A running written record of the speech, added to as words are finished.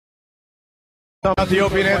About the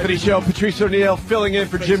Opie and Anthony show, Patrice O'Neill filling in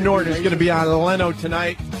for Jim Norton is going to be on Leno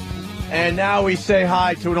tonight. And now we say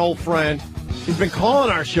hi to an old friend. He's been calling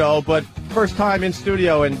our show, but first time in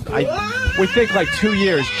studio, and we think like 2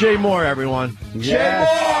 years. Jay Mohr, everyone. Yes.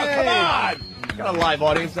 Jay Mohr, come on! Got a live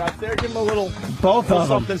audience out there. Give him a little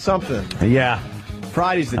something. Yeah.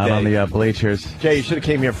 Friday's the day. Out on the bleachers. Jay, you should have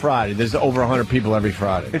came here Friday. There's over 100 people every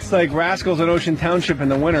Friday. It's like Rascals at Ocean Township in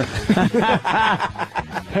the winter.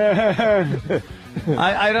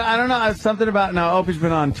 I don't know. Something about now. Opie's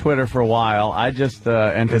been on Twitter for a while. I just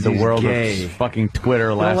entered the world of fucking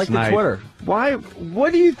Twitter last night. The Twitter. Why?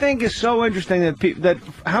 What do you think is so interesting that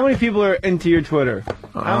how many people are into your Twitter?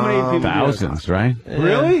 How many people? Thousands, right?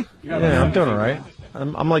 Really? Yeah, I'm doing all right.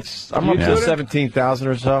 I'm up to 17,000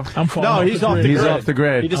 or so. He's off the grid. He's off the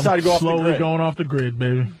grid. He decided to go off the grid. Slowly going off the grid,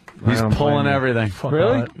 baby. He's pulling everything.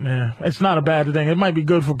 Really? Yeah. It's not a bad thing. It might be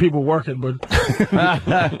good for people working, but if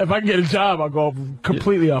I can get a job, I'll go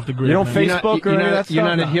completely off the grid. You don't Facebook or any of that stuff? You're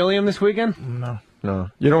not at Helium this weekend? No.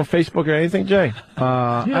 You don't Facebook or anything, Jay?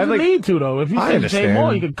 I need to, though. If you say Jay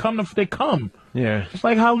Mohr, you can come. They come. Yeah. It's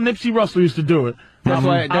like how Nipsey Russell used to do it. That's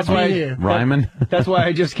why Ryman. That's why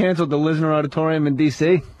I just canceled the Lisner Auditorium in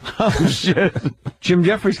D.C. Oh, shit. Jim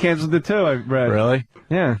Jeffries canceled it, too, I read. Really?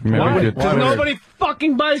 Yeah. Why? Because nobody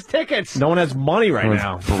fucking buys tickets. No one has money right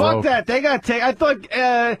now. Fuck that. They got tickets. I thought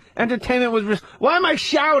entertainment was... Why am I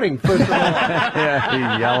shouting, first of all?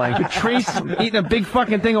 Yeah, he's yelling. Patrice eating a big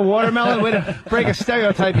fucking thing of watermelon? Way to break a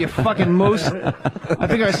stereotype, you fucking moose. I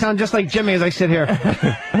think I sound just like Jimmy as I sit here.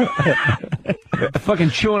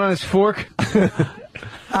 Fucking chewing on his fork.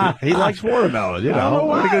 He likes watermelon, you know.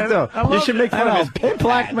 What are you going to do? You should make fun of his pimp.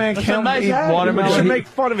 Black man can't eat watermelon. You should make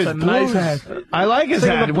fun of his nice hat. I like his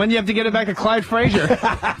hat. When do you have to get it back to Clyde Frazier?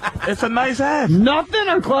 It's a nice hat. Nothing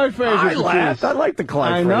on Clyde Frazier. I laughed. I like the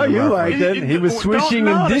Clyde I know Frazier you reference. liked it. He was swishing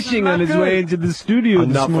and dishing on his way into the studio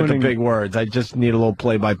Enough this with the morning. big words. I just need a little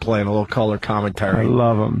play-by-play and a little color commentary. I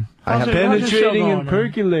love him. Penetrating and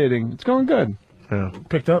percolating. It's going good. Yeah.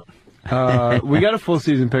 Picked up? We got a full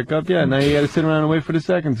season picked up. Yeah, now you got to sit around and wait for the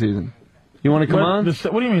second season. You want to come on?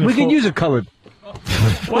 What do you mean? We can use a colored.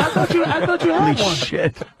 Well, I thought you had one.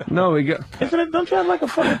 Shit. No, we got. Don't you have like a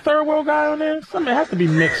fucking third world guy on there? Something has to be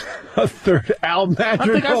mixed. A third Al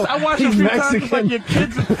Madrigal. I watched a few times. It's like your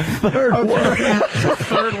kids. Third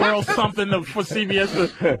world something for CBS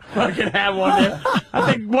to fucking have one there.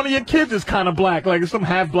 I think one of your kids is kind of black, like some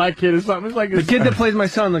half black kid or something. It's like The kid that plays my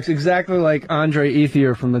son looks exactly like Andre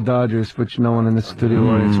Ethier from the Dodgers, which no one in the studio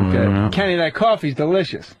audience would get. Kenny, that coffee's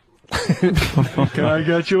delicious. Can I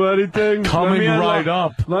get you anything? Coming right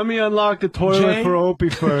up. Let me unlock the toilet for Opie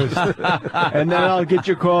first. And then I'll get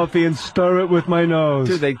your coffee and stir it with my nose.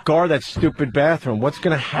 Dude, they guard that stupid bathroom. What's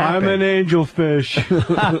going to happen? I'm an angelfish.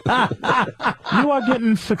 You are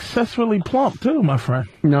getting successfully plump, too, my friend.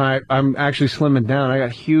 No, I'm actually slimming down. I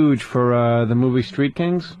got huge for the movie Street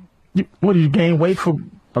Kings. What, did you gain weight for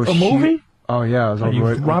a movie? Oh, yeah. I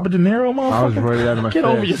was Robert De Niro, motherfucker? I was right out of my face. Get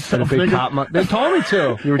over yourself, nigga. They told me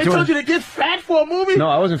to. They told you to get fat for a movie? No,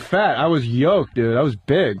 I wasn't fat. I was yoked, dude. I was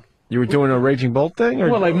big. You were doing a Raging Bull thing? Or?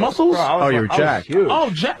 What, like muscles? Oh, you were jacked. Oh,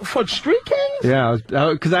 Jack for Street Kings? Yeah,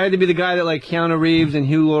 because I had to be the guy that like Keanu Reeves and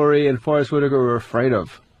Hugh Laurie and Forrest Whitaker were afraid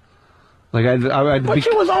of. Like But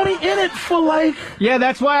you was only in it for like... Yeah,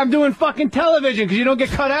 that's why I'm doing fucking television, because you don't get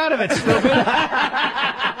cut out of it, stupid.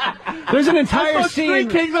 There's an entire scene... Street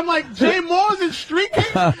Kings, I'm like, Jay Mohr's in Street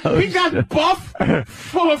Kings? He got buff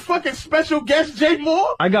for a fucking special guest, Jay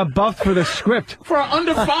Mohr? I got buffed for the script. For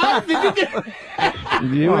under 5? Did you get...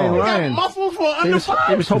 You ain't lying. He got muscles for under 5?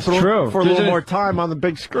 He was hoping for a little more time on the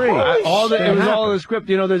big screen. It was all in the script.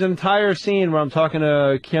 You know, there's an entire scene where I'm talking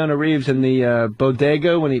to Keanu Reeves in the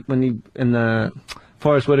bodega when he in the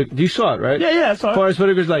Forrest Whitaker. You saw it, right? Yeah, I saw it. Forrest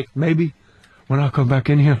Whitaker's like, maybe when I come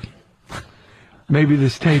back in here, maybe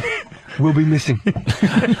this tape will be missing.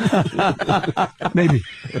 Maybe.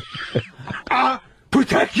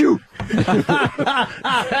 Protect you.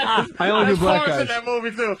 I only do black guys. In that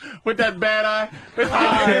movie too, with that bad eye.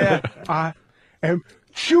 I am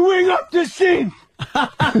chewing up the scene.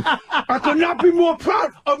 I could not be more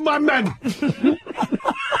proud of my men.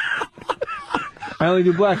 I only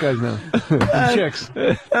do black guys now. Chicks.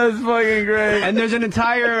 That's fucking great. And there's an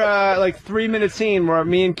entire, 3-minute scene where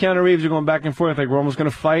me and Keanu Reeves are going back and forth, like we're almost going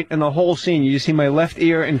to fight. And the whole scene, you just see my left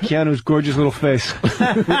ear and Keanu's gorgeous little face.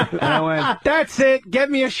 And I went, that's it.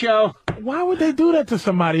 Get me a show. Why would they do that to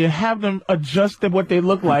somebody and have them adjust to what they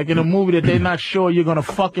look like in a movie that they're not sure you're going to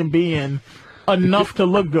fucking be in enough to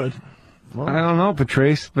look good? Well, I don't know,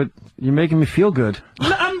 Patrice, but you're making me feel good. No,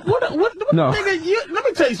 What No. nigga? Let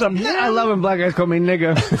me tell you something. I love when black guys call me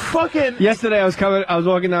nigga. Fucking. Yesterday I was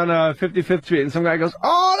walking down 55th Street and some guy goes,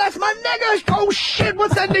 "Oh, that's my nigga." Oh shit,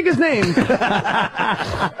 what's that nigga's name?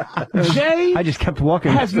 Jay. I just kept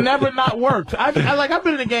walking. Has never not worked. I've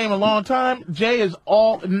been in the game a long time. Jay is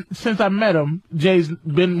since I met him. Jay's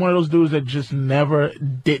been one of those dudes that just didn't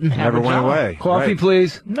have Never a went job. away. Coffee, Right.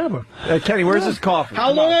 please. Never. Kenny, where's this coffee?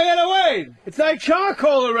 How long I gotta wait? It's like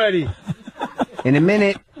charcoal already. In a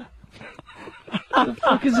minute. What the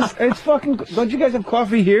fuck is this? It's fucking. Don't you guys have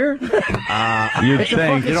coffee here? You'd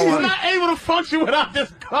think. She's not able to function without this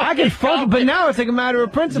coffee. I can function, but now it's like a matter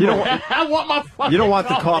of principle. I want my fucking You don't want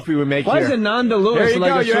the coffee. coffee we make Why here. is it non-dilutive? There you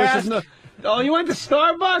like go, a you source asked. of Oh, you went to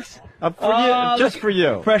Starbucks? For you, just for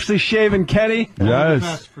you. Freshly shaven Kenny.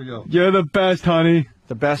 Yes. You're the best, honey.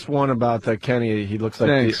 The best one about Kenny, he looks like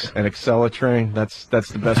an Excella train. That's the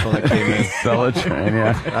best one that came in. Excella train,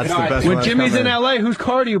 yeah. That's the best one. When Jimmy's in L.A., whose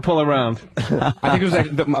car do you pull around? I think it was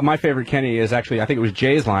actually, my favorite Kenny is actually, I think it was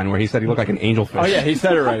Jay's line where he said he looked like an angelfish. Oh, yeah, he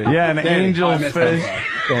said it right. Yeah, an angel missed fish.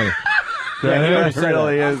 Danny. Yeah, it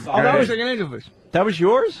really is. Oh, that great. was like an angelfish. That was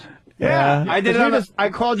yours? Yeah. I did it I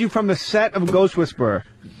called you from the set of Ghost Whisperer.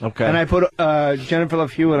 Okay. And I put Jennifer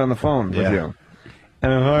Love Hewitt on the phone with you.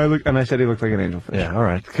 And I said he looked like an angelfish. Yeah, all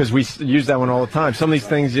right. Because we use that one all the time. Some of these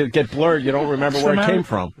things get blurred. You don't remember where it came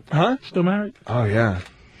from. Huh? Still married? Oh, yeah.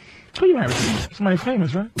 Who you married to? Somebody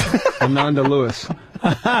famous, right? Ananda Lewis. Who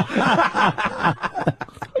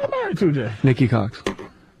you married to, Jay? Nikki Cox.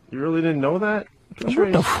 You really didn't know that?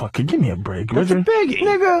 What the fuck? Give me a break. That's a biggie.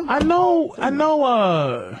 Nigga. I know,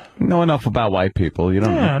 Know enough about white people. You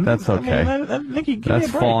don't. yeah, That's okay. I mean, Nikki, give That's me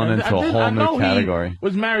a break. fallen into a whole I new know category. He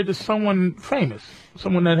was married to someone famous,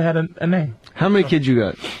 someone that had a name. How many kids you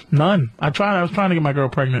got? None. I was trying to get my girl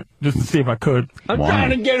pregnant just to see if I could. I'm trying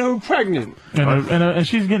to get her pregnant. And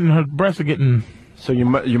she's getting, her breasts are getting. So you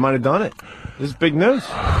might have done it. This is big news.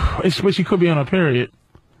 But she could be on a period.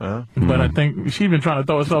 But I think she's been trying to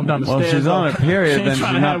throw herself down the stairs. Well, if she's on a period, then she's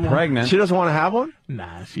not pregnant. She doesn't want to have one?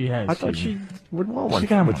 Nah, she has. I thought she would want one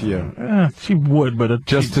got with you. She would, but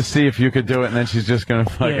Just to see if you could do it, and then she's just going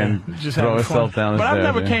to fucking just throw having herself fun. down the But stairs. I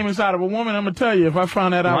never came inside of a woman. I'm going to tell you, if I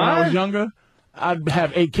found that out when I was younger, I'd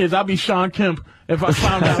have 8 kids. I'd be Sean Kemp if I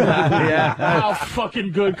found out how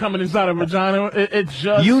fucking good coming inside a vagina. It's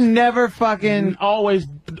just... You never fucking... Always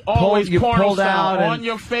you porno pulled style. out On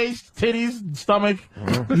your face, titties, stomach.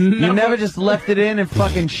 You never just left it in and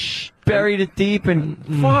fucking buried it deep and...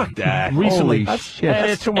 Fuck that. Recently. Holy shit. And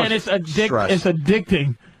That's too much it's stress. It's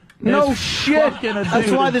addicting. No It's shit. fucking That's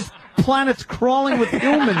addicting. why this planet's crawling with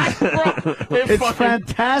humans. It's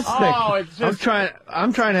fantastic. Oh, it's just...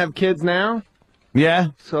 I'm trying to have kids now. Yeah?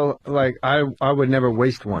 So, like, I would never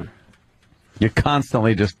waste one. You're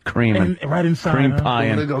constantly just creaming. And right inside. Cream huh? They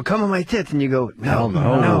pieing. go, come on my tits, and you go, no,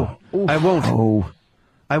 no. I won't. Oh.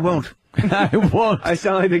 I won't. I won't. I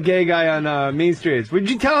sound like the gay guy on Mean Streets. Would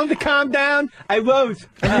you tell him to calm down? I won't.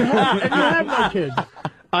 And you have no kids.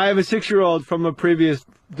 I have a 6-year-old from a previous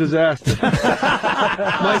disaster.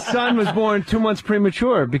 My son was born 2 months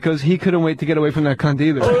premature because he couldn't wait to get away from that cunt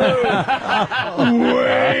either.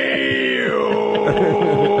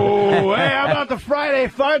 Hey, how about the Friday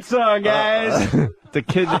fart song, guys? The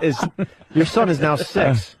kid is... Your son is now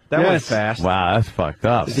 6. That went Yes. fast. Wow, that's fucked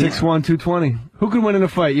up. 6'1", 220. Who could win in a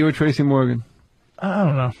fight? You or Tracy Morgan? I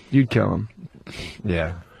don't know. You'd kill him.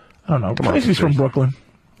 Yeah. I don't know. Tracy's from Brooklyn.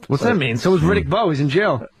 What's that mean? So was Riddick Bowe. He's in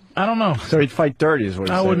jail. I don't know. So he'd fight dirty is what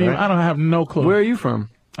he I said, wouldn't even. right? I don't have no clue. Where are you from?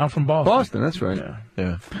 I'm from Boston. Boston, that's right.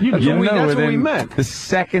 Yeah. You That's know, what we- that's what we within meant. The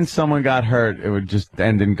second someone got hurt, it would just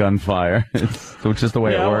end in gunfire. It's just the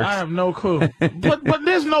way it works. I have no clue. but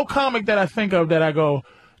there's no comic that I think of that I go.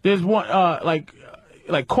 There's one like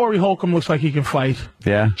Corey Holcomb looks like he can fight.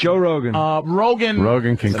 Yeah. Joe Rogan. Rogan.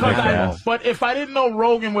 Rogan can kick ass. But if I didn't know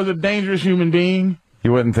Rogan was a dangerous human being,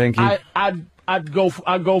 You wouldn't think he... I'd go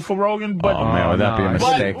for Rogan. But Oh, man, would that be a no.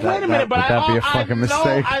 mistake? But wait a minute, but would that be a fucking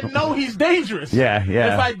mistake? I know he's dangerous. Yeah.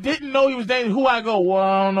 If I didn't know he was dangerous, who I go? Well,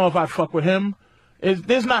 I don't know if I'd fuck with him.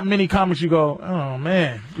 There's not many comics you go, oh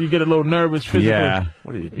man, you get a little nervous physically. Yeah.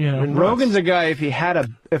 What are you? You know, Rogan's a guy.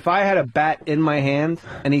 If I had a bat in my hand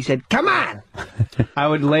and he said, "Come on," I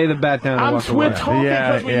would lay the bat down and walk we're away. talking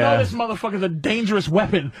Yeah, because we know this motherfucker's a dangerous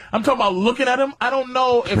weapon. I'm talking about looking at him. I don't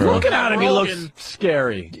know if looking at him, he looks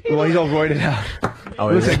Scary. Well, he's all roided out. Oh,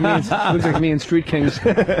 looks like me and Street Kings.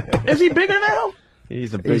 Is he bigger now?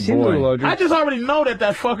 He's a He big seems a little boy. larger. I just already know that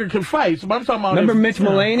fucker can fight. So I'm talking about. Remember if- Mitch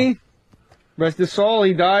Mulaney? Rest his soul.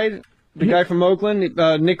 He died. The guy from Oakland,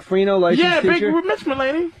 Nick Freno, licensed Yeah, big teacher. Mitch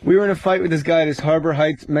Mulaney. We were in a fight with this guy, this Harbor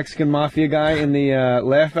Heights Mexican mafia guy in the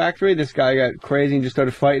Laugh Factory. This guy got crazy and just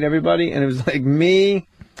started fighting everybody. And it was like me,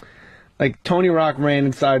 Like, Tony Rock ran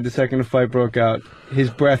inside the second the fight broke out. His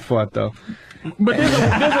breath fought, though. But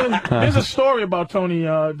there's a story about Tony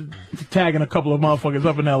tagging a couple of motherfuckers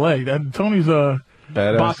up in L.A. Tony's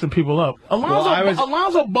boxing people up.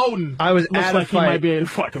 Alonzo Bowden looks like he might be able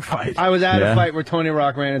to fucking fight. I was at a fight where Tony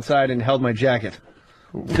Rock ran inside and held my jacket.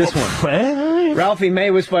 This one. Ralphie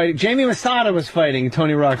May was fighting. Jamie Masada was fighting, and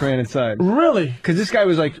Tony Rock ran inside. Really? Because this guy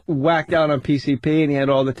was, like, whacked out on PCP, and he had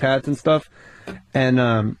all the tats and stuff.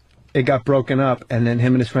 And it got broken up, and then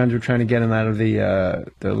him and his friends were trying to get him out of the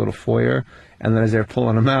little foyer. And then as they were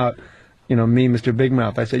pulling him out, you know, me, Mr. Big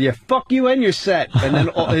Mouth, I said, yeah, fuck you and your set. And then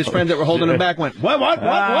all his friends that were holding him back went, what?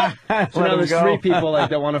 So now there's 3 people,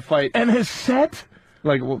 like, that want to fight. And his set?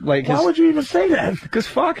 Why would you even say that? Because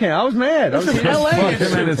fuck him. I was mad. This is L.A. Fuck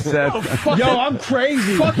him and his set. Yo, I'm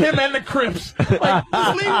crazy. Fuck him and the Crips. Like,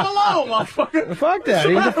 just leave him alone, motherfucker. Fuck that.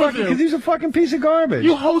 Because he's a fucking piece of garbage.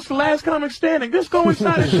 You host the Last Comic Standing. Just go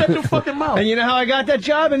inside and shut your fucking mouth. And you know how I got that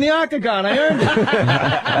job in the Octagon? I earned it.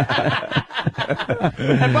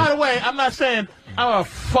 And by the way, I'm not saying I'm gonna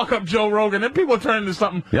fuck up Joe Rogan. And people turn into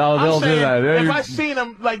something. Yo, they'll do that. If I seen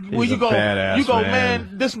him, like, will you go,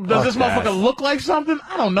 man, does this motherfucker look like something?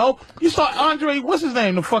 I don't know. You saw Andre, what's his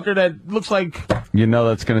name? The fucker that looks like... You know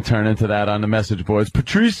that's going to turn into that on the message boards.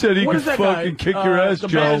 Patrice said he could fucking kick your ass, Joe.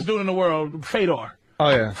 The baddest dude in the world, Fedor. Oh,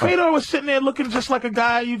 yeah. Fedor was sitting there looking just like a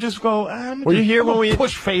guy. You just go, were you here when we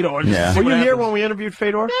push Fedor? Yeah. Were you here when we interviewed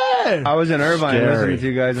Fedor? Yeah. I was in Irvine listening to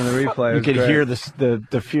you guys in the replay. You could hear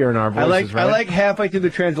the fear in our voices, I like halfway through the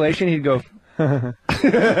translation, he'd go... He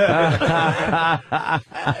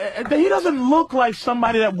doesn't look like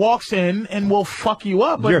somebody that walks in and will fuck you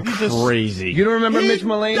up. But you're crazy. You don't remember Mitch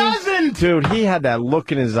Mulaney? He doesn't. Dude, he had that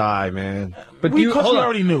look in his eye, man. But we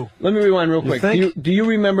already knew. Let me rewind real quick. Do you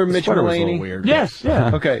remember Mitch Mulaney? Was a little weird. Yes,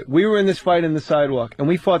 yeah. Okay, we were in this fight in the sidewalk, and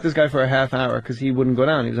we fought this guy for a half hour because he wouldn't go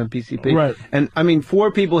down. He was on PCP. Right. And, I mean,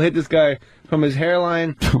 4 people hit this guy from his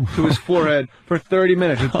hairline to his forehead for 30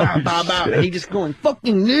 minutes. Just bow, bow, bow. And he just going,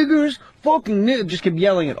 fucking niggers, just kept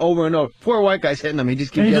yelling it over and over. 4 white guys hitting him. He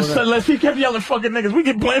just kept yelling it. Unless he kept yelling fucking niggas, we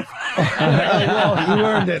get blamed. Well, you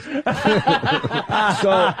earned it. So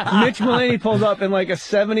Mitch Mulaney pulls up in like a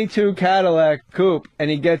 72 Cadillac coupe,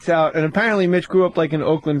 and he gets out. And apparently Mitch grew up like in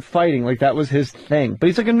Oakland fighting. Like that was his thing. But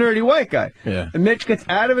he's like a nerdy white guy. Yeah. And Mitch gets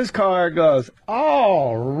out of his car, goes,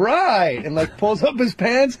 all right, and like pulls up his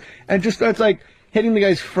pants and just starts like hitting the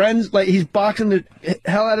guy's friends. Like he's boxing the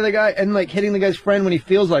hell out of the guy and like hitting the guy's friend when he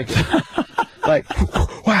feels like it. Like,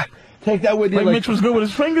 what? Take that with you. Like Mitch was good with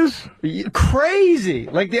his fingers? Crazy.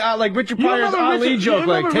 Like the Richard Pryor's Ali joke.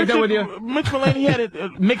 Like, take that with you. Mitch Mulaney had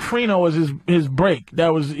it. Nick Freno was his break.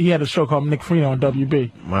 He had a show called Nick Freno on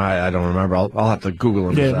WB. I don't remember. I'll have to Google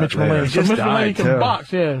him. Yeah, Mitch Mulaney. So Mitch Mulaney can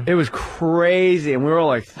box, yeah. It was crazy, and we were all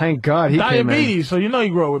like, thank God he came in. Diabetes, so you know he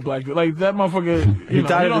grew up with black people. Like, that motherfucker, you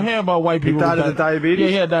don't hear about white people. He died of the diabetes? Yeah,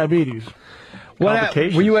 he had diabetes.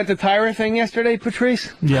 Were you at the Tyra thing yesterday,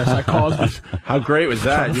 Patrice? Yes, I caused it. How great was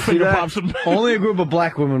that? You see that? Only a group of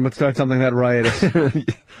black women would start something that riotous.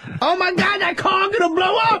 Oh my God, that car gonna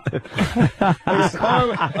blow up!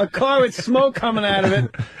 A car with smoke coming out of it.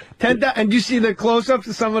 And you see the close-ups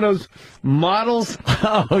of some of those models?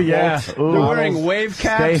 Oh, yeah. They're wearing wave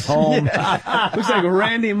caps. Stay home. Yeah. Looks like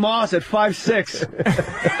Randy Moss at 5'6".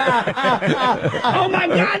 Oh, my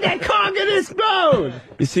God, that car gonna explode!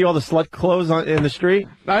 You see all the slut clothes in the street?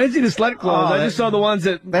 I didn't see the slut clothes. I just saw the ones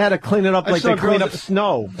that... They had to clean it up like they clean up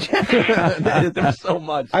snow. There was so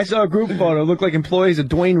much. I saw a group photo. It looked like employees of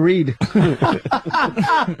Dwayne Reed.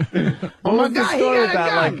 Oh, my God, he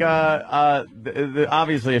got a gun.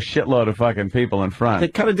 Obviously a shitload of fucking people in front. They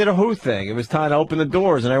kind of did a Who thing. It was time to open the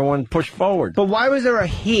doors and everyone pushed forward. But why was there a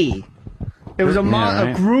he? It was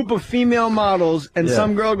a group of female models, and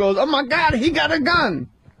some girl goes, "Oh my God, he got a gun!"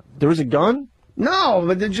 There was a gun? No,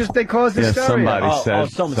 but they caused hysteria. Somebody said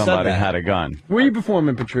somebody had a gun. Where are you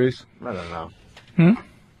performing, Patrice? I don't know.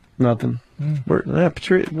 Nothing.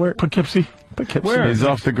 Patrice, where? Poughkeepsie. Where? He's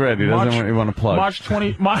off the grid. He doesn't want to plug. March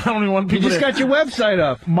 20. I don't even want people. You just got your website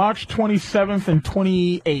up. March 27th and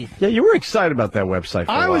 28th. Yeah, you were excited about that website.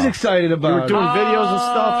 I was excited about it. You were doing videos and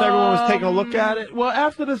stuff. Everyone was taking a look at it. Well,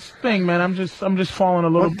 after this thing, man, I'm just falling a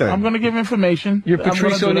little. I'm going to give information. Your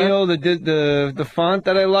Patrice O'Neill, the font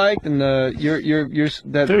that I liked, and your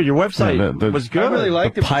website was good. I really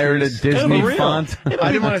liked it. Pirated Disney font.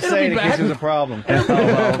 I didn't want to say it in case it was a problem.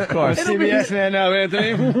 Well, of course. CBS man now, Anthony.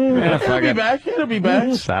 Yeah, back. It'll be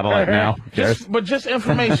back. Satellite now. But just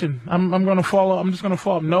information. I'm gonna follow. I'm just gonna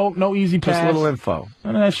follow. No easy pass. Just a little info.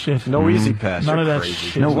 None of that shit. No easy pass. None of that crazy.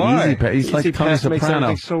 shit. No easy pass. He's like Tony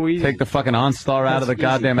Soprano. So easy. Take the fucking OnStar out of the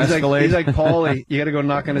goddamn Escalade. He's like Paulie. You got to go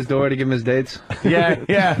knock on his door to give him his dates. Yeah.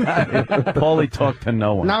 Paulie talked to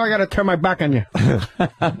no one. Now I got to turn my back on you.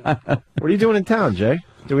 What are you doing in town, Jay?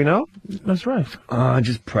 Do we know? That's right.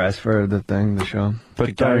 Just press for the show.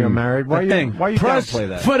 But Gary, I'm married. Why are you Press downplay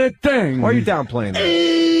that? for the thing. Why are you downplaying that?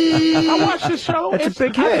 I watched the show. It's a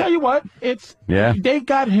big hit. I tell you what, they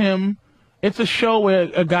got him. It's a show where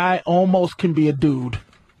a guy almost can be a dude.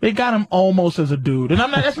 They got him almost as a dude, and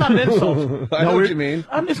that's not an insult. I know what you mean.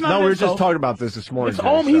 It's not. No, an we were insult. just talking about this morning.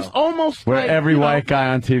 He's almost where like, every white guy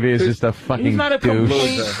on TV is just a fucking he's not a douche.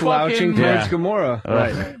 complete Slouching towards Gomorrah.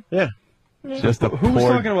 Right. Yeah. Just a Who's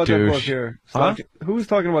poor talking about douche. that book here? Who's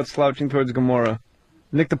talking about slouching towards Gomorrah?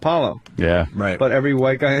 Nick DiPaolo. Yeah. Right. But every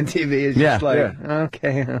white guy on TV is just like,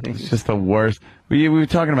 okay, honey. It's just the worst. We were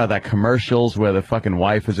talking about that commercials where the fucking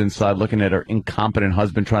wife is inside looking at her incompetent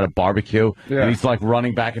husband trying to barbecue, and he's like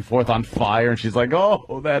running back and forth on fire, and she's like,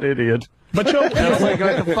 "Oh, that idiot." But That's like,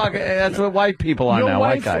 what the fuck? That's what white people are now,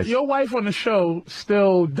 white guys. Your wife on the show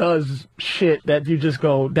still does shit that you just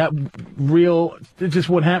go, it just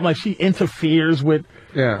wouldn't happen. Like, she interferes with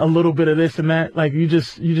a little bit of this and that. Like, you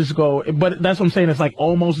just go, but that's what I'm saying. It's like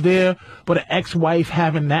almost there, but an ex-wife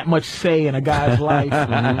having that much say in a guy's life,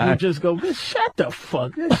 you just go, shut the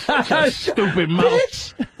fuck. Shut your stupid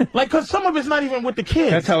mouth. Like, because some of it's not even with the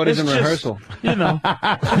kids. That's how it is in just, rehearsal. You know.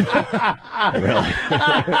 Really?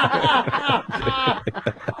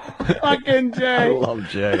 Fucking Jay. I love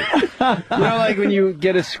Jay. You know, like when you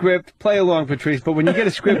get a script, play along, Patrice, but when you get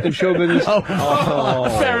a script in show business...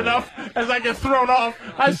 Fair enough. As I get thrown off,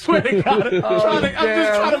 I swear to God, I'm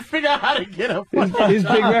just trying to figure out how to get up. His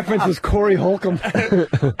big reference was Corey Holcomb.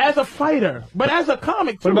 As a fighter, but as a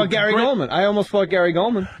comic, too. What about Gary Goldman? I almost fought Gary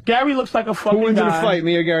Goldman. Gary looks like a fucking Who wins in a guy. fight,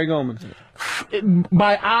 me or Gary Goldman?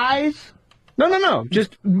 By eyes? No.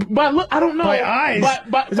 Just by look. I don't know. by eyes.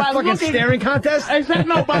 It's a fucking staring contest. Exactly.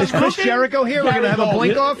 No, by Is Chris Jericho here? We're gonna have a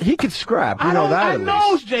blink off. He could scrap. You I know that. I at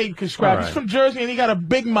know least. Jay could scrap. All He's right. from Jersey and he got a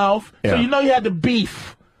big mouth, so Yeah. you know he had the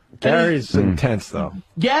beef. Gary's intense, though.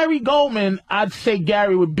 Gary Goldman, I'd say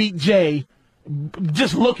Gary would beat Jay.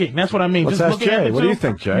 Just looking. That's what I mean. Let's just ask looking at Jay. the What do two, you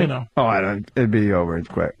think, Jay? You know. Oh, I don't. It'd be over. It's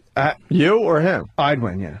quick. You or him? I'd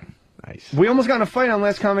win. Yeah. Nice. We almost got in a fight on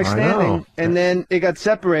Last Comic I Standing, know. and then it got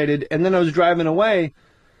separated, and then I was driving away.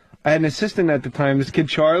 I had an assistant at the time, this kid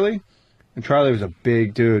Charlie, and Charlie was a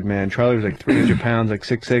big dude, man. Charlie was like 300 pounds, like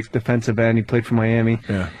 6'6", defensive end. He played for Miami.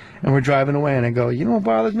 Yeah. And we're driving away, and I go, you know what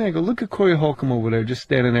bothers me? I go, look at Corey Holcomb over there, just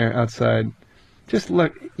standing there outside. Just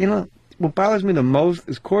look, you know, what bothers me the most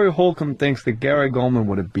is Corey Holcomb thinks that Gary Goldman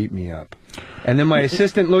would have beat me up. And then my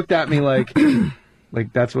assistant looked at me like,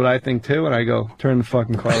 that's what I think too. And I go, turn the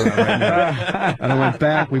fucking car around right now. And I went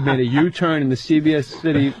back. We made a U-turn in the CBS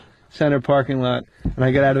City Center parking lot. And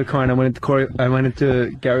I got out of the car and I went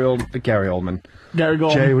into Gary Oldman. Gary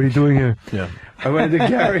Goldman. Jay, what are you doing here? Yeah. I went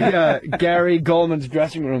into Gary Goldman's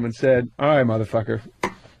dressing room and said, all right, motherfucker.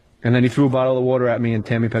 And then he threw a bottle of water at me and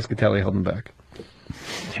Tammy Pescatelli held him back.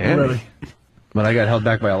 Really? But I got held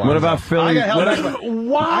back by Alonzo. What about Philly? I got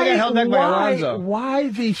held back by Alonzo. Why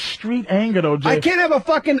the street anger, though, Jay? I can't have a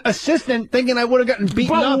fucking assistant thinking I would have gotten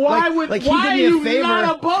beaten But up. why he why did are me a you favor.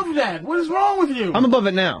 not above that? What is wrong with you? I'm above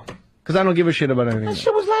it now. Because I don't give a shit about anything. That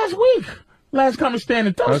shit was last week. Last Comic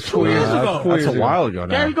Standing. That was 2 years ago. That's a while ago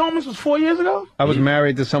now. Gary Goldman was 4 years ago? I was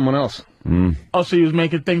married to someone else. Oh, so you was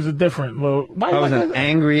making things different. Well, why I was an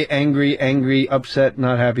angry, upset,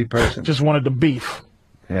 not happy person. just wanted the beef.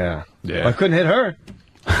 Yeah. Yeah. I couldn't hit her.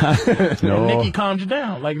 No. Nikki calmed you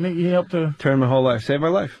down. Like, Nikki helped to... Turned my whole life. Saved my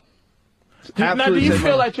life. Now, do Absolutely you saved my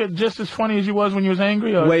feel life. like you're just as funny as you was when you was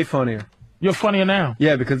angry? Or Way funnier. you're funnier now?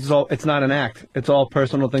 Yeah, because it's not an act. It's all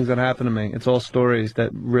personal things that happen to me. It's all stories that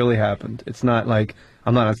really happened. It's not like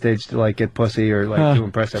I'm not on stage to like get pussy or like to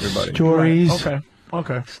impress everybody. Stories.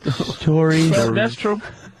 Okay. Stories. That's true.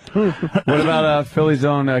 What about Philly's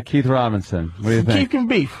own Keith Robinson? What do you think? Keith can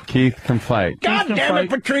beef. Keith can fight. God damn it,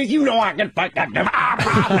 Patrice, you know I can fight. Goddamn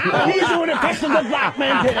it! He's doing a test of the black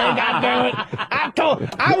man today. Goddamn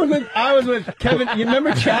it! I was with Kevin. You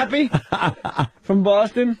remember Chappie from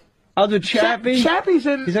Boston? I was with Chappie. Chappie's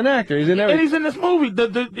in. He's an actor. He's in and everything. he's in this movie.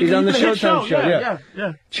 He's on the hit Showtime show.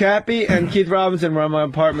 Yeah. Chappie and Keith Robinson were in my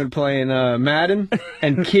apartment playing Madden,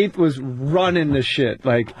 and Keith was running the shit.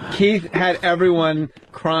 Like Keith had everyone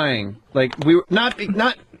crying. Like we were not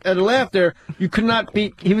at laughter. You could not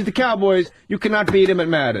beat. He was the Cowboys. You could not beat him at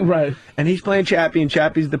Madden. Right. And he's playing Chappie, and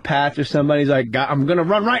Chappie's the Pats or somebody. He's like, I'm gonna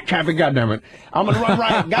run right, Chappie. Goddammit, I'm gonna run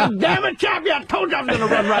right. Goddammit, Chappie, I told you I'm gonna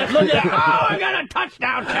run right. Look at that. Oh, I got a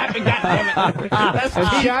touchdown, Chappie. Goddammit.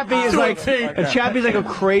 And Chappie is like a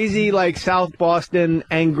crazy like South Boston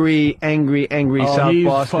angry South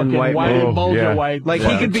Boston white man. Bulger white. Like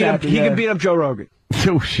he could beat up Joe Rogan.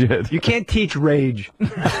 Oh shit! You can't teach rage. You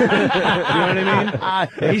know what I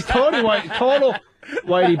mean? He's total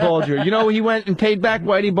Whitey Bulger. You know, he went and paid back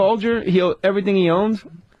Whitey Bulger everything he owns,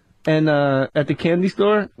 and at the candy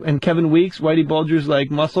store. And Kevin Weeks, Whitey Bulger's like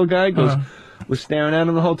muscle guy, was staring at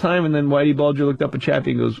him the whole time. And then Whitey Bulger looked up at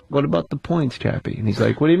Chappie and goes, "What about the points, Chappie?" And he's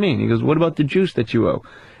like, "What do you mean?" He goes, "What about the juice that you owe?"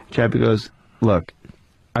 Chappie goes, "Look,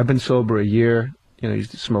 I've been sober a year. You know, I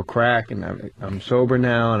used to smoke crack, and I'm sober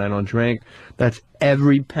now, and I don't drink. That's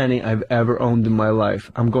every penny I've ever owned in my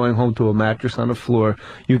life. I'm going home to a mattress on the floor.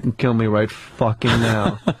 You can kill me right fucking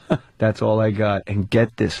now. That's all I got. And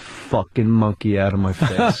get this fucking monkey out of my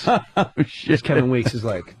face." Oh, shit. Kevin Weeks is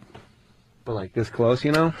like, but like this close,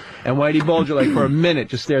 you know? And Whitey Bulger, like, for a minute,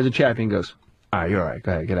 just stares at Chappie and goes, "All right, you're all right.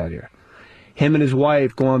 Go ahead, get out of here." Him and his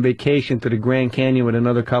wife go on vacation to the Grand Canyon with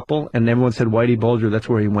another couple, and everyone said Whitey Bulger, that's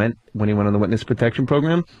where he went when he went on the witness protection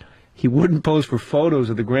program. He wouldn't pose for photos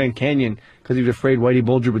of the Grand Canyon because he was afraid Whitey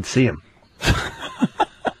Bulger would see him.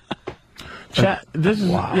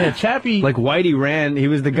 Chappie. Like Whitey ran, he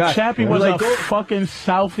was the guy. Chappie was like, fucking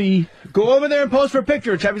Southie. Go over there and pose for a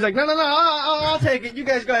picture. Chappie's like, no, I'll take it. You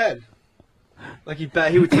guys go ahead. Like he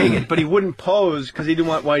would take it, but he wouldn't pose because he didn't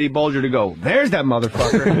want Whitey Bulger to go, "There's that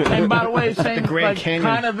motherfucker." And by the way, same like,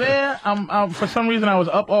 kind of there. For some reason, I was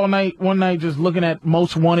up all night one night just looking at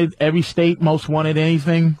most wanted, every state, most wanted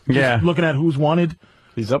anything. Just looking at who's wanted.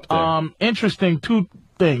 He's up there. Interesting, two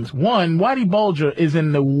things. One, Whitey Bulger is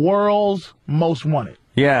in the world's most wanted.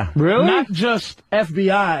 Yeah. Really? Not just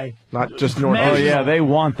FBI. Not just North. Oh, yeah, they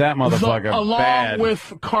want that motherfucker along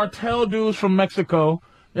with cartel dudes from Mexico.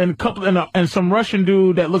 And a couple, and some Russian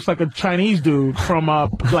dude that looks like a Chinese dude from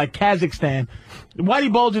like Kazakhstan. Whitey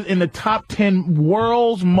Bulger's in the top 10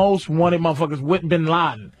 world's most wanted motherfuckers with Bin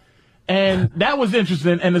Laden, and that was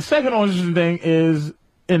interesting. And the second interesting thing is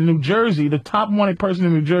in New Jersey, the top wanted person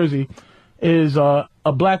in New Jersey is a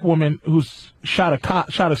black woman who's shot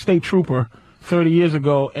a state trooper 30 years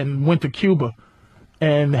ago and went to Cuba.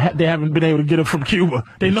 And they haven't been able to get her from Cuba.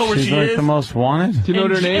 They know where she is. She's the most wanted. Do you know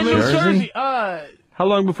what her name is? New Jersey. How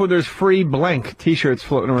long before there's free blank T-shirts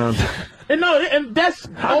floating around? And that's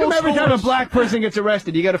how come every time a black person gets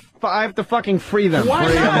arrested, I have to fucking free them? Why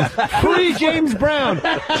not? Free James Brown.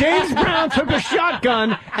 James Brown took a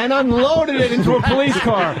shotgun and unloaded it into a police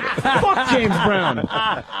car. Fuck James Brown.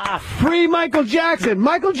 Free Michael Jackson.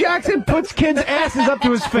 Michael Jackson puts kids' asses up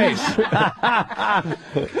to his face.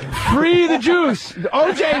 Free the juice.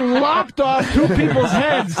 OJ lopped off two people's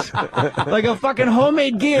heads like a fucking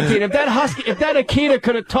homemade guillotine. If that Akita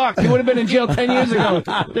could have talked, he would have been in jail 10 years ago.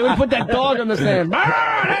 They would have put that dog on the stand.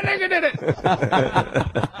 That nigga did it.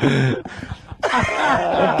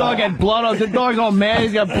 That dog had blood on. The dog's all mad.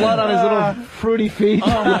 He's got blood on his little fruity feet.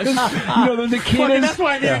 Oh my You know the Akitas. That's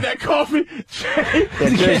why I needed that coffee. Jay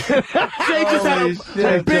just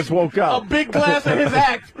had a big, woke up. A big glass of his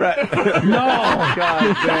act. Right. No.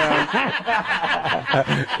 God damn.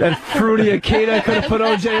 That fruity Akita could have put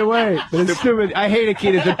OJ away. But it's stupid. I hate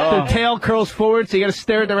Akitas. The tail curls forward, so you got to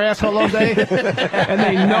stare at their asshole all day. And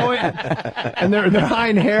they know it. And their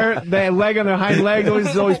hind hair, their leg on their hind leg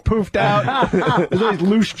is always poofed out. There's always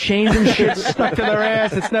loose chains and shit stuck to their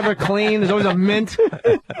ass. It's never clean. There's always a mint from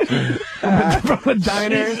the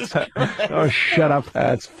diner. Oh, shut up.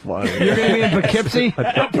 That's funny. You're going to be in Poughkeepsie?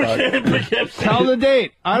 Tell the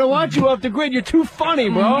date. I don't want you off the grid. You're too funny,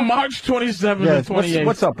 bro. March 27th and 28th.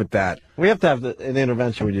 What's up with that? We have to have an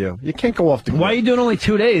intervention with you. You can't go off the grid. Why are you doing only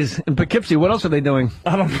 2 days in Poughkeepsie? What else are they doing?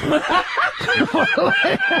 I don't know.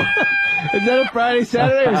 Is that a Friday,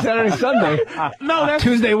 Saturday, or Saturday, Sunday? No, that's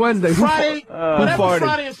Tuesday, Wednesday. Friday. Whatever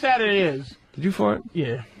Friday and Saturday is. Did you fart?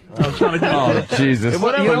 Yeah. I was trying to get Jesus. You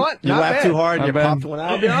know what? You laughed too hard and you popped one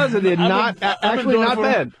out. I'll be honest with you, not bad. I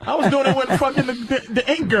was doing it when fucking the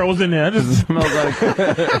ink girl was in there. It just smells like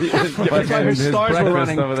like her stars were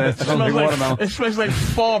running. Over there. It smells like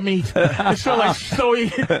fall meat. It smells like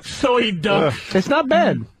soy duck. It's not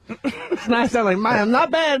bad. It's nice. Sound like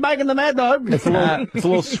not bad. Mike and the Mad Dog. It's a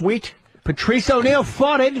little sweet. Patrice O'Neill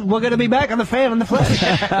farted. We're going to be back on the fan in the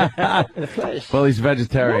flesh. Well, he's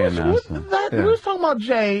vegetarian now. We was talking about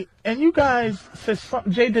Jay, and you guys said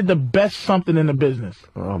Jay did the best something in the business.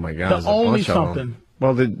 Oh, my God. The only something.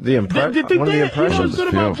 Well, one of the impressions. You know what's good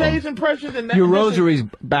about Jay's impressions? And your rosary's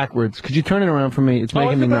backwards. Could you turn it around for me? It's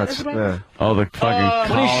making me nuts. Oh, the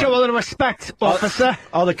fucking. Please show a little respect, officer.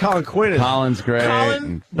 Oh, the Colin Quinn. Colin's great.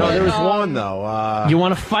 No, there was one though. You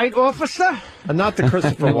want to fight, officer? Not the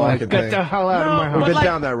Christopher Walken thing. Get the hell out of my house. We've been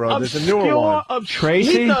down that road. There's a newer one.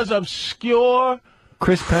 Tracy? He does obscure.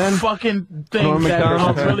 Chris Penn? Fucking things that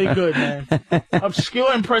are really good, man.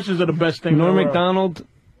 Obscure impressions are the best thing. Norm Macdonald?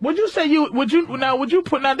 Would you say would you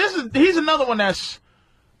put he's another one that's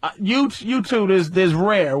you two there's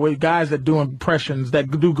rare with guys that do impressions that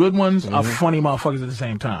do good ones are funny motherfuckers at the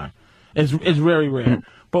same time. It's very rare.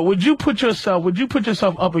 But would you put yourself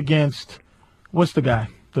up against what's the guy?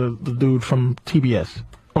 The dude from TBS.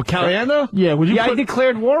 Oh, Caliendo? Yeah, I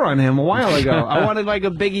declared war on him a while ago. I wanted like a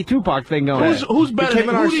Biggie Tupac thing going. Who's better?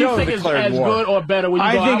 Who do you think is as good or better?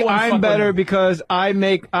 I think I'm better because I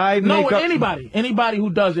make anybody who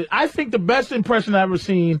does it. I think the best impression I've ever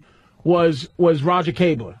seen was Roger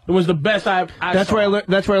Cabler. It was the best I That's where I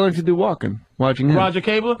learned to do walking. Watching him.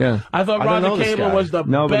 Cabler? Yeah. I thought Roger Cabler was the best.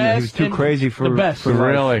 No, but he was too crazy for the best.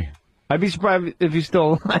 Really? I'd be surprised if he's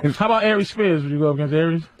still alive. How about Aries Spears? Would you go up against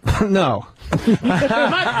Aries? No.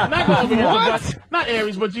 not go up against not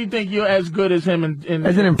Aries, but you think you're as good as him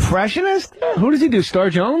as an impressionist? Who does he do? Star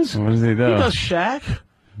Jones? What does he do? He does Shaq.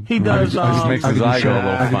 He does. Just makes his eye go a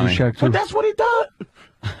little funny. But that's what he does.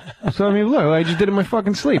 So, I mean, look, I just did it in my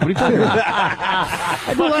fucking sleep. What are you talking about?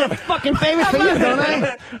 I do a lot of fucking favors for you, don't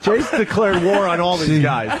I? Jace declared war on all these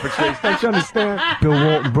guys. Patrice, don't you understand? Bill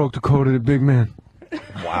Walton broke the code of the big man.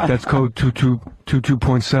 Wow. That's code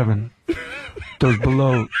 22.7. Those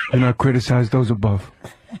below do not criticize those above.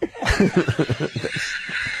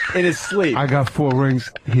 In his sleep. I got 4 rings.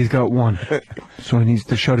 He's got 1. So he needs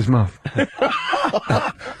to shut his mouth.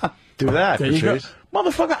 Do that, Patrice.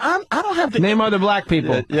 Motherfucker, I don't have to... Name other black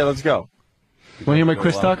people. Yeah, let's go. Want to hear my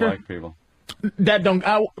Chris Tucker? Black people. That don't...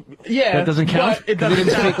 That doesn't count? It doesn't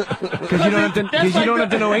count. Because you don't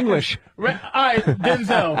have to know English. All right,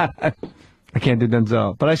 Denzel. I can't do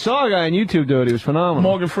Denzel. But I saw a guy on YouTube do it. He was phenomenal.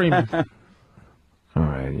 Morgan Freeman. All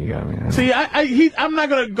right, you got me. See, I'm not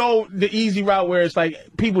going to go the easy route where it's like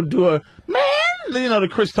people do a, man, the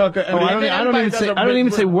Chris Tucker. I don't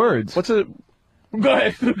even say words. What's it? Go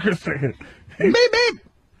ahead, Chris Tucker. Beep, beep.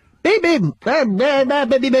 Beep, beep.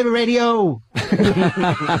 Baby radio.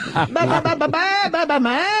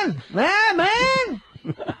 Man.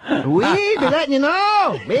 We be letting you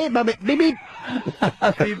know. Beep, beep, beep.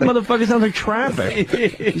 Motherfucker sounds like traffic.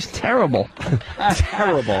 He's terrible.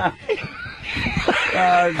 Terrible.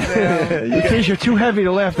 Because you're too heavy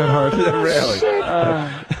to laugh that hard. Really?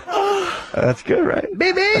 That's good, right?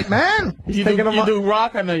 Beep, beep, man. You do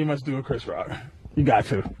Rock? I know you must do a Chris Rock. You got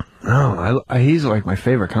to. No, he's like my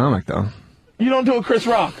favorite comic, though. You don't do a Chris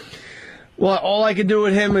Rock? Well, all I can do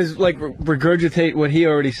with him is like regurgitate what he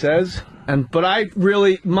already says. But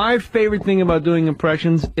my favorite thing about doing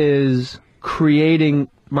impressions is creating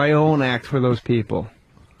my own act for those people.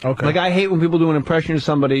 Okay. Like, I hate when people do an impression of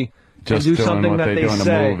somebody just and do something that they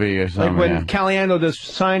say. A movie or something, like when Caliendo does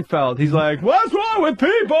Seinfeld, he's like, "What's wrong with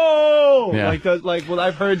people?" Yeah.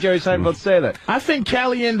 I've heard Jerry Seinfeld say that. I think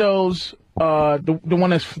Caliendo's the one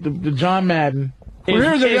that's the John Madden. Well,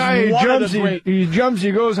 here's a guy he jumps,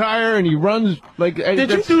 he goes higher, and he runs like. Did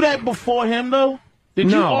you do that before him though?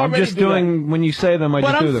 No, I'm just doing, when you say them, I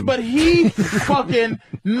just do them. But he fucking,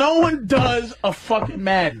 no one does a fucking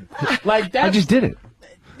Madden. Like that. I just did it.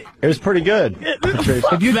 It was pretty good.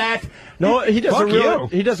 Fuck that. No, he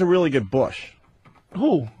does a really good Bush.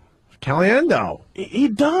 Who? Caliendo. He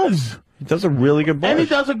does. He does a really good Bush. And he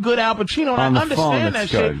does a good Al Pacino, and I understand that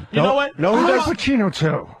shit. You know what? No, he does Pacino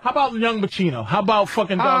too. How about young Pacino? How about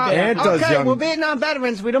fucking Dog Okay, we're Vietnam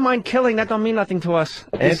veterans. We don't mind killing. That don't mean nothing to us.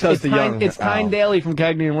 It's Tyne Daly from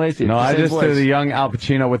Cagney and Lacey. No, I just do the young Al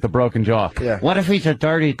Pacino with the broken jaw. Yeah. What if he's a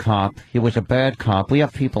dirty cop? He was a bad cop. We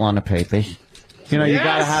have people on the papers. You know, you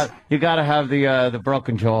gotta have the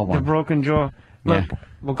broken jaw one. The broken jaw. Look,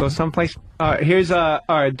 we'll go someplace. Here's all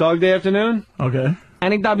right. Dog Day Afternoon. Okay.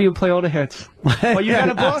 Annie W. play all the hits. Well, you got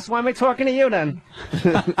a boss. Why am I talking to you then?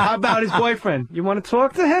 How about his boyfriend? You want to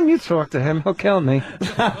talk to him? You talk to him. He'll kill me.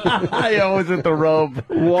 I always at the robe.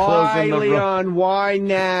 Why, Leon? Why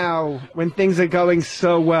now? When things are going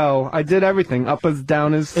so well, I did everything. Uppers,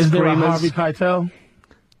 downers, Is screamers. there a Harvey Keitel?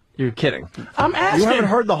 You're kidding. I'm asking. You haven't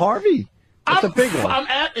heard the Harvey? That's a big one.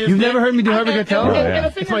 You've never heard me do Harvey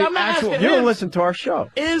Keitel? It's my actual. You don't listen to our show.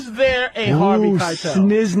 Is there a Harvey Keitel?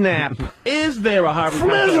 Sniznap. Is there a Harvey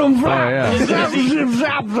Keitel?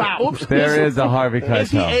 Oops. There is a Harvey Keitel. Is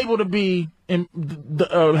he able to be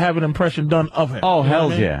have an impression done of him? Oh,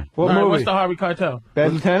 hell yeah. What movie? What's the Harvey Keitel?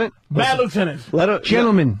 Bad Lieutenant? Bad Lieutenant.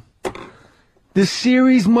 Gentlemen, the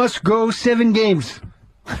series must go 7 games.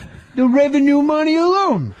 The revenue money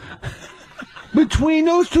alone. Between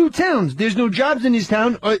those 2 towns, there's no jobs in this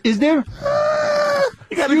town, is there?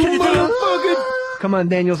 You motherfucker! Come on,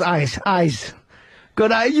 Daniel's eyes.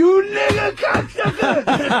 Good eye, you nigga cocksucker!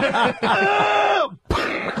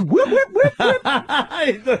 Whip, whip, whip, whip.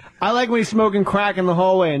 I like when he's smoking crack in the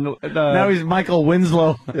hallway. And now he's Michael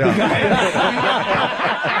Winslow.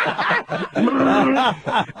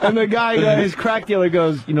 And the guy, his crack dealer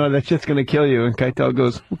goes, you know, that shit's gonna kill you. And Keitel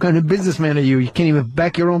goes, what kind of businessman are you? You can't even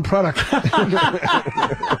back your own product.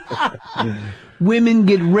 Women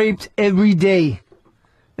get raped every day.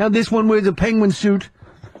 Now this one wears a penguin suit.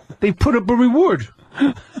 They put up a reward.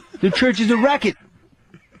 The church is a racket.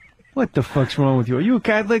 What the fuck's wrong with you? Are you a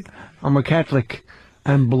Catholic? I'm a Catholic.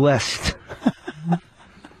 I'm blessed.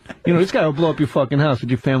 You know, this guy will blow up your fucking house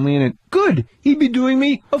with your family in it. Good. He'd be doing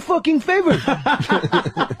me a fucking favor.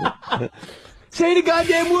 Say the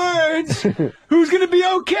goddamn words. Who's gonna be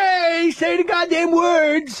okay? Say the goddamn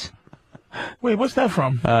words. Wait, what's that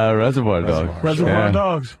from? Reservoir Dogs. Reservoir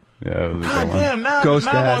Dogs. Yeah, it was a God good damn, now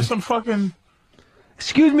I want some fucking...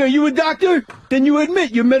 Excuse me, are you a doctor? Then you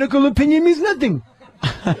admit your medical opinion means nothing.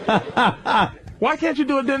 Why can't you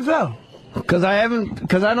do a Denzel? Because I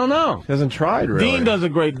don't know. He hasn't tried, really. Dean does a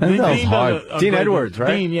great... Denzel's hard. Dean Edwards,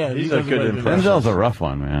 right? Dean, yeah. He's a good impression. Denzel's a rough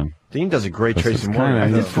one, man. Dean does a great Tracy Mohr. I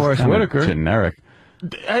did Forrest Whitaker. Generic.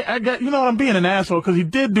 I got, you know, I'm being an asshole because he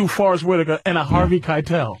did do Forrest Whitaker and a Harvey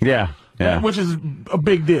Keitel. Yeah, yeah. Which is a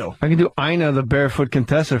big deal. I can do Ina, the barefoot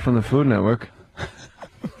Contessa from the Food Network.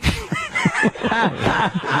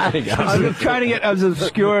 I'm trying to get as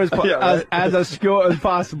obscure as possible.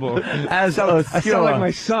 I sound like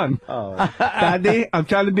my son. Daddy, I'm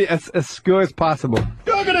trying to be as obscure as possible.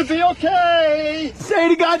 You're gonna be okay. Say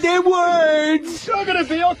the goddamn words. You're gonna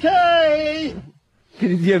be okay.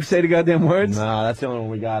 Did you ever say the goddamn words? No, that's the only one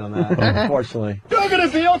we got on that. Unfortunately. You're gonna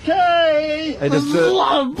be okay. Hey, does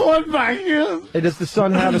the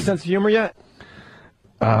son have a sense of humor yet?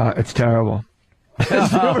 It's terrible.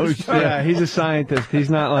 Oh, shit. Yeah, he's a scientist.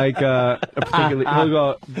 He's not like a particularly. He'll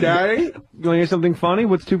go, Daddy, you want to hear something funny?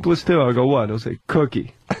 What's 2 + 2? I'll go, what? He'll say,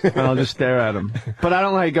 cookie. And I'll just stare at him. But I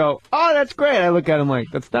don't like go, oh, that's great. I look at him like,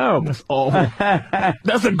 that's terrible. That's awful.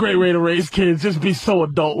 That's a great way to raise kids. Just be so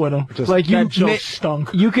adult with them. Just like that joke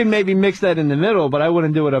stunk. You can maybe mix that in the middle, but I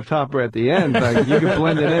wouldn't do it up top or at the end. Like, you could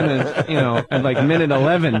blend it in, at, you know, at like minute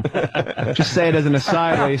 11. Just say it as an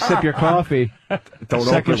aside while you sip your coffee. Don't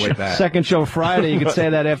overweight that. Second show Friday, you could say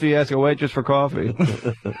that after you ask a waitress for coffee.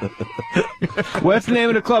 What's the name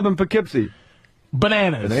of the club in Poughkeepsie?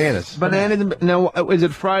 Bananas. Bananas. Now, is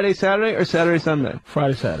it Friday, Saturday, or Saturday, Sunday?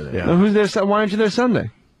 Friday, Saturday. Yeah. Now, who's there? Why aren't you there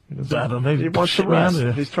Sunday? I don't know. He wants to rest.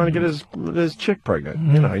 He's trying to get his chick pregnant.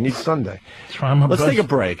 You know, he needs Sunday. Let's take a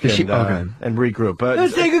break and regroup.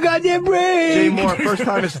 Let's take a goddamn break. Jay Mohr, first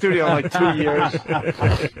time in studio in like 2 years.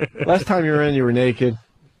 Last time you were in, you were naked.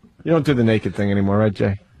 You don't do the naked thing anymore, right,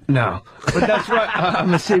 Jay? No. But that's right.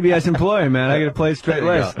 I'm a CBS employee, man. I got to play straight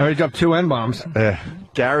list. I already dropped 2 N-bombs.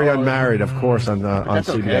 Gary Unmarried, of course, on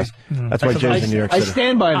CBS. Okay. That's why Jay's in New York City. I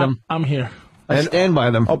stand by them. I'm here. I stand by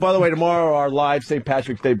them. Oh, by the way, tomorrow our live St.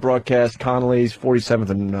 Patrick's Day broadcast, Connolly's 47th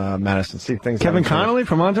and Madison. See things. Kevin Connolly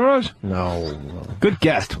from Entourage? No. Good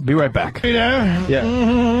guest. Be right back. Hey there.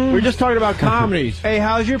 Yeah. We were just talking about comedies. Hey,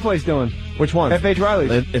 how's your place doing? Which one? F.H.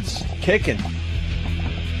 Riley's. It's kicking.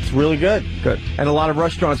 It's really good. Good. And a lot of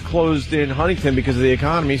restaurants closed in Huntington because of the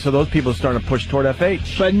economy, so those people are starting to push toward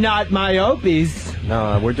FH. But not my Opies.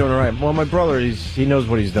 No, we're doing all right. Well, my brother, he knows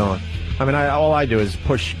what he's doing. I mean, all I do is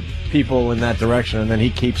push people in that direction, and then he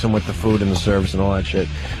keeps them with the food and the service and all that shit.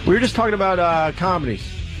 We were just talking about comedies.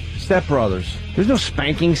 Step Brothers. There's no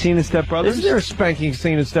spanking scene in Step Brothers. Is there a spanking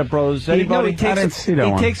scene in Step Brothers? Anybody? He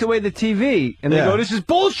takes away the TV, and they go, this is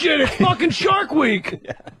bullshit. It's fucking Shark Week.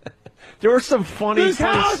 Yeah. There were some funny... This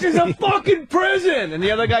house is a fucking prison! And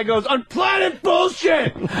the other guy goes, on planet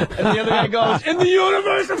bullshit! And the other guy goes, in the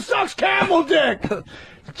universe of sucks camel dick!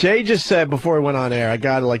 Jay just said before he went on air, I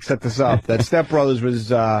gotta set this up, that Step Brothers was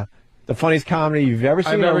the funniest comedy you've ever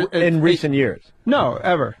seen in recent years. No,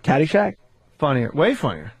 ever. Caddyshack? Funnier. Way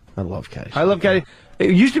funnier. I love Caddyshack. I love Caddyshack.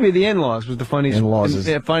 It used to be The In-Laws was the funniest, In-Laws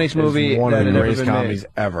is funniest movie one that of the had ever greatest been comedies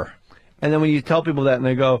made. ever. And then when you tell people that, and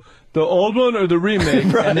they go, the old one or the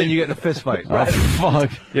remake, right. And then you get in a fist fight. Oh,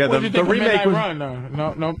 fuck. Yeah, the remake was... Run,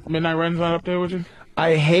 no, Midnight Run's not up there with you?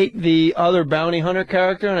 I hate the other bounty hunter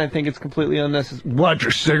character, and I think it's completely unnecessary. Watch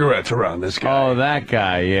your cigarettes around this guy. Oh, that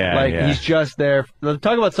guy, yeah. He's just there.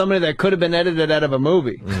 Talk about somebody that could have been edited out of a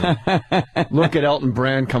movie. Look at Elton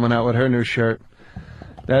Brand coming out with her new shirt.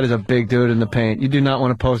 That is a big dude in the paint. You do not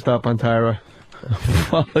want to post up on Tyra.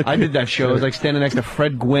 I did that show. It was like standing next to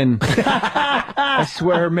Fred Gwynn. I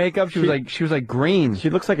swear her makeup, she was like green. She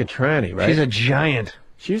looks like a tranny, right? She's a giant.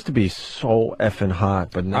 She used to be so effing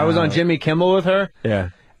hot, but now... I was on Jimmy Kimmel with her. Yeah.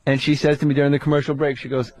 And she says to me during the commercial break, she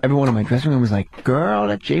goes, everyone in my dressing room was like, girl,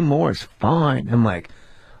 that Jay Mohr is fine. I'm like,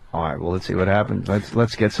 all right, well, let's see what happens.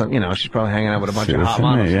 Let's get some, she's probably hanging out with a bunch of hot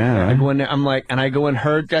models. Yeah. I go in there, I'm like, and I go in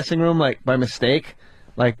her dressing room, like, by mistake.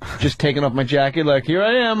 Like, just taking off my jacket, like, here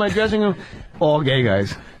I am, my dressing room. All gay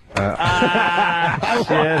guys. I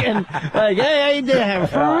walk in, like, hey, how you doing?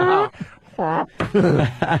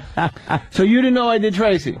 So you didn't know I did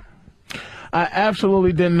Tracy? I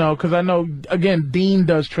absolutely didn't know, because I know, again, Dean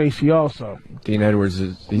does Tracy also. Dean Edwards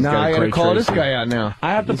he's got a great I gotta call Tracy. this guy out now.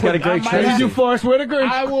 I have to got a great Tracy. Did you do Forrest Whitaker?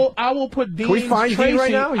 I will put Dean. Can we find Tracy. Dean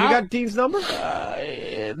right now? You got Dean's number?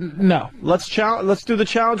 No. Let's do the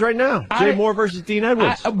challenge right now. Jay Mohr versus Dean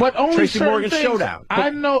Edwards. But only Tracy Morgan things, showdown.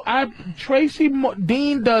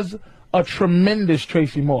 Dean does a tremendous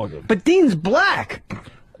Tracy Morgan. But Dean's black.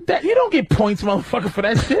 You don't get points, motherfucker, for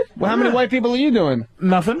that shit. Well, how many white people are you doing?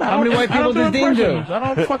 Nothing. How many white people does Dean do?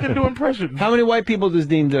 I don't fucking do impressions. How many white people does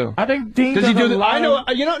Dean do? I think Dean does he do? I know.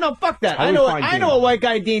 No, fuck that. I know a white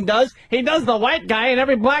guy Dean does. He does the white guy in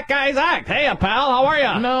every black guy's act. Hey, pal, how are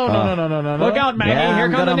you? No. Look out, Maggie. Yeah, here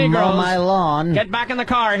come the Negroes. Mow my lawn. Get back in the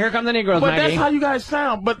car. Here come the Negroes, but Maggie. That's how you guys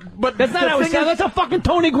sound. But that's not how we sound. That's how fucking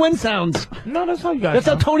Tony Gwynn sounds. No, that's how you guys. That's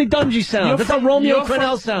how Tony Dungy sounds. That's how Romeo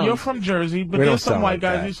Crennel sounds. You're from Jersey, but there's some white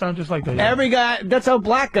guys who sound just like that. Every guy. That's how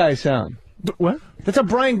black guys sound. What? That's how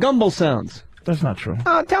Brian Gumble sounds. That's not true.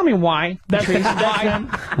 Tell me why. That's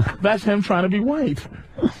him trying to be white.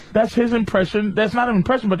 That's his impression. That's not an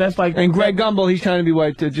impression, but that's like... And Greg Gumbel, he's trying to be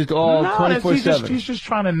white, too, just all 24/7. He's just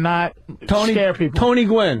trying to not scare people. Tony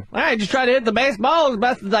Gwynn. I just try to hit the baseball as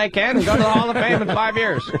best as I can and go to the Hall of Fame in 5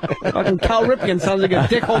 years. Fucking Cal Ripken sounds like a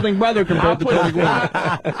dick-holding brother compared to Tony Gwynn.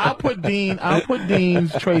 I'll put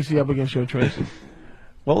Dean's Tracy up against your Tracy.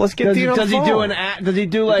 Well, let's get Dean on the phone. Does he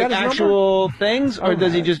do like actual things, or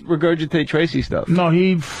does he just regurgitate Tracy stuff? No,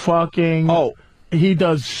 he fucking... He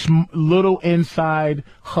does little inside,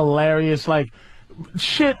 hilarious, like,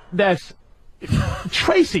 shit that's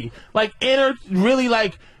Tracy. Like, really,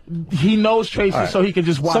 like, he knows Tracy, so he can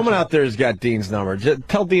just watch Someone out there has got Dean's number. Just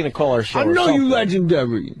tell Dean to call our show. I know you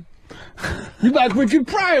legendary. You like Richard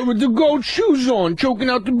Pryor with the gold shoes on, choking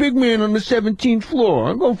out the big man on the 17th floor.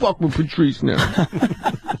 I'm gonna fuck with Patrice now.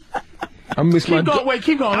 I miss my daughter. Wait,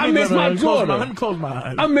 keep going. I miss my daughter. Let me close my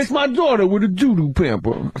eyes. I miss my daughter with a doo-doo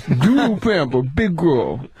pamper. Doo-doo pamper, big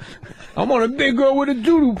girl. I want a big girl with a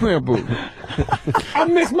doo-doo pamper. I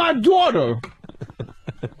miss my daughter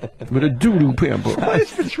with a doo-doo pamper.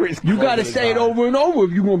 You gotta say it over and over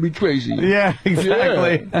if you're gonna be Tracy. Yeah,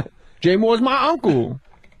 exactly. Yeah. Jay Mohr's my uncle.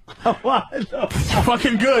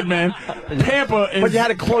 Fucking good, man. Pamper is... But you had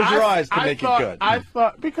to close your eyes to make it good. I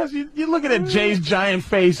thought... Because you're looking at Jay's giant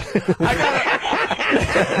face. I'm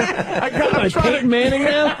Peyton Manning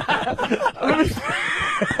now?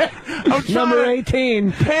 Number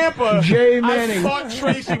 18. Pamper. Jay Manning. I thought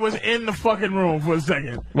Tracy was in the fucking room for a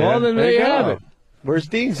second. Well, then there you have it. Where's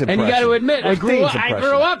Dean's impression? And you got to admit, I grew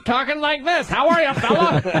up talking like this. How are you,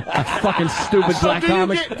 fella? Fucking stupid black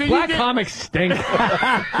comics. Black comics stink.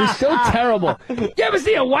 They're so terrible. You ever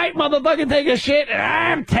see a white motherfucker take a shit?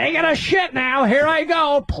 I'm taking a shit now. Here I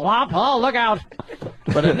go. Plop. Oh, look out.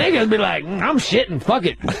 But a nigga's be like, I'm shitting. Fuck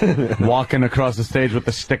it. Walking across the stage with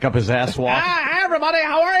the stick up his ass walk. Hi, everybody.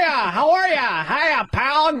 How are ya? How are ya? Hiya,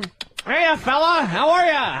 pal. Hey, fella, how are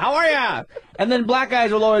ya? How are ya? And then black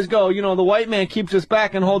guys will always go, the white man keeps us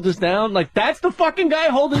back and holds us down. Like, that's the fucking guy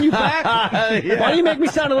holding you back? Yeah. Why do you make me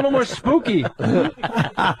sound a little more spooky? No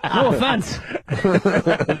offense.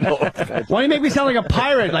 No offense. Why do you make me sound like a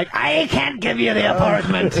pirate? Like, I can't give you the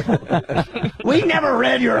apartment. We never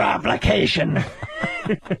read your application.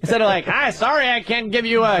 Instead of like, hi, sorry, I can't give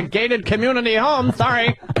you a gated community home.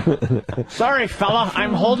 Sorry. Sorry, fella.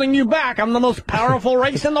 I'm holding you back. I'm the most powerful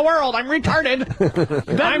race in the world. I'm retarded.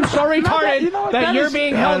 I'm so retarded that you're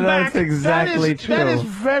being held back. That's exactly true. That is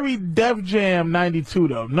very Def Jam 92,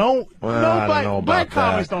 though. No black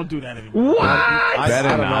comics don't do that anymore. What? I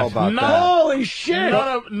don't know about that. Holy shit.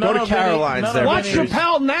 Go to Caroline's there. Watch your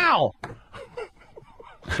pal now.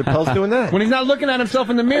 Chappelle's doing that. When he's not looking at himself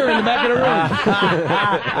in the mirror in the back of the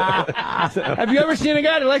room. Have you ever seen a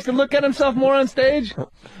guy that likes to look at himself more on stage?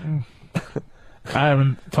 I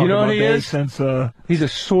haven't talked about Dave since... He's a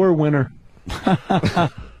sore winner.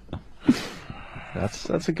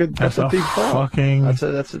 That's a good... That's a deep thought. fucking...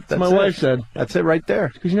 That's my wife said. That's it right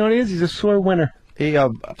there. Because you know what he is? He's a sore winner. He,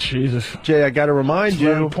 Jesus. Jay, I got to remind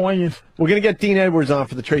you... Poignant. We're going to get Dean Edwards on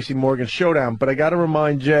for the Tracy Morgan Showdown, but I got to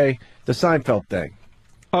remind Jay the Seinfeld thing.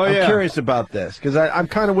 Oh, I'm curious about this, because I'm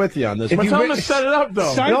kind of with you on this. But tell him to set it up,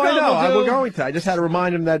 though. No, I know. We're going to. I just had to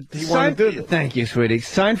remind him that he wanted to do this. Thank you, sweetie.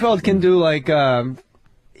 Seinfeld can do, like...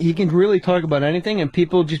 he can really talk about anything, and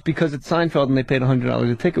people, just because it's Seinfeld and they paid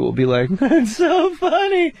 $100 a ticket, will be like, it's so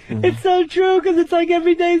funny. It's so true, because it's like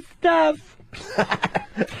everyday stuff.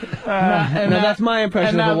 That's my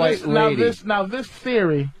impression of a white lady. Now this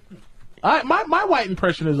theory, my white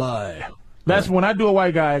impression is that's when I do a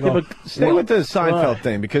white guy. I go, but stay with the Seinfeld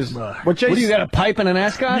thing, because what Jay... What do you got, a pipe and an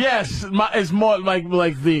ascot? Yes, it's more like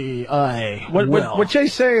the what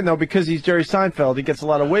Jay's saying, though, because he's Jerry Seinfeld, he gets a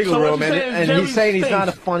lot of wiggle room, and he's saying he's not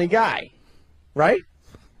a funny guy, right?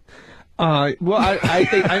 Well, I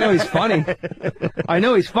think I know he's funny. I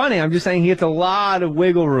know he's funny. I'm just saying he gets a lot of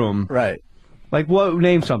wiggle room. Right. Like what?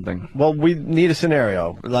 Name something. Well, we need a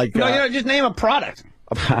scenario. Like just name a product.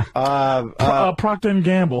 Procter &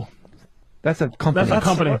 Gamble. That's a company. That's a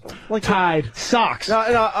company. Like Tide. Socks.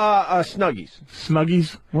 Snuggies.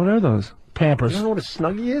 Snuggies. What are those? Pampers. You don't know what a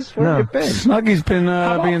Snuggie is? Where have you been? Snuggies been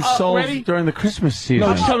being sold during the Christmas season.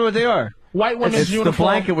 No, just tell me what they are. White women's uniform. It's the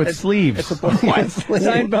blanket with sleeves. It's a white sleeve.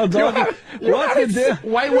 Seinfeld dog. What's the deal?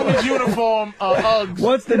 White women's uniform, Uggs.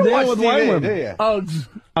 What's the deal with white women? Uggs.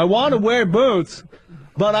 I want to wear boots,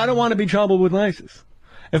 but I don't want to be troubled with laces.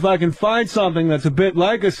 If I can find something that's a bit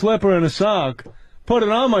like a slipper and a sock, put it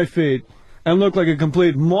on my feet, and look like a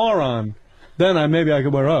complete moron, then maybe I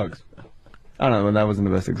could wear Uggs. I don't know, that wasn't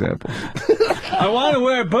the best example. I want to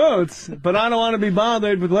wear boots, but I don't want to be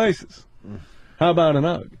bothered with laces. How about an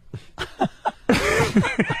Ugg?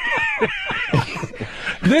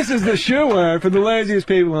 This is the shoe wear for the laziest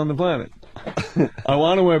people on the planet. I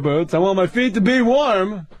want to wear boots. I want my feet to be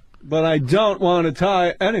warm, but I don't want to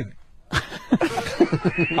tie anything.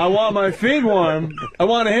 I want my feet warm. I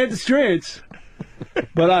want to hit the streets,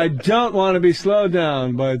 but I don't want to be slowed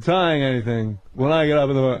down by tying anything when I get up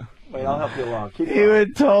in the morning. Wait, I'll help you along. You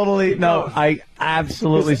would totally... No, I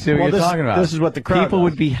absolutely see what you're talking about. This is what the crowd People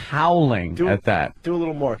would be howling at that. Do a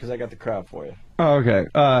little more, because I got the crowd for you. Oh, okay.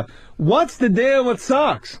 What's the deal with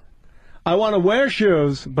socks? I want to wear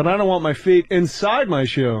shoes, but I don't want my feet inside my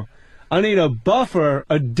shoe. I need a buffer,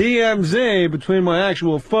 a DMZ, between my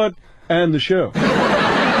actual foot and the shoe.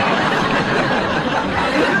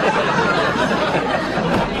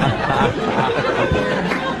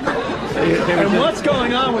 And what's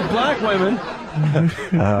going on with black women?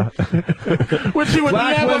 Which you would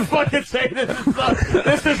never fucking say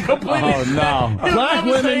this is completely... Oh, no. Black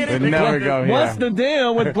women... Never go here. What's the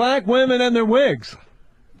deal with black women and their wigs?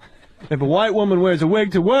 If a white woman wears a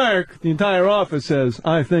wig to work, the entire office says,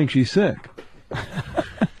 I think she's sick.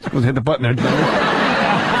 Let's hit the button there, Johnny.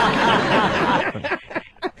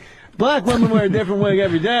 Black women wear a different wig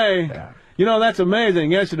every day. Yeah. You know, that's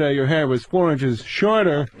amazing. Yesterday, your hair was 4 inches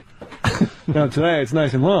shorter. Now, today, it's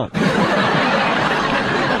nice and long.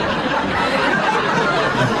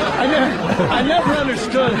 I never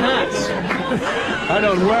understood hats. I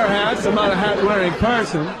don't wear hats. I'm not a hat-wearing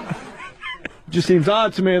person. It just seems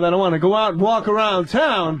odd to me that I want to go out and walk around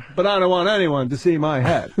town, but I don't want anyone to see my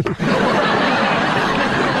head. If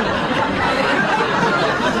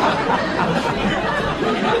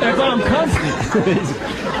I'm comfortable...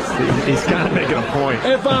 He's kind of making a point.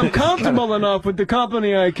 If I'm comfortable enough with the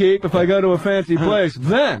company I keep, if I go to a fancy place,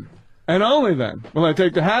 then, and only then, will I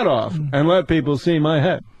take the hat off and let people see my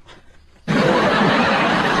head.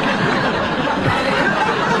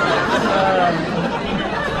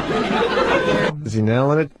 Is he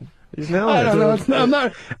nailing it? He's nailing it. I don't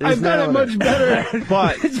know. I've got it much better.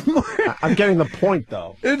 But it's more... I'm getting the point,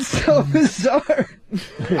 though. It's so bizarre.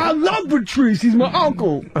 I love Patrice. He's my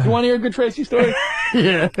uncle. You want to hear a good Tracy story?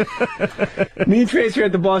 Yeah. Me and Tracy are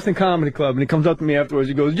at the Boston Comedy Club, and he comes up to me afterwards.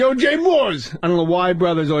 He goes, "Yo, Jay Mohr's." I don't know why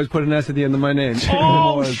brothers always put an S at the end of my name.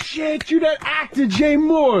 Oh, shit, you that actor, Jay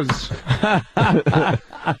Mohr's.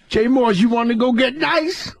 Jay Mohr's, you want to go get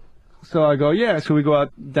nice? So I go, yeah. So we go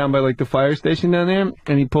out down by, like, the fire station down there,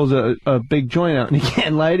 and he pulls a big joint out, and he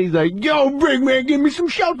can't light it. He's like, "Yo, big man, give me some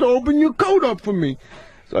shelter. Open your coat up for me."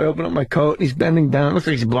 So I open up my coat, and he's bending down. Looks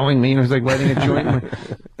like he's blowing me, and he's like lighting a joint.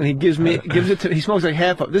 And he gives it to. He smokes like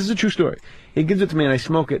half of. This is a true story. He gives it to me, and I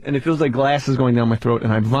smoke it, and it feels like glass is going down my throat,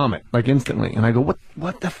 and I vomit like instantly. And I go,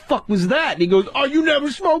 "What the fuck was that?" And he goes, "Oh, you never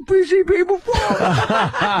smoked PCP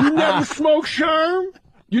before? You never smoked Sherm?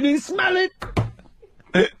 You didn't smell it?"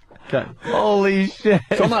 Okay. Holy shit!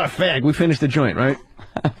 So I'm not a fag. We finished the joint, right?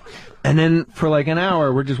 And then for like an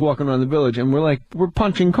hour, we're just walking around the village, and we're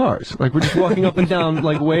punching cars. Like, we're just walking up and down,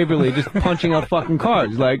 like, Waverly, just punching up fucking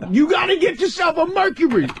cars. Like, you gotta get yourself a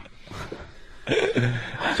Mercury!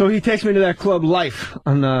 So he takes me to that club, Life,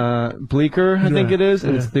 on Bleecker, I think it is.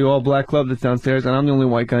 And it's the all-black club that's downstairs, and I'm the only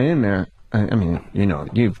white guy in there. I mean, you know,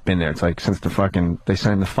 you've been there. It's like since they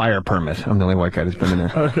signed the fire permit. I'm the only white guy that's been in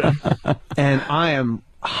there. Okay. And I am...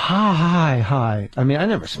 High. I mean, I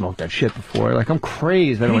never smoked that shit before. Like, I'm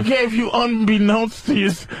crazed. He gave you unbeknownst to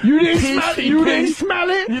his You didn't smell it? You didn't smell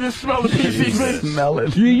it? You didn't smell the PCP? Smell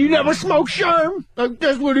it. You never smoked Sherm? Like,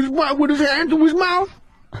 that's with his hand to his mouth?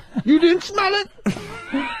 You didn't smell it?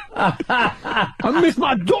 I miss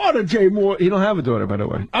my daughter, Jay Mohr. You don't have a daughter, by the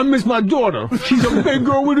way. I miss my daughter. She's a big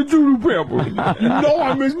girl with a doodle pamper. You know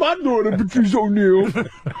I miss my daughter, Patrice O'Neal.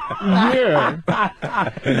 Yeah.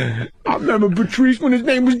 I remember Patrice when his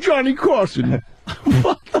name was Johnny Carson.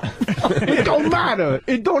 It don't matter.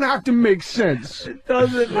 It don't have to make sense. It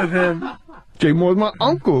doesn't with him. Jay Mohr's my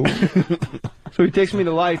uncle. So he takes me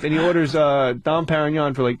to Life, and he orders Dom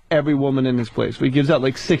Perignon for, like, every woman in his place. So he gives out,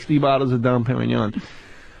 like, 60 bottles of Dom Perignon.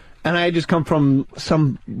 And I had just come from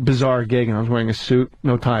some bizarre gig, and I was wearing a suit.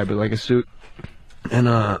 No tie, but, like, a suit. And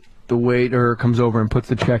the waiter comes over and puts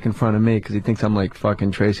the check in front of me because he thinks I'm, like,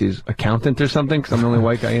 fucking Tracy's accountant or something because I'm the only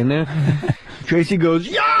white guy in there. Tracy goes,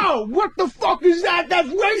 "Yo, what the fuck is that? That's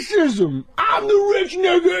racism. I'm the rich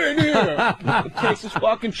nigga in here." He takes his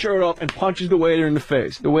fucking shirt off and punches the waiter in the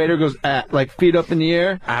face. The waiter goes, like, feet up in the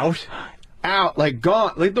air. Out, like,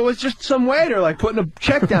 gone. Like, there was just some waiter, like, putting a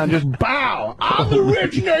check down, just bow. "I'm the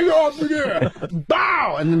rich nigga over there."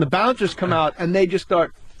 Bow. And then the bouncers come out, and they just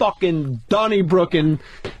start fucking Donnybrook-ing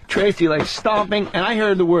Tracy, like, stomping. And I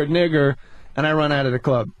heard the word nigger, and I run out of the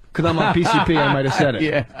club. Because I'm on PCP, I might have said it.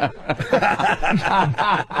 Yeah.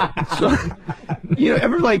 So, you know,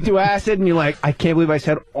 ever, like, do acid, and you're like, I can't believe I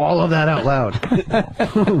said all of that out loud.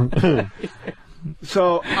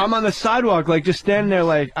 So I'm on the sidewalk, like, just standing there,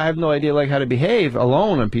 like, I have no idea, like, how to behave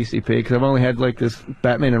alone on PCP, because I've only had, like, this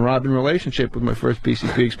Batman and Robin relationship with my first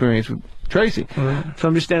PCP experience with Tracy. So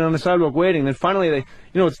I'm just standing on the sidewalk waiting, and finally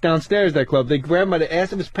you know, it's downstairs, that club. They grab him by the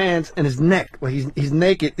ass of his pants and his neck. Like, he's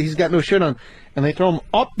naked, he's got no shirt on, and they throw him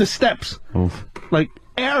up the steps. Oof. Like,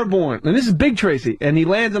 airborne. And this is Big Tracy, and he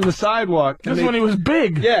lands on the sidewalk. This is when he was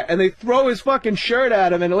big. Yeah, and they throw his fucking shirt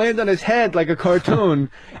at him, and it lands on his head like a cartoon,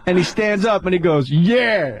 and he stands up, and he goes,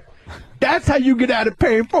 "Yeah, that's how you get out of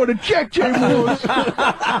paying for the check, Jay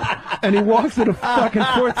Mohr." And he walks to the fucking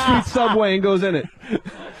 4th Street subway and goes in it.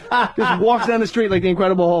 Just walks down the street like the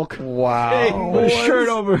Incredible Hulk. Wow. With his shirt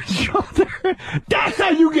over his shoulder. "That's how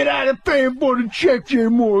you get out of paying for the check, Jay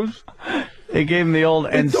Mohr." They gave him the old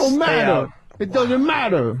It don't matter. It doesn't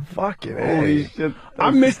matter. Fucking holy shit. I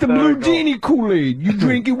miss the blue genie Kool-Aid. You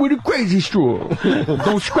drink it with a crazy straw.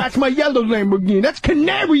 Don't scratch my yellow Lamborghini. That's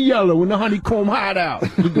canary yellow in the honeycomb hideout.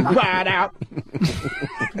 You can ride out.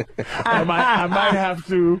 I might have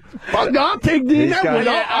to. I'll take Dean Edwards.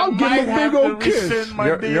 I'll give him a big old kiss.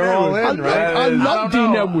 You're all in, right? I love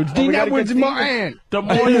Dean Edwards. Dean Edwards is my aunt. The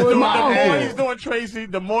more he's doing Tracy,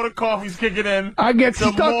 the more the coffee's kicking in. I get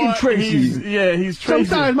stuck in Tracy. He's Tracy.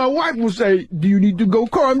 Sometimes my wife will say, "Do you need to go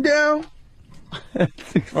calm down?"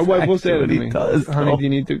 My wife will say that to me. "Honey, do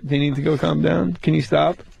you need to go calm down? Can you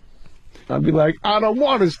stop?" I'll be like, "I don't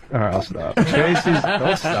want to." All right, I'll stop.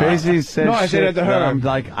 Tracy said no, I said that to her. I'm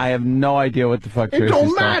like, I have no idea what the fuck Tracy's It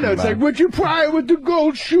don't matter. It's about. like Richard Pryor with the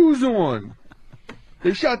gold shoes on.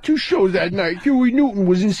 They shot 2 shows that night. Huey Newton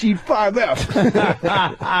was in seat 5F.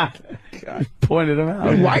 God, pointed him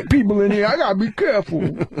out. White people in here, I gotta be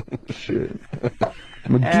careful. Shit.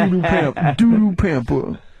 I'm a doo-doo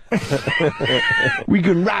pamper. We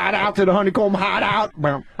can ride out to the honeycomb hideout.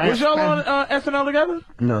 Was y'all on SNL together?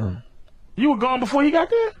 No. You were gone before he got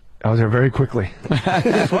there? I was there very quickly.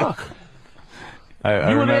 Fuck.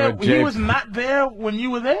 I You were there. remember Jay He was not there when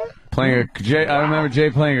you were there. I remember Jay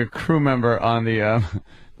playing a crew member on the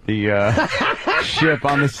the ship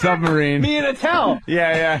on the submarine. Me and Attell.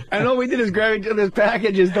 Yeah. And all we did is grab each other's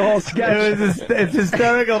packages the whole sketch. It's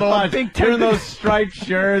hysterical to watch. You're in those striped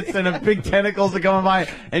shirts and the big tentacles are going by,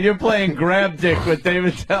 and you're playing grab dick with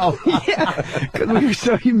David Tell. Yeah, because we were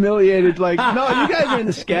so humiliated. Like, no, you guys are in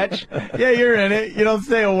the sketch. Yeah, you're in it. You don't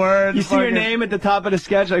say a word. You see your name at the top of the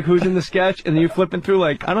sketch, like who's in the sketch, and then you're flipping through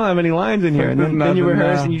like, I don't have any lines in here. And then you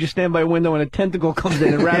rehearse, and you just stand by a window, and a tentacle comes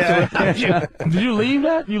in and wraps around you. Did you leave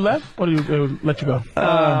that? You left? Or did you let you go?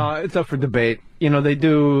 It's up for debate. You know, they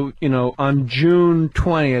do, you know, on June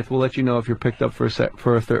 20th, we'll let you know if you're picked up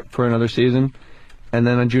for another season. And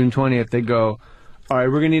then on June 20th, they go, all right,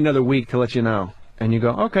 we're going to need another week to let you know. And you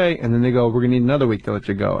go, okay. And then they go, we're going to need another week to let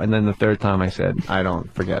you go. And then the third time I said, I don't,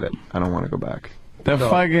 forget it. I don't want to go back.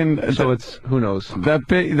 So it's, who knows? That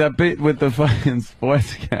bit with the fucking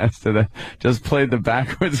sportscaster that just played the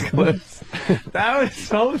backwards clips. That was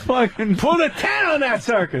so fucking... Put a 10 on that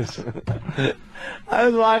circus! I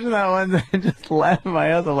was watching that one day and just laughing my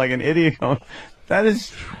ass off like an idiot going, that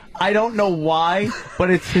is... I don't know why,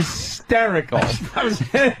 but it's hysterical. I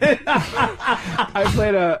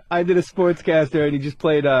did a sportscaster and he just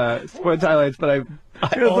played sports highlights, but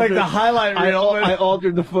it was like the highlight reel. I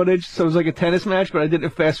altered the footage, so it was like a tennis match, but I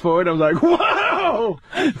didn't fast forward. I was like, whoa!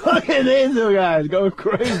 Look at these two guys going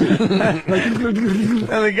crazy. And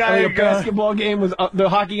the guy, the basketball game was up, the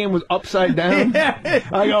hockey game was upside down. Yeah.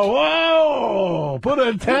 I go, whoa! Put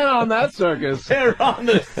a 10 on that circus. They're on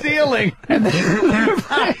the ceiling.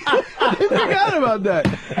 I forgot about that.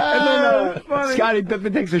 And then Scottie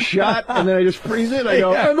Pippen takes a shot, and then I just freeze it. I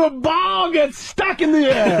go, and the ball gets stuck in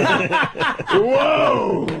the air.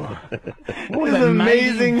 Whoa! What was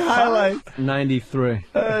amazing highlight. 93.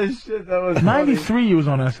 Oh shit, that was 93. You was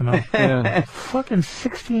on SNL. Yeah. Fucking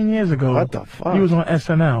 16 years ago. What the fuck? You was on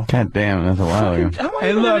SNL. God damn, that's a while ago.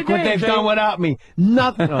 Hey, look what they've done without me.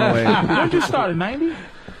 Nothing. Oh, wait. When did you start? In 90?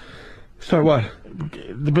 Start what?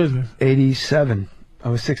 The business. 87. I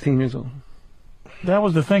was 16 years old. That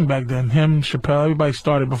was the thing back then. Him, Chappelle, everybody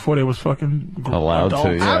started before they was fucking allowed adults.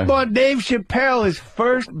 to. Yeah. I bought Dave Chappelle his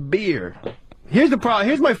first beer. Here's the problem.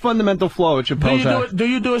 Here's my fundamental flaw with Chappelle's act. Do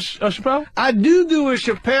you do a Chappelle? I do a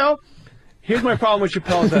Chappelle. Here's my problem with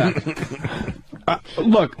Chappelle's act.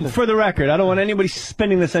 Look, for the record, I don't want anybody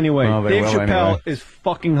spinning this anyway. Dave Chappelle anyway. is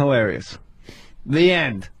fucking hilarious. The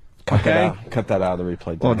end. Okay? Cut that out of the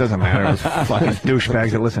replay. Well, it doesn't matter. It's fucking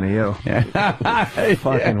douchebags that listen to you. Yeah.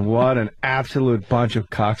 Fucking what an absolute bunch of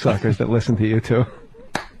cocksuckers that listen to you two.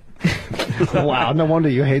 Wow, no wonder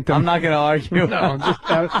you hate them. I'm not going to argue. No,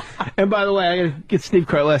 and by the way, I gotta get Steve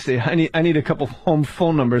Carlesi. I need a couple home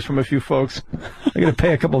phone numbers from a few folks. I gotta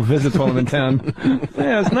pay a couple visits while I'm in town.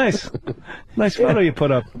 Yeah, it's nice. Nice photo you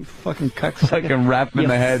put up. You fucking cocksucker. Fucking rap in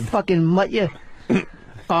the head. Fucking mutt you.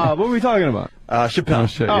 What were we talking about? Chappelle. Oh,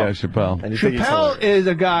 shit, yeah, Chappelle. Chappelle is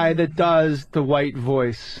a guy that does the white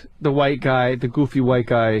voice, the white guy, the goofy white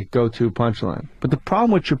guy go-to punchline. But the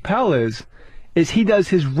problem with Chappelle is he does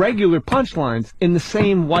his regular punchlines in the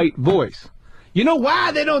same white voice. You know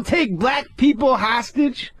why they don't take black people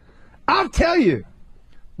hostage? I'll tell you.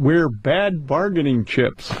 We're bad bargaining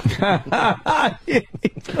chips. And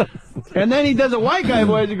then he does a white guy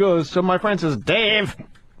voice. He goes, so my friend says, Dave.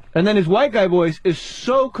 And then his white guy voice is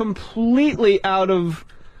so completely out of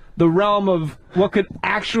the realm of what could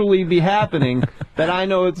actually be happening that I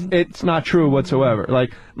know it's not true whatsoever.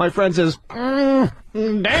 Like, my friend says, Dave,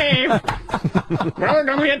 we're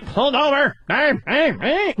gonna get pulled over. Dave.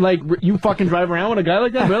 Like, you fucking drive around with a guy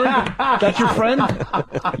like that? Really? That's your friend?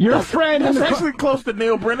 Your friend? That's actually close to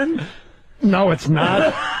Neil Brennan. No, it's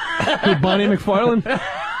not. With Bonnie McFarlane?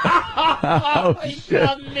 Oh, shit.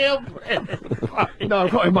 Neil Brennan. No, I'm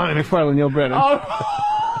calling Bonnie McFarlane Neil Brennan.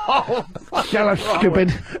 Oh, shut up,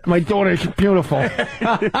 stupid. My daughter's beautiful.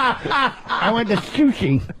 I went to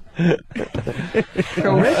sushi.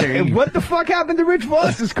 What the fuck happened to Rich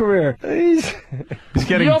Voss's career? He's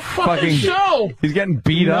getting your fucking show. He's getting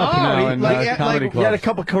beat up now in comedy clubs. He had a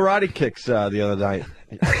couple karate kicks the other night.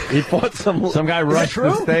 He fought some guy rushed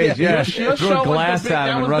the stage. Yeah, your threw a glass at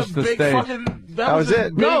him and rushed the stage. That was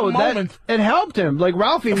it. No, it helped him. Like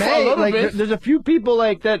Ralphie May, like there's a few people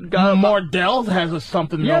like that got Mordell has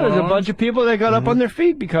something. Yeah, there's a bunch of people that got up on their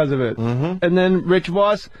feet because of it. And then Rich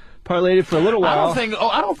Voss parlayed it for a little while.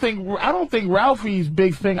 I don't think Ralphie's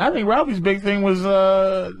big thing. I think Ralphie's big thing was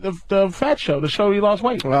the fat show, the show he lost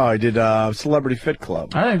weight. Oh, he did Celebrity Fit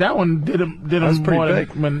Club. I think that one did him pretty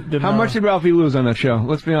big. How much did Ralphie lose on that show?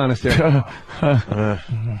 Let's be honest here.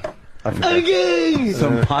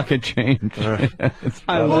 Some pocket change. Who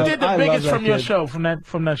did the biggest from your show? From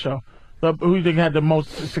that show? Who you think had the most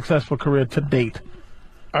successful career to date?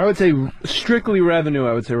 I would say strictly revenue.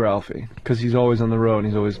 I would say Ralphie because he's always on the road and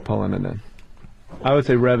he's always pulling it in. I would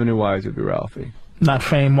say revenue-wise, it'd be Ralphie. Not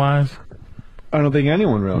fame-wise. I don't think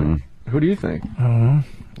anyone really. Who do you think? I don't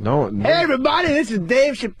know. No. Hey everybody, this is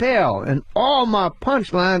Dave Chappelle, and all my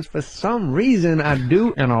punchlines for some reason I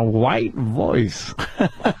do in a white voice.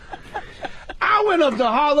 I went up to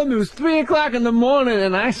Harlem, it was 3 o'clock in the morning,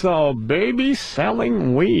 and I saw a baby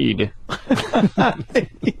selling weed.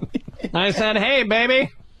 I said, hey baby,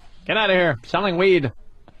 get out of here, selling weed.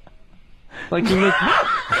 Like you make...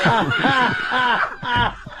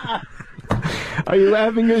 Are you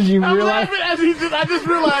laughing because you I'm realize? laughing as I just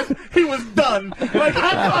realized he was done. Like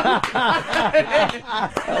that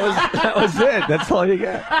was it. That's all you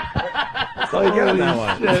got. That's all you got on that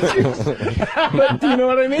one. But do you know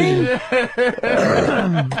what I mean?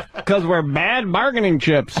 Because we're bad bargaining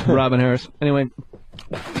chips, Robin Harris. Anyway.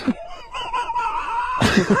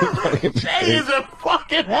 Jay is a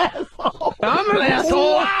fucking asshole. I'm an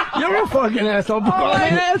asshole. You're a fucking asshole. You called me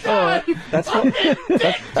an asshole.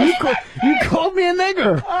 You called me a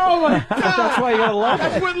nigger. Oh my god. That's why you gotta love it.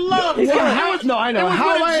 That's with love. No, I know.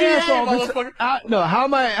 How am I an asshole? No, how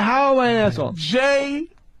am I an asshole? Jay,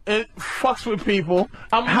 it fucks with people.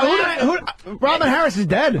 Robin Harris is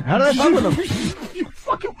dead. How did I fuck with him? You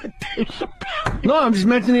fucking with Dave Chappelle. No, I'm just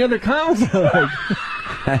mentioning the other comments.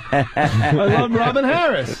 I love Robin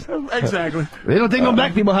Harris. Exactly. They don't take no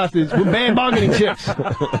black people hostage. We're bad bargaining chips.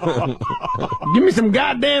 Give me some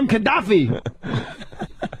goddamn Gaddafi.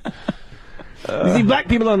 You see black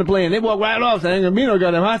people on the plane, they walk right off saying, ain't gonna be no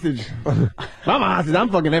goddamn hostage. I'm a hostage, I'm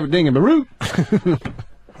fucking everything in Beirut.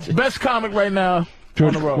 Best comic right now.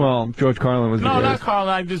 George, on the road. well, George Carlin was the not greatest. Carlin,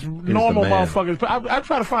 like just normal motherfuckers. But I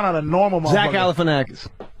try to find out a normal motherfucker. Zach Galifianakis.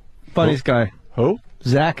 Funniest guy. Who?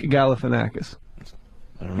 Zach Galifianakis.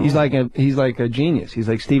 He's like a genius. He's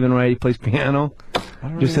like Stephen Wright. He plays piano.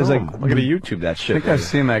 Just says like, I'm gonna YouTube that shit. I think I've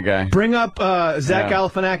seen that guy. Bring up Zach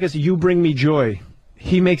Galifianakis. You bring me joy.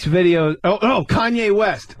 He makes videos. Oh, Kanye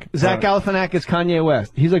West. Zach Galifianakis, Kanye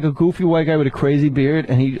West. He's like a goofy white guy with a crazy beard,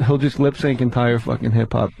 and he'll just lip sync entire fucking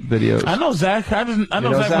hip hop videos. I know Zach. I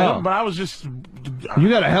know Zach, but I was just. You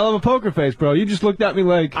got a hell of a poker face, bro. You just looked at me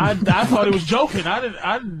like I thought he was joking.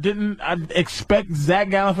 I'd expect Zach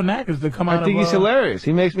Galifianakis to come out. I think he's hilarious.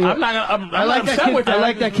 He makes me. I'm like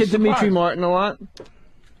that kid Dimitri Martin a lot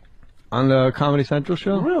on the Comedy Central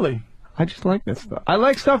show. Really? I just like that stuff. I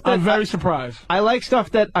like stuff that I'm very surprised. I like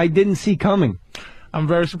stuff that I didn't see coming. I'm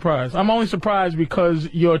very surprised. I'm only surprised because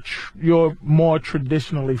you're more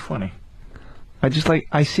traditionally funny.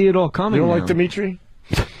 I see it all coming. You don't now. like Dimitri,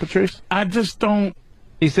 Patrice? I just don't.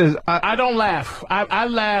 He says I don't laugh. I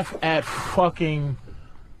laugh at fucking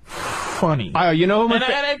funny. You know who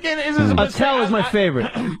Attell is my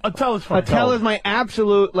favorite. Attell is funny. Attell is my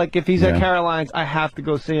absolute, like, if he's at Caroline's, I have to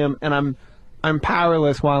go see him, and I'm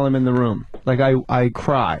powerless while I'm in the room. Like, I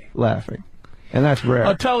cry laughing. And that's rare.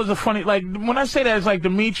 Attell is a funny, like, when I say that, it's like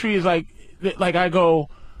Dimitri is like I go,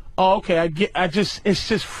 oh, okay, it's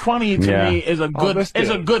just funny to me is a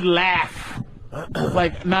good laugh.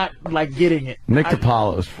 Like, not like getting it. Nick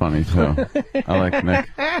DiPaolo is funny, too. I like Nick.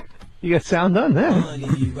 You got sound done there.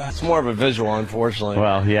 It's more of a visual, unfortunately.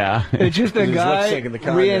 Well, yeah. It's just a guy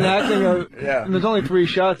reenacting there's only 3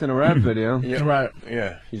 shots in a rap video. Yeah. Right.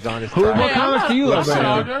 Yeah. He's on his What comments do you love right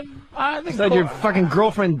now? I think besides your fucking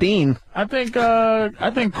girlfriend Dean. I think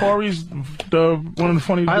Corey's one of the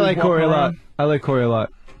funniest. I like Corey a lot. I like Corey a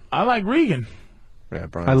lot. I like Regan. Yeah,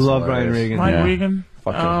 I love Brian Regan. Brian Regan.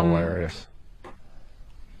 Fucking hilarious.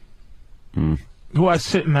 Who I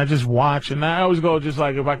sit and I just watch, and I always go just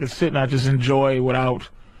like if I could sit and I just enjoy without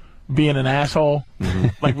being an asshole,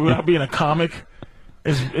 like without being a comic.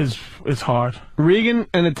 It's hard. Regan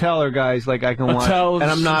and Attell are guys like I can watch, and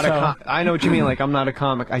I'm not I know what you mean. Like I'm not a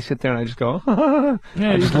comic. I sit there and I just go. Yeah,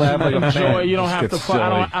 I just laugh like a fan. You don't have to.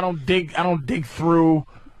 I don't dig through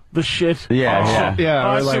the shit. Yeah.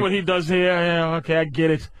 I see what he does here. Yeah, okay, I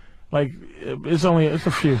get it. Like it's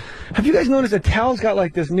a few. Have you guys noticed Attell's got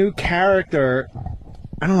like this new character?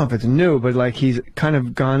 I don't know if it's new, but like he's kind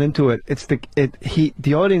of gone into it.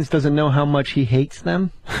 The audience doesn't know how much he hates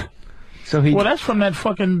them. So well, that's from that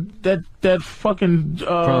fucking from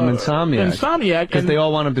Insomniac, because they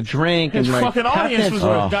all want him to drink. His and fucking audience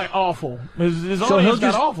got awful. His audience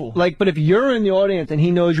got awful. Like, but if you're in the audience and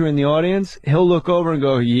he knows you're in the audience, he'll look over and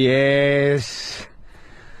go, "Yes,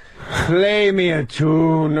 play me a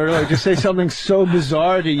tune," or like just say something so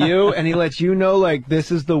bizarre to you, and he lets you know like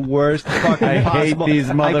this is the worst fucking possible. Hate these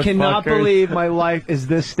motherfuckers. I cannot believe my life is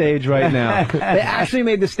this stage right now. They actually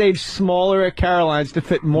made the stage smaller at Caroline's to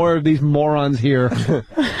fit more of these morons here.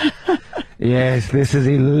 Yes, this is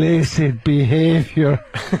illicit behavior.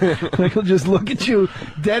 Like he'll just look at you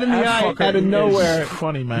dead in the eye out of nowhere.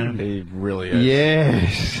 Funny, man. He really is.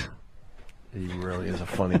 Yes. He really is a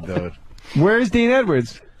funny dude. Where's Dean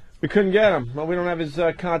Edwards? We couldn't get him. Well, we don't have his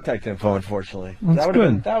contact info, unfortunately. That's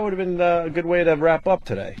good. That would have been a good way to wrap up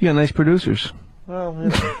today. You got nice producers. Well,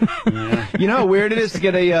 yeah. You know how weird it is to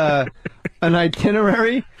get an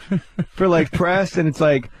itinerary for like press, and it's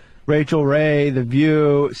like Rachel Ray, The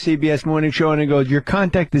View, CBS Morning Show, and it goes, your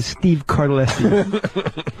contact is Steve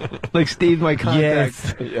Carlesi. Like Steve's my contact.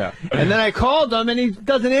 Yes. Yeah. And then I called him, and he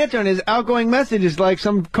doesn't answer, and his outgoing message is like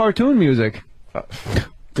some cartoon music.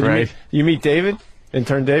 Right. You meet David?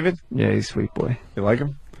 Intern David? Yeah, he's a sweet boy. You like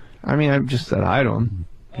him? I mean, I just said hi to him.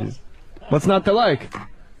 What's not to like?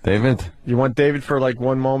 David. You want David for like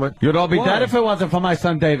one moment? You'd all be dead if it wasn't for my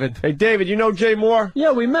son, David. Hey, David, you know Jay Mohr?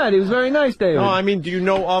 Yeah, we met. He was very nice, David. No, I mean, do you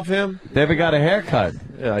know of him? David got a haircut.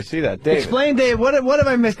 Yeah, I see that. David. Explain, Dave. What have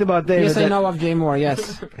I missed about David? Yes, I know of Jay Mohr,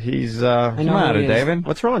 yes. He's, I know What's the matter, who he is. David?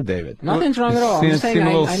 What's wrong, David? Nothing's wrong at all. I'm You just saying seem a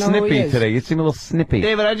little I know who he snippy is. today. You seem a little snippy.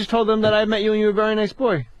 David, I just told him that I met you and you were a very nice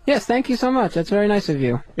boy. Yes, thank you so much. That's very nice of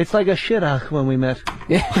you. It's like a shidduch when we met.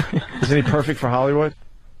 Yeah. Isn't he perfect for Hollywood?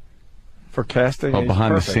 For casting? Oh, He's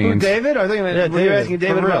behind the perfect. scenes. Who, David? I think you're asking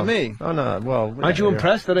David For real. about me. Oh, no. Well, Aren't you yeah.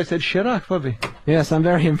 impressed that I said shidduch, puppy? Yes, I'm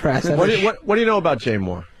very impressed. What do you know about Jay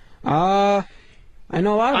Mohr? I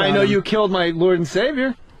know a lot about I know him. you killed my Lord and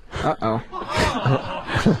Savior. Uh-oh.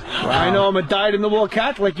 I know I'm a dyed-in-the-wool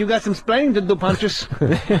Catholic. You got some splaining to do, Pontius.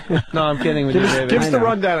 No, I'm kidding with you, David. Give us the know.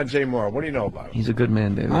 rundown of Jay Mohr. What do you know about him? He's a good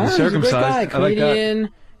man, David. He's a good guy. I like that.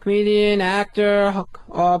 Comedian, actor,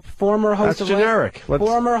 former host That's of generic.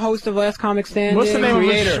 former host of Last Comic Standing. What's the name of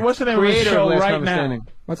his, what's the name of his Creator show of Last right Comic now? Standing.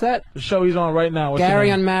 What's that? The show he's on right now. What's Gary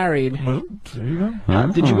the name? Unmarried. Well, there you go.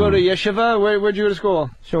 Did you go to yeshiva? Where'd you go to school?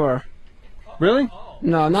 Sure. Really?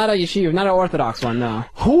 No, not a yeshiva, not an Orthodox one, no.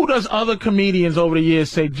 Who does other comedians over the years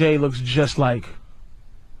say Jay looks just like?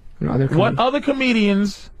 What other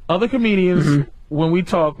comedians, when we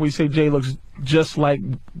talk, we say Jay looks just like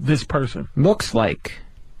this person? Looks like.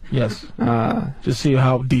 Yes. Just see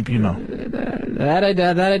how deep you know. That I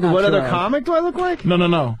not What sure other of. comic do I look like? No.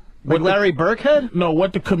 Like What Larry Birkhead? No,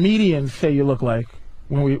 what the comedians say you look like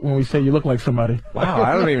when we say you look like somebody. Wow,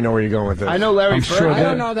 I don't even know where you're going with this. I know Larry I'm Birkhead. sure I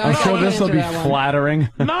don't know that. I'm I don't sure wanna this will answer be that one. flattering.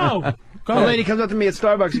 No. Go A ahead. lady comes up to me at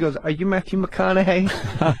Starbucks. She goes, "Are you Matthew McConaughey?"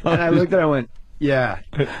 And I looked at her and I went, "Yeah,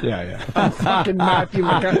 Yeah. I'm fucking Matthew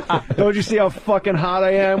McConaughey. Don't you see how fucking hot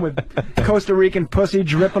I am with Costa Rican pussy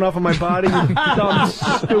dripping off of my body? You dumb,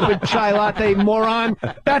 stupid chai latte moron.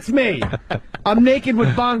 That's me. I'm naked with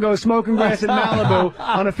bongos, smoking grass in Malibu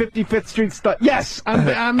on a 55th Street Yes,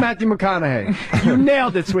 I'm Matthew McConaughey. You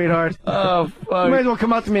nailed it, sweetheart. Oh, You fuck. might as well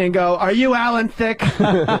come up to me and go, "Are you Alan Thicke?"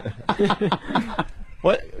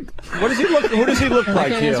 What does he look? Who does he look I like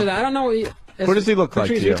can't to you? answer that. I don't know. Who does he look like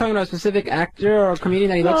Patrice, to you? you're talking about a specific actor or comedian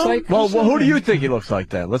that he looks like? Well, who do you think he looks like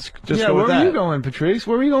then? Let's just Yeah, go where with are that. you going, Patrice?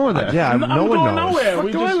 Where are you going with that? Yeah, I'm no going one knows. nowhere. What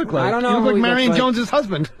We do just, I look like? I don't know You look who like he Marion looks like. Jones's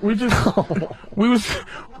husband. we just we was one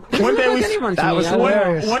day Doesn't we look anyone to that me. was I don't know.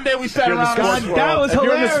 hilarious. one day we sat You're in the around. sports and- world. that was If you're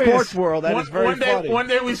in the hilarious. sports world, that is very funny. One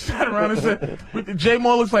day we sat around and said, Jay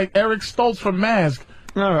Mohr looks like Eric Stoltz from Mask.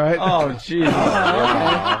 All right. Oh, jeez.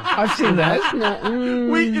 I've seen that.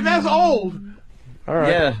 That's old. All right.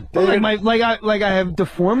 Yeah. Like I have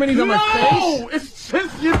deformities on my face. No, it's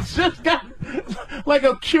just you just got like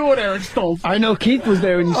a cured Eric Stoltz. I know Keith was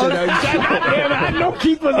there when you said that. I know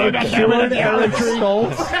Keith was there. Cured Eric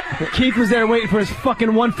Stoltz. Keith was there waiting for his fucking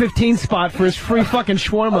 115 spot for his free fucking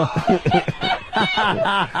shawarma.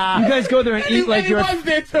 You guys go there and eat like you're.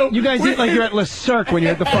 You guys eat like you're at Le Cirque when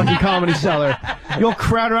you're at the fucking Comedy Cellar. You'll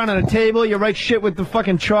crowd around on a table. You write shit with the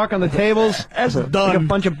fucking chalk on the tables. That's Like a done.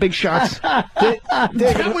 bunch of big shots.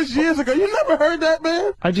 That was years ago. You never heard that,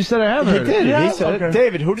 man? I just said I have He heard did. it. He said it. Okay.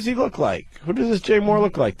 David, who does he look like? Who does this Jay Mohr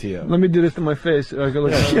look like to you? Let me do this to my face. I go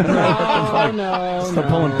look Oh, no. Start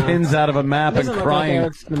pulling pins out of a map and Doesn't look crying. like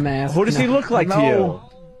Eric's the Mask. Who does he look like to you?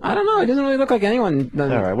 I don't know. He doesn't really look like anyone. All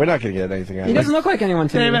right, we're not going to get anything out He of this. doesn't look like anyone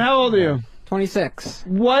to David, me. how old are you? 26.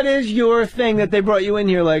 What is your thing that they brought you in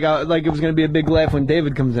here like it was going to be a big laugh when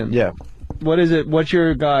David comes in? Yeah. What is it? What's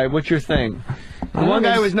your guy? What's your thing? The one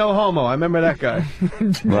guy was no homo. I remember that guy.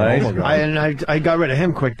 Right? I got rid of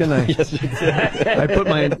him quick, didn't I? Yes, you did. I put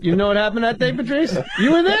my. You know what happened that day, Patrice?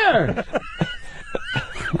 You were there.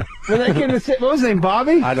 When that kid was what was his name?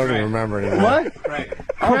 Bobby? I don't even remember anymore. What? Craig.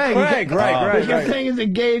 Craig. Right. He kept saying, "Is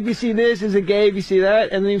it gay if you see this? Is it gay if you see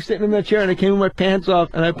that?" And then he was sitting in that chair, and I came with my pants off,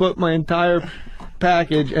 and I put my entire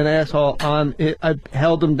package and asshole on it. I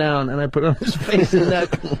held him down, and I put it on his face and neck.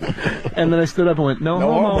 And then I stood up and went, "No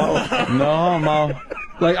homo." No homo.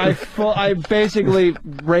 Like I basically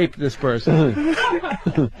raped this person.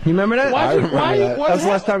 You remember that? That was the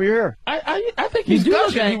last time you were here. I think he's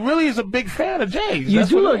gushing. He really is a big fan of Jay's. You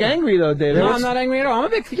do look angry though, David. No, I'm not angry at all.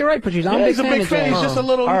 You're right, Patrice. I'm he's a big fan. He's just a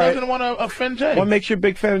little. He right. doesn't want to offend Jay. What makes you a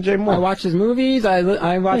big fan of Jay Mohr? I watch his movies. I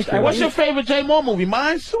watch. What's your favorite Jay Mohr movie?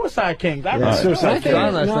 Mine's Suicide King. Suicide King.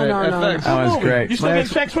 No. That was great. You still get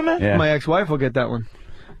checks from that? Yeah. My ex-wife will get that one.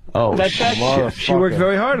 Oh, She worked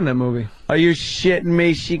very hard on that movie. Are you shitting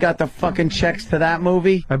me? She got the fucking checks to that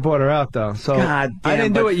movie? I bought her out though. So God damn, I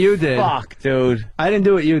didn't do what you did. Fuck, dude. I didn't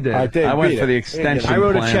do what you did. I went for the extension. I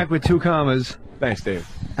wrote plan. a check with 2 commas. Thanks, Dave.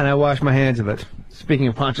 And I washed my hands of it. Speaking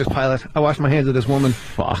of Pontius Pilate, I washed my hands of this woman.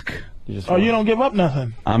 Fuck. You don't give up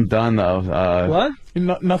nothing. I'm done though. What?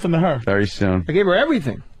 Nothing to her. Very soon. I gave her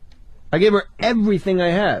everything. I gave her everything I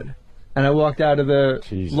had. And I walked out of the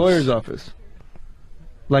lawyer's office.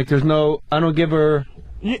 Like there's no, I don't give her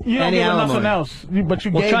You don't any give her alimony. nothing else. But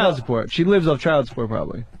you Well, gave child her, support. She lives off child support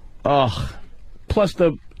probably. Ugh. plus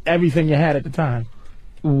the everything you had at the time.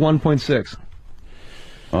 1.6.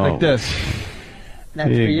 Oh. Like this. That's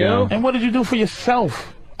Here for you you. go. And what did you do for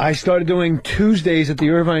yourself? I started doing Tuesdays at the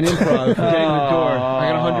Irvine Improv for getting the door.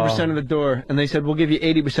 I got 100% of the door. And they said, we'll give you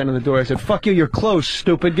 80% of the door. I said, fuck you, you're close,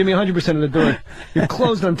 stupid. Give me 100% of the door. You're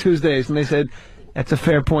closed on Tuesdays. And they said, that's a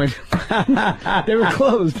fair point. They were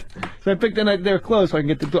closed. So I picked the night they were closed so I can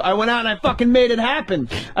get the door. I went out and I fucking made it happen.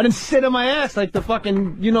 I didn't sit on my ass like the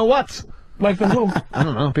fucking you-know-whats. Like the who? I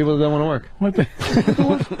don't know. People that don't want to work. Like the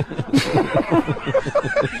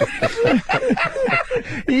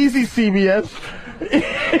Easy, CBS.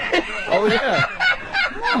 Oh, yeah.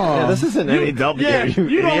 Yeah, this isn't any W. Yeah,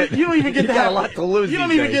 you don't even get to have a lot to lose. You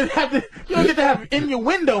don't even get to have in your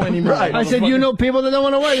window anymore. Right. I said, you know people that don't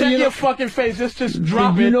want to work. Shut You your know, fucking face. Just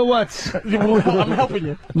drop you it. know what? I'm helping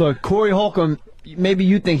you. Look, Corey Holcomb, maybe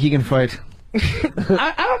you think he can fight.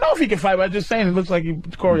 I don't know if he can fight, but I'm just saying it looks like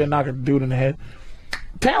Corey will knock a dude in the head.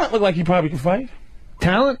 Talent look like he probably can fight.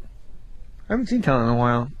 Talent? I haven't seen Talent in a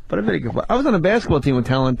while, but I bet he could fight. I was on a basketball team with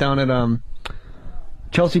Talent down at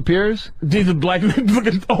Chelsea Piers. Jesus, black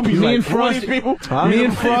fucking Opie's Me like, and who are these Frosty, people?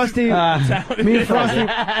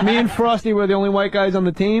 me and Frosty were the only white guys on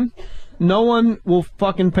the team. No one will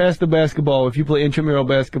fucking pass the basketball if you play intramural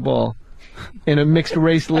basketball in a mixed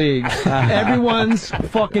race league. Everyone's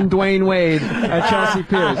fucking Dwayne Wade at Chelsea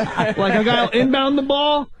Piers. Like a guy will inbound the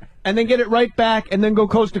ball and then get it right back and then go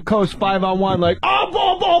coast to coast 5-on-1 like, oh,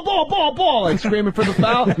 ball, like screaming for the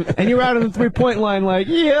foul. And you're out on the 3-point line like,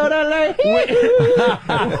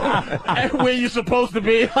 Where you supposed to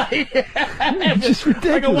be? Like, just ridiculous.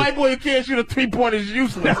 like a white boy who can't shoot a 3-point is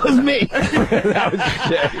useless. That was me.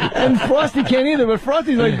 And Frosty can't either, but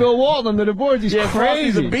Frosty's like Bill Walton under the boards. He's crazy.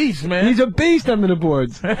 Frosty's a beast, man. He's a beast under the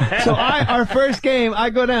boards. So our first game,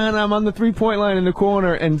 I go down and I'm on the 3-point line in the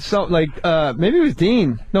corner, and so maybe it was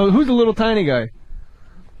Dean. No, who's the little tiny guy?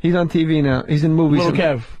 He's on TV now. He's in movies.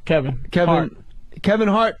 Little Kevin Hart. Kevin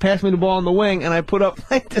Hart passed me the ball on the wing, and I put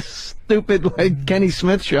up like this stupid Kenny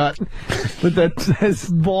Smith shot with that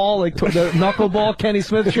ball, like the knuckleball Kenny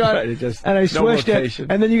Smith shot, Right, and I swished it.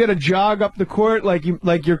 And then you got to jog up the court like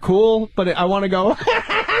you're cool, but I want to go.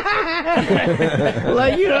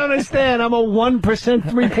 Like, you don't understand. I'm a 1%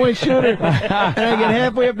 3-point shooter, and I get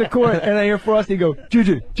halfway up the court, and I hear Frosty go,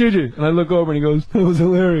 Juju, and I look over, and he goes, that was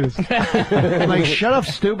hilarious. I'm like, shut up,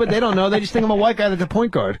 stupid. They don't know. They just think I'm a white guy that's a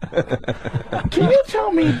point guard. Can you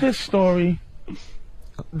tell me this story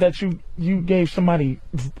that you gave somebody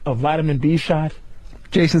a vitamin B shot?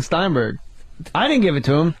 Jason Steinberg. I didn't give it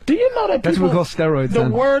to him. Do you know that That's people, what we call steroids. The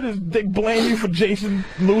then. word is they blame you for Jason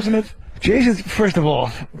losing it? Jason, first of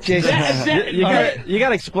all, Jason. You got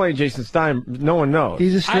to explain Jason Stein. No one knows.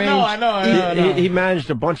 He's a strange. I know. He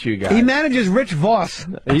managed a bunch of you guys. He manages Rich Voss.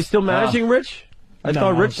 He's still managing Rich? I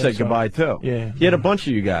thought Rich I don't said goodbye too. Yeah. He had a bunch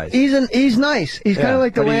of you guys. He's nice. He's kind of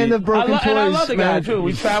like the land of broken toys. And I love the guy manager. too.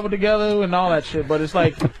 We traveled together and all that shit. But it's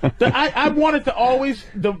like I wanted to always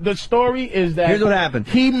the story is that Here's what happened.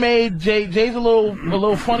 He made Jay's a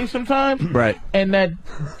little funny sometimes. Right. And that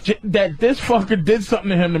this fucker did something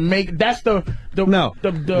to him to make that's the No.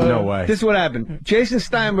 No way. This is what happened. Jason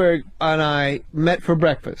Steinberg and I met for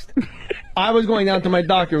breakfast. I was going down to my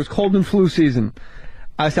doctor. It was cold and flu season.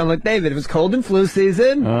 I sound like David. It was cold and flu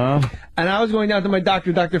season. And I was going down to my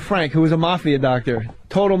doctor, Dr. Frank, who was a mafia doctor,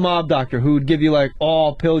 total mob doctor, who would give you like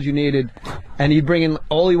all pills you needed. And he'd bring in,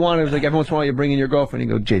 all he wanted was like every once in a while you bring in your girlfriend. He'd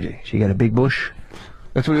go, JJ, she got a big bush?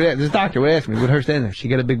 That's what he asked. This doctor would ask me, would her stand there? She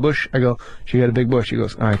got a big bush? I go, she got a big bush. He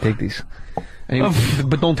goes, all right, take these. And he goes,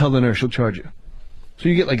 but don't tell the nurse, she'll charge you. So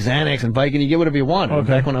you get like Xanax and Vicodin, you get whatever you want. Okay.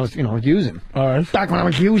 Back when I was, using. All right. Back when I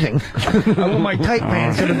was using. I wore my tight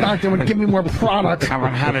pants so the doctor would give me more product. I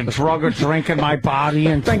haven't had a drug or drink in my body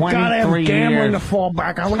in 23 Thank God I have gambling years. to fall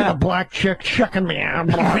back. I look at the black chick checking me out.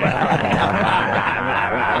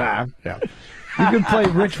 Yeah. He could play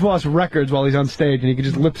Rich Voss records while he's on stage, and he could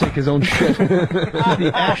just lip sync his own shit.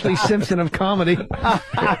 The Ashley Simpson of comedy.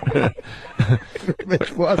 Rich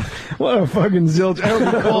Voss, what a fucking zilch!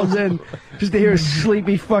 Everyone calls in just to hear his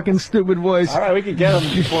sleepy, fucking, stupid voice. All right, we can get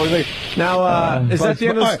him before we leave. Now, is that the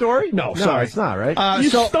end of the story? No, No, sorry. it's not, right? You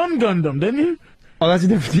stun gunned him, didn't you? Oh, that's a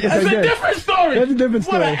different. Yes, That's I a did. different story. That's a different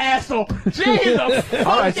story. What an asshole. Jay is a fucking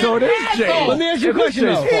All right, so it is Jay. asshole. Let me ask you a question,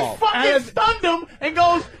 though. He fucking stunned him and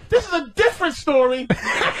goes, this is a different story.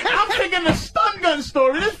 I'm thinking the stun gun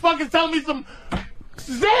story. This fucking telling me some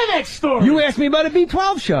Xanax story. You asked me about a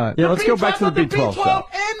B12 shot. Yeah, let's go back to the B12 shot.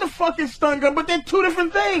 and the fucking stun gun, but they're two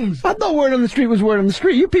different things. I thought word on the street was word on the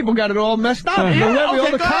street. You people got it all messed up. Yeah, All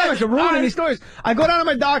okay, the go ahead. comics are ruining All right. these stories. I go down to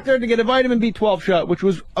my doctor to get a vitamin B12 shot, which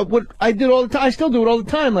was what I did all the time. I still do it all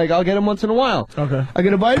the time. Like, I'll get them once in a while. Okay. I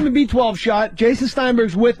get a vitamin B12 shot. Jason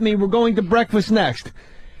Steinberg's with me. We're going to breakfast next.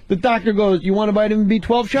 The doctor goes, you want a vitamin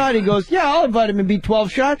B12 shot? He goes, yeah, I'll have vitamin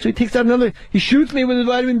B12 shot. So he takes out another, he shoots me with a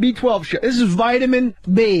vitamin B12 shot. This is vitamin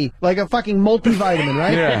B, like a fucking multivitamin,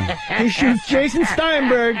 right? Yeah. He shoots Jason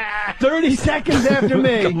Steinberg 30 seconds after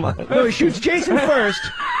me. No, he shoots Jason first.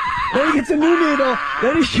 Then he gets a new needle.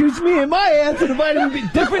 Then he shoots me in my ass with a vitamin B,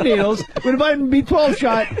 different needles, with a vitamin B12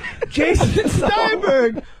 shot. Jason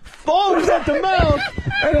Steinberg foams at the mouth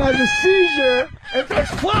and has a seizure and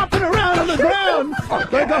starts flopping around on the ground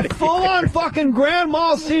like a full-on fucking grand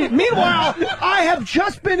mal seizure. Meanwhile, I have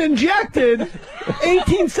just been injected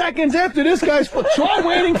 18 seconds after this guy's foot, so I'm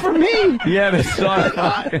waiting for me. Yeah, they saw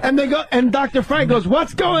it. And they go, and Dr. Frank goes,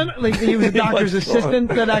 "What's going on?" Like, he was a doctor's assistant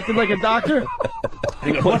that acted like a doctor.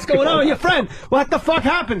 He goes, "What's going on with your friend? What the fuck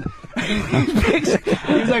happened?"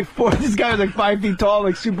 He's like this guy was like 5 feet tall,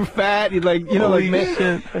 like super fat. He's like, like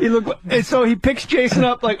man. He looked, and so he picks Jason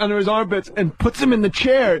up like under his armpits and puts him in the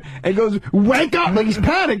chair and goes, "Wake up!" Like he's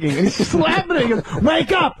panicking and he's slapping it. He goes,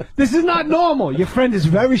 "Wake up! This is not normal. Your friend is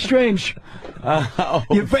very strange."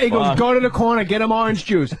 He goes, "Go to the corner, get him orange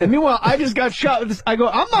juice." And meanwhile, I just got shot with this. I go,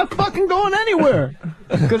 "I'm not fucking going anywhere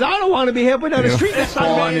because I don't want to be halfway down the street."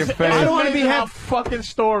 on your face. I don't want to be fucking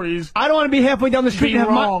stories. I don't want to be halfway down the street Be and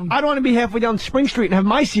have wrong. I don't want to be halfway down Spring Street and have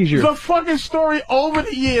my seizure. The fucking story over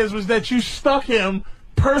the years was that you stuck him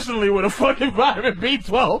personally with a fucking vitamin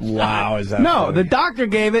B12. Wow, is that No, funny? the doctor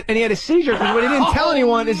gave it, and he had a seizure. Because what he didn't tell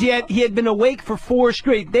anyone is he had been awake for 4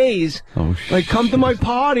 straight days. Oh, like, come to my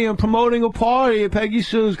party. I'm promoting a party at Peggy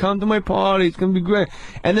Sue's. Come to my party. It's gonna be great.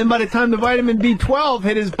 And then by the time the vitamin B12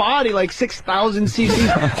 hit his body, like 6,000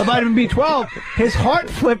 cc's of vitamin B12, his heart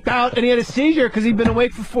flipped out, and he had a seizure because he'd been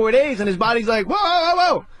awake for 4 days, and his body's like, whoa, whoa,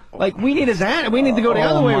 whoa. Like, we need his hand. We need to go the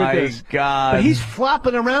other way with this. God. But he's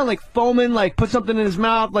flopping around, like, foaming, like, put something in his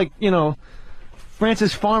mouth, like,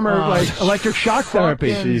 Francis Farmer, like, electric shock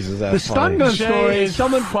therapy. Jesus, the that's stun funny. gun Jay story is is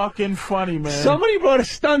someone. fucking funny, man. Somebody brought a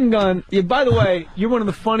stun gun. Yeah, by the way, you're one of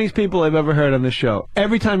the funniest people I've ever heard on this show.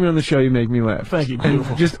 Every time you're on the show, you make me laugh. Thank you, And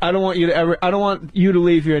beautiful. just, I don't want you to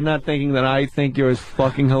leave here not thinking that I think you're as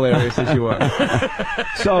fucking hilarious as you are.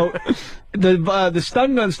 So, the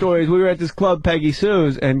stun gun story is we were at this club, Peggy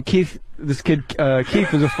Sue's, and Keith was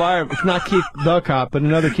a fire. It's not Keith the cop, but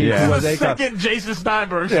another Keith who was a cop. Second Jason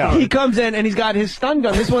Steinberg. Yeah. He comes in and he's got his stun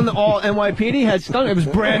gun. This one, all NYPD had stun. It was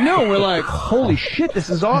brand new. We're like, holy shit, this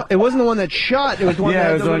is all. It wasn't the one that shot. It was the one Yeah, that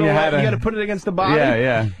it was the one you had got to put it against the body. Yeah,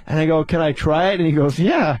 yeah. And I go, can I try it? And he goes,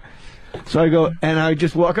 yeah. So I go, and I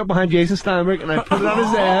just walk up behind Jason Steinberg and I put it on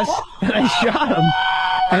his ass and I shot him.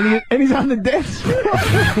 And he's on the dance floor.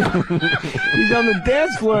 He's on the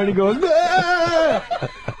dance floor and he goes, ah!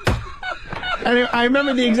 And I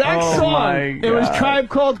remember the exact song. It was Tribe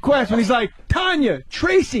Called Quest when he's like, Tanya,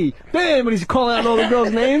 Tracy, Ben, when he's calling out all the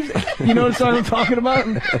girls' names. You know what song I'm talking about?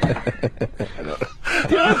 You know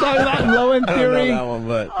what I'm talking about in Low End Theory? I don't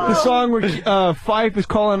know that one, but The song where Fife is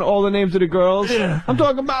calling all the names of the girls. Yeah. I'm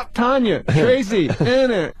talking about Tanya, Tracy,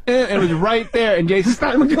 and it was right there. And Jason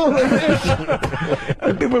Steinman going like this.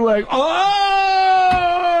 And people were like, oh!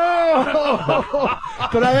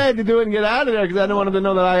 But I had to do it and get out of there because I didn't want them to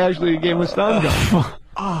know that I actually gave him a stun gun.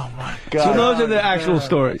 Oh, my God. So those are the actual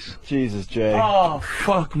stories. Jesus, Jay. Oh,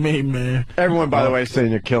 fuck me, man. Everyone, by the way, is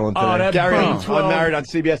saying you're killing today. Oh, that Gary, B12. Unmarried on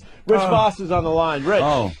CBS. Rich Voss is on the line. Rich.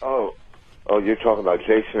 Oh. Oh, you're talking about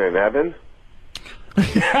Jason and Evan?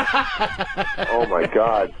 Oh my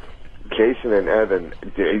God, Jason and Evan.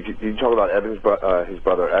 Did you talk about his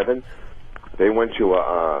brother Evan? They went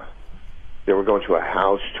to they were going to a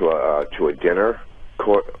house to a dinner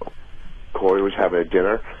Corey was having a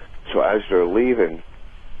dinner. So as they're leaving,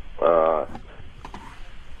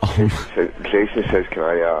 Jason says, "Can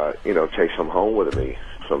I, take some home with me,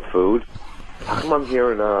 some food?" How come I'm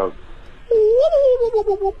hearing,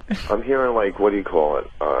 like, what do you call it?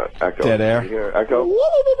 Echo. Dead air. You hear echo?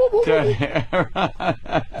 Dead air.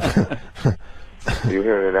 Are you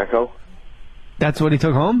hearing an echo? That's what he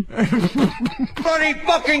took home? Funny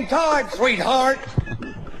fucking time, sweetheart.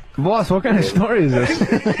 Boss, what kind of story is this?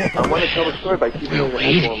 I want to tell the story, but I keep hearing an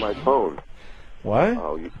echo on my phone. What?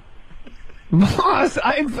 Oh, Boss,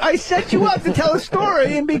 I set you up to tell a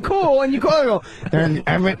story and be cool, and you call and go,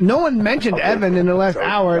 Evan. No one mentioned Evan in the last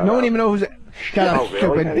hour. No one even knows who's... Shut up,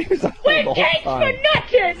 stupid. We're cakes for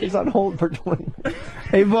nutches! He's on hold for 20 minutes.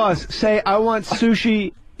 Hey, boss, say, I want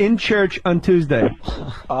sushi in church on Tuesday.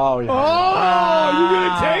 Oh, yeah. Oh, you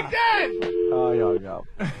gonna take that? Oh,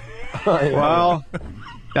 yeah. Well,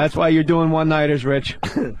 that's why you're doing one-nighters, Rich.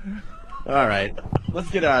 All right.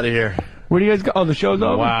 Let's get out of here. Where do you guys go? Oh, the show's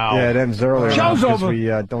over? Wow. Yeah, it ends earlier. Show's over. We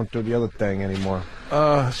don't do the other thing anymore.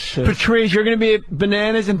 Shit. Patrice, you're going to be at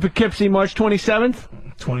Bananas in Poughkeepsie March 27th?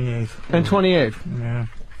 28th. And 28th. Yeah.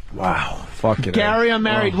 Wow. Fuck it. Gary, I'm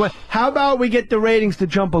married. Oh. How about we get the ratings to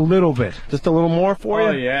jump a little bit? Just a little more for you?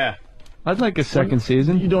 Oh, yeah. I'd like a second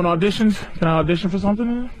season. You doing auditions? Can I audition for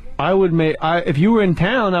something? I would make... if you were in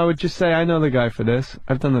town, I would just say, I know the guy for this.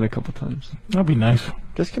 I've done that a couple times. That'd be nice.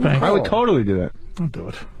 Just give me a call. I would totally do that. I'll do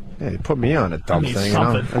it. Yeah, you put me on a dumb thing,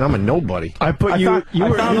 something. and I'm a nobody. I put you...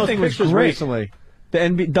 Your thing was great. recently. The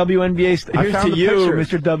WNBA... Here's to you,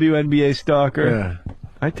 Mr. WNBA stalker. Yeah.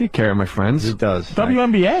 I take care of my friends. He does.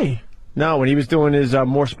 WNBA? No, when he was doing his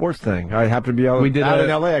Mohr sports thing. I happened to be out, in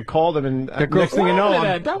L.A. I called him, and next thing you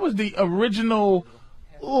know... That was the original...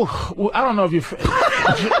 Ooh, I don't know if you...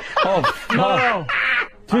 No.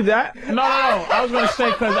 Do that? No. I was going to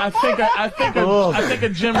say, because I think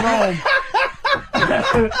of Jim Rome.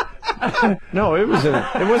 No, it wasn't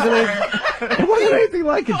anything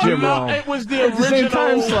like a Jim Rome. It was the original. It's the same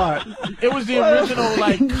time slot. It was the original,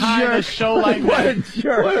 kind of show like that.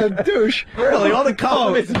 What a douche. Really? All the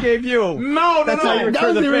compliments he gave you. No. That's how you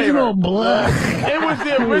return the original favor. blood. It was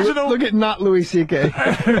the original. Look at not Louis C.K.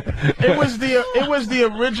 It was the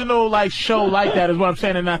original, show like that is what I'm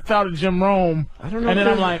saying. And I thought of Jim Rome. I don't know. And then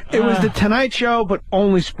I'm like, it was the Tonight Show, but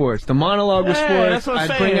only sports. The monologue was sports. That's what I'm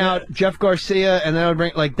I'd saying. bring out Jeff Garcia, and then I would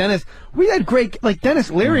bring Dennis. We had great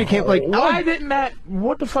Dennis Leary came Why didn't that?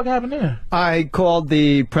 What the fuck happened there? I called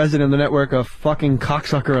the president of the network a fucking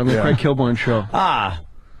cocksucker on the Craig Kilborn show.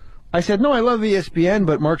 I said, no, I love ESPN,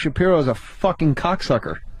 but Mark Shapiro is a fucking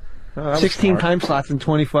cocksucker. 16 time slots in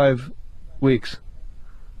 25 weeks.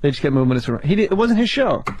 They just kept moving us around. It wasn't his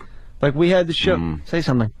show. We had the show. Say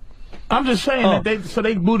something. I'm just saying that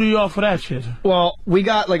they booted you off for that shit. Well, we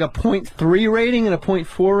got a 0.3 rating and a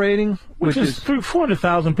 0.4 rating, which is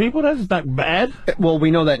 400,000 people. That's not bad. Well,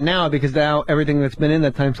 we know that now because now everything that's been in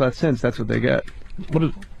that time slot since, that's what they get. What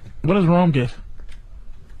does Rome get?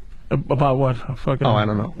 About what? I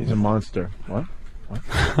don't know. He's a monster. What?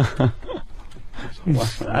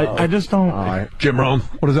 I just don't. Jim Rome.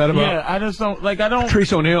 What is that about? Yeah, I just don't. I don't.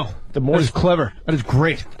 Patrice O'Neill. That is clever. That is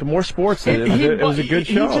great. The Mohr sports. It was a good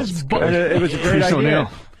show. It was a great idea. O'Neill.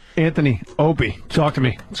 Anthony, Opie, talk to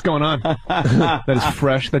me. What's going on? That is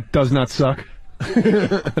fresh. That does not suck.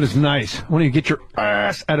 That is nice. Why don't you get your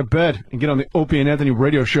ass out of bed and get on the Opie and Anthony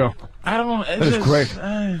radio show? I don't know. That is great.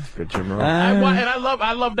 Good Jim Rome. And I love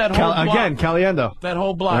that whole block. Again, Caliendo. That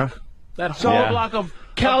whole block. Yeah. That whole block of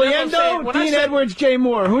Caliendo, Dean Edwards, Jay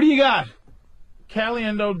Mohr. Who do you got?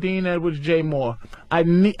 Caliendo, Dean Edwards, Jay Mohr.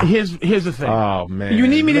 Here's the thing. Oh man. You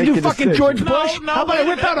need me to do fucking George Bush? No, how about I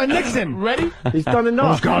whip out a Nixon? Ready? He's done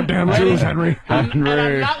enough. Those goddamn Jews, Henry. And I'm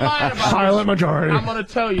not lying about Silent majority. I'm going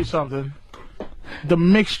to tell you something. The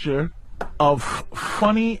mixture of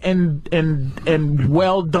funny and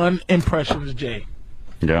well done impressions, Jay.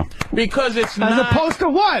 Yeah. Because it's not... As opposed to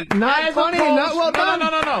what? Not funny and not well done?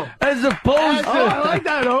 No. As opposed to... I like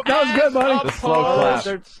that. That was good, buddy. The slow clap.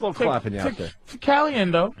 They're slow clapping you out there.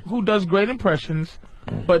 Caliendo, who does great impressions,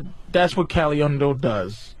 but that's what Caliendo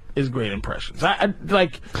does, is great impressions. I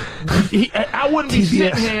wouldn't be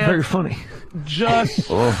sitting here... Very funny. Just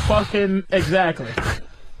fucking... Exactly.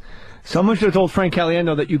 Someone should have told Frank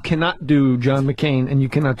Caliendo that you cannot do John McCain and you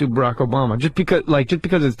cannot do Barack Obama. Just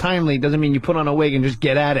because it's timely doesn't mean you put on a wig and just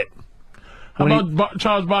get at it. How about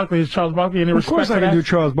Charles Barkley? Is Charles Barkley any respect for that? Of course I can do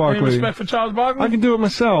Charles Barkley. Any respect for Charles Barkley? I can do it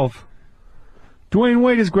myself. Dwayne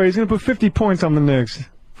Wade is great. He's going to put 50 points on the Knicks.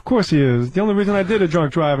 Of course he is. The only reason I did a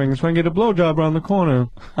drunk driving is so I can get a blowjob around the corner.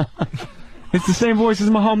 It's the same voice as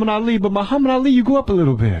Muhammad Ali, but Muhammad Ali, you go up a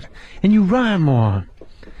little bit. And you rhyme more.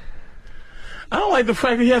 I don't like the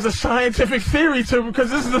fact that he has a scientific theory to because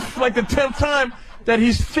this is like the 10th time that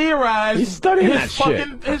he's theorized he's studying his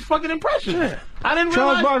fucking impression. Yeah. I didn't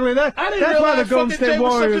Charles realize. Barkley, that's why the Golden State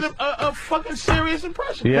Warriors was such a fucking serious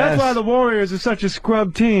impression. Yes. That's why the Warriors are such a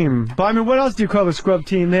scrub team. But I mean, what else do you call a scrub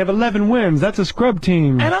team? They have 11 wins. That's a scrub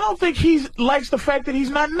team. And I don't think he likes the fact that he's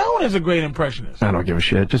not known as a great impressionist. I don't give a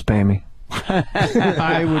shit. Just pay me.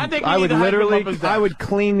 I would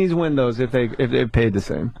clean these windows if they paid the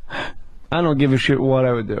same. I don't give a shit what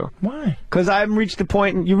I would do. Why? Because I've reached the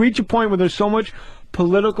point. You reach a point where there's so much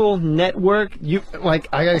political network. I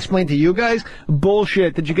gotta explain to you guys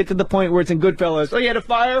bullshit that you get to the point where it's in Goodfellas. Oh, you had a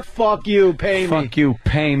fire? Fuck you, pay me. Fuck you,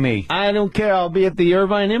 pay me. I don't care. I'll be at the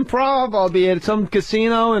Irvine Improv. I'll be at some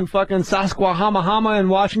casino in fucking Susquehanna in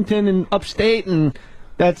Washington and upstate, and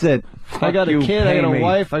that's it. I got a kid. I got a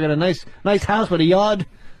wife. I got a nice house with a yard.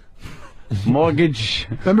 Mortgage.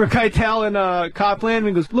 Remember Keitel in Copland?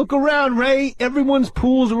 He goes, "Look around, Ray. Everyone's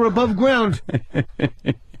pools are above ground."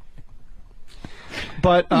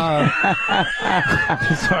 But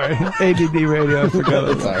sorry, ADD radio. I forgot.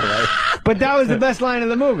 That's all right. But that was the best line of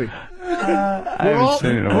the movie. We're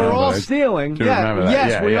all stealing.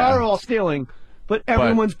 Yeah, we are all stealing. But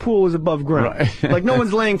everyone's pool is above ground. Right. Like no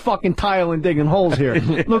one's laying fucking tile and digging holes here.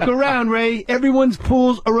 Look around, Ray. Everyone's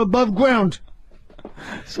pools are above ground.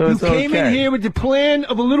 So you came in here with the plan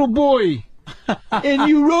of a little boy, and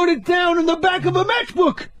you wrote it down in the back of a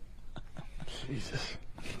matchbook. Jesus.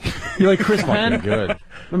 You like Chris Penn? Good.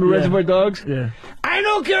 Remember Reservoir Dogs? Yeah. I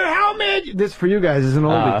don't care how mad this for you guys is an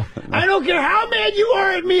oldie. I don't care how mad you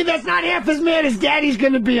are at me. That's not half as mad as Daddy's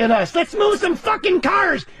gonna be at us. Let's move some fucking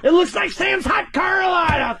cars. It looks like Sam's hot car a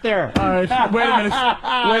lot out there. All right. Wait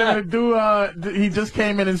a minute. He just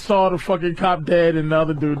came in and saw the fucking cop dead and the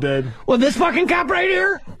other dude dead. Well, this fucking cop right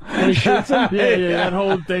here. When he shoots him. Yeah. That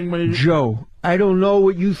whole thing when he. Joe, I don't know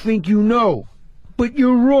what you think you know, but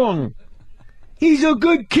you're wrong. He's a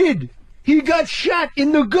good kid. He got shot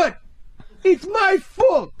in the gut. It's my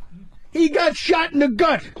fault. He got shot in the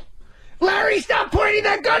gut. Larry, stop pointing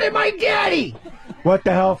that gun at my daddy. What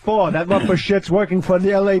the hell for? That lump of shit's working for the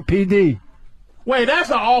LAPD. Wait, that's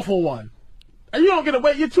an awful one. You don't get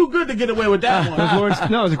away. You're too good to get away with that one.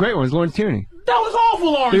 No, it was a great one. It was Lawrence Tierney. That was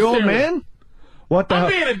awful, Lawrence The old Tierney. man? What the hell?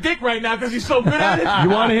 I'm being a dick right now because he's so good at it. You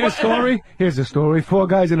want to hear a story? Here's a story. 4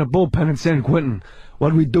 guys in a bullpen in San Quentin. What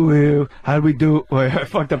do we do here? How do we do? Wait, I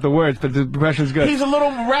fucked up the words, but the impression's good. He's a little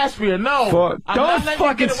raspier. No. Don't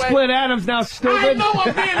fucking split Adams now, stupid. I know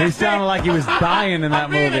I'm being a dick. He sounded like he was dying in that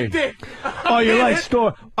movie. I'm being a dick. Oh, you like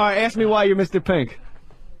story? All right, ask me why you're Mr. Pink.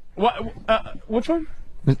 What? Which one?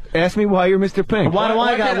 Ask me why you're Mr. Pink. Why do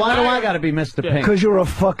I got to be Mr. Pink? Because you're a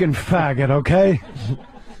fucking faggot, okay?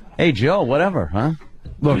 Hey, Joe, whatever, huh?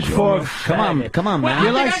 Look, come on, man.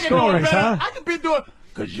 You like stories, huh? I could be doing.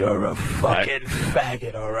 Because you're a fucking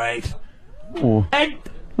faggot, all right? Ooh. And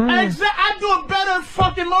I do a better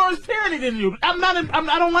fucking Lawrence Tierney than you. I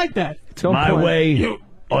don't like that. My way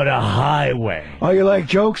or the highway. Oh, you like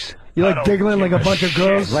jokes? You like giggling like a bunch of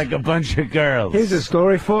girls? Like a bunch of girls. Here's a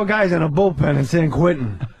story. 4 guys in a bullpen in San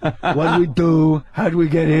Quentin. What do we do? How do we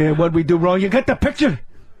get here? What do we do wrong? You get the picture?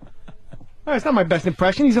 Oh, it's not my best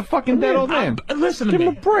impression. He's a fucking dead old man. Listen to me. Give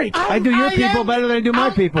him a break. I do your people better than I do my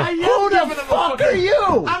people. Who the fuck are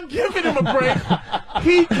you? I'm giving him a break.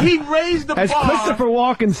 He raised the bar. As Christopher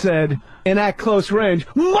Walken said in At Close Range,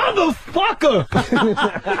 motherfucker!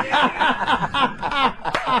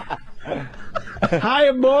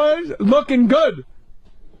 Hiya, boys. Looking good.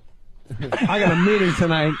 I got a meeting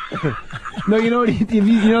tonight. No, you know what? You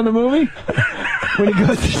know the movie? When he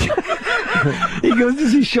goes to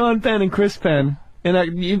see Sean Penn and Chris Penn.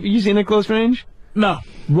 And you seen At Close Range? No.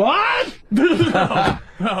 What? No.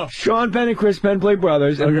 Sean Penn and Chris Penn play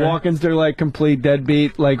brothers, and Walken's their like complete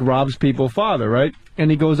deadbeat, like robs people father, right?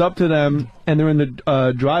 And he goes up to them, and they're in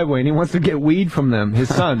the driveway, and he wants to get weed from them, his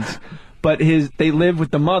sons. But they live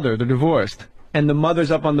with the mother. They're divorced. And the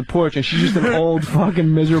mother's up on the porch, and she's just an old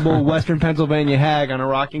fucking miserable Western Pennsylvania hag on a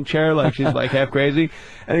rocking chair, like she's like half crazy.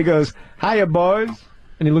 And he goes, "Hiya, boys."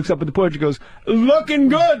 And he looks up at the porch and goes, "Looking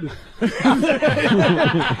good." I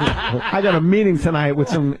got a meeting tonight with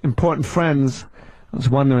some important friends. I was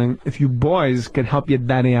wondering if you boys could help your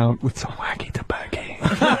daddy out with some wacky tobacco.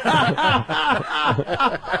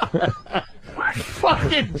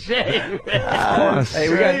 Fucking Jay, man. Of course.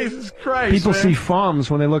 Hey, Jesus Christ, people man. see farms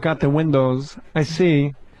when they look out their windows. I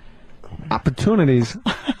see opportunities.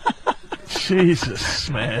 Jesus,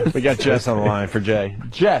 man. We got Jess on the line for Jay.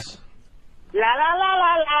 Jess. La la la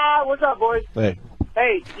la la. What's up, boys? Hey.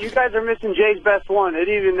 Hey, you guys are missing Jay's best one. It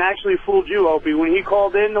even actually fooled you, Opie, when he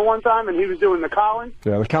called in the one time and he was doing the Colin.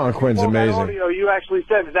 Yeah, the Colin Quinn's amazing. That audio, you actually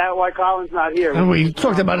said, is that why Colin's not here? And we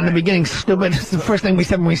talked about it in the beginning, stupid. It's the first thing we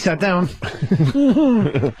said when we sat down. I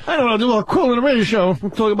don't know, do a call in a radio show.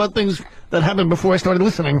 We'll talk about things that happened before I started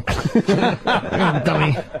listening.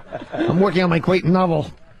 Dummy. I'm working on my Quayton novel.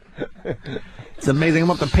 It's amazing.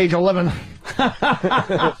 I'm up to page 11.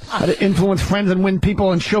 How to influence friends and win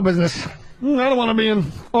people in show business. I don't want to be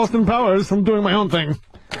in Austin Powers. I'm doing my own thing.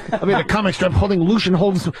 I'll be in a comic strip holding Lucian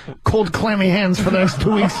Holmes' cold, clammy hands for the next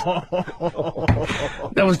 2 weeks.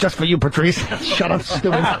 That was just for you, Patrice. Shut up,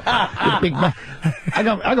 stupid. You big I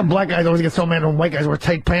got black guys always get so mad when white guys wear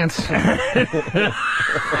tight pants. So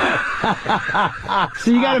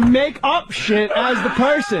you got to make up shit as the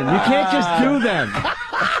person. You can't just do them.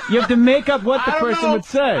 You have to make up what the person would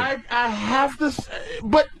say. I have to say,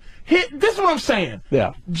 but this is what I'm saying.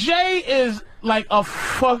 Yeah. Jay is like a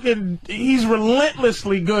fucking, he's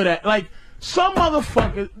relentlessly good at, like, some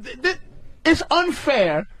motherfuckers, it's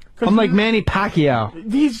unfair. I'm like Manny Pacquiao.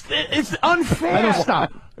 It's unfair. I don't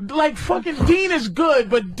stop. Like, fucking Dean is good,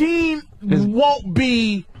 but Dean won't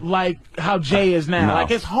be like how Jay is now. No.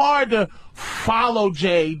 Like, it's hard to follow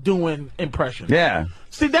Jay doing impressions. Yeah.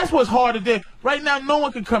 See, that's what's hard to do. Right now, no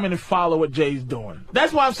one can come in and follow what Jay's doing.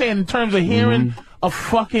 That's why I'm saying in terms of hearing a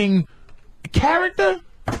fucking character,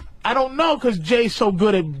 I don't know, because Jay's so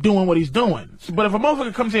good at doing what he's doing. But if a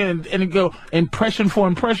motherfucker comes in and go impression for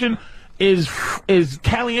impression, is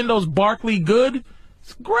Caliendo's Barkley good?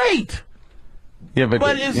 It's great. Yeah,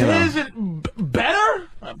 but is his better?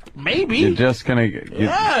 Maybe. You're just gonna.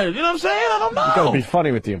 Yeah, you know what I'm saying? I don't know. You gotta be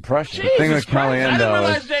funny with the impression. The thing with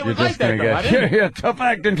Caliendo is you're just gonna get yeah, tough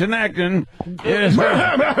acting to acting. Yes,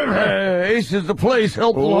 Ace is the place.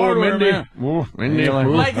 Helpful hardware, man. But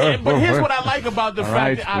here's what I like about the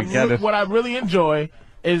fact that what I really enjoy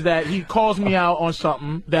is that he calls me out on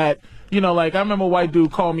something that, you know, like, I remember a white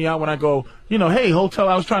dude called me out when I go, you know, hey, I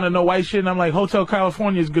was trying to know white shit, and I'm like, Hotel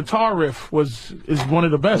California's guitar riff is one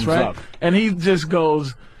of the best, right? And he just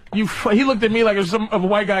goes, he looked at me like if a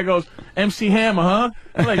white guy goes, MC Hammer, huh?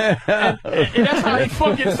 I'm like, and that's how he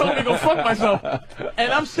fucking told me to go fuck myself.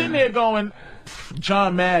 And I'm sitting there going,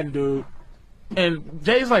 John Madden, dude. And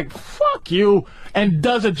Jay's like, fuck you, and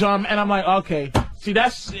does a John, and I'm like, okay. See,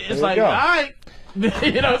 it's like, all right. You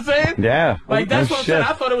know what I'm saying? Yeah. Like, that's what I'm saying.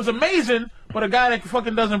 I thought it was amazing, but a guy that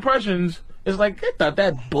fucking does impressions is like, get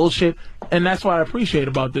that bullshit. And that's what I appreciate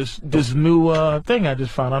about this new thing I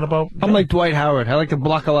just found out about. I'm like Dwight Howard. I like to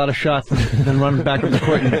block a lot of shots and then run back to the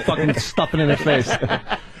court and fucking stuff it in their face.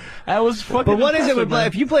 That was fucking. But what is it with black?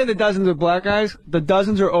 If you play the dozens with black guys, the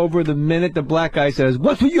dozens are over the minute the black guy says,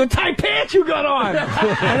 "What's with your tight pants you got on?"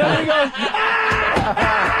 And then he goes,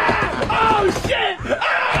 "Oh shit!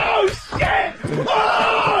 Oh shit!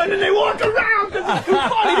 Oh!" And then they walk around because it's too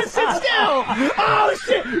funny to sit still. Oh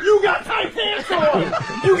shit! You got tight pants on.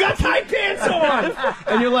 You got tight pants on.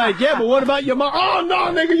 And you're like, "Yeah, but what about your mom?" "Oh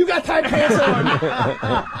no, nigga, you got tight pants on."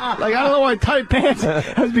 Like, I don't know why tight pants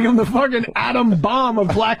has become the fucking atom bomb of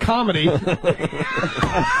black comedy.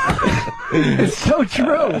 It's so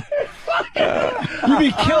true. You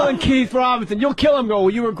be killing Keith Robinson. You'll kill him. Go, well,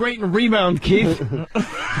 you were great in Rebound, Keith. Way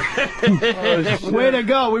to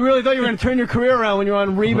go. We really thought you were going to turn your career around when you were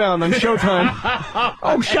on Rebound on Showtime.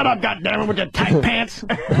 Oh, shut up, goddammit, with your tight pants.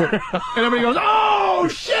 And everybody goes, oh,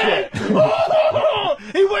 shit. Oh,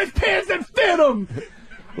 he wears pants that fit him.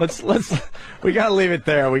 We gotta leave it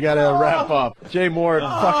there. We gotta wrap up. Jay Mohr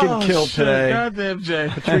fucking killed today. Goddamn Jay.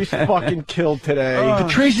 Patrice fucking killed today.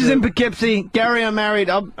 Patrice is in Poughkeepsie. Gary, I'm married.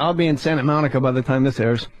 I'll be in Santa Monica by the time this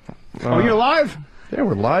airs. Oh, you're live? Yeah,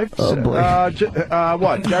 we're live. Oh, boy.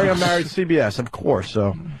 What? Gary, I'm married. CBS, of course.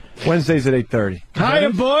 So Wednesdays at 8:30.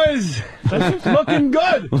 Hiya, boys. Looking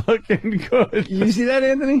good. Looking good. You see that,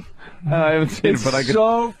 Anthony? I haven't seen it, but I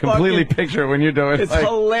can completely picture it when you're doing it. It's like,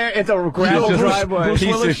 hilarious. It's a gravel driveway.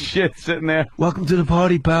 Piece of shit sitting there. Welcome to the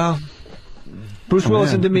party, pal. Bruce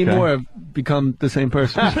Willis and Demi Moore have become the same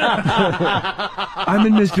person. I'm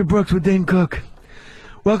in Mr. Brooks with Dane Cook.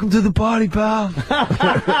 Welcome to the party, pal.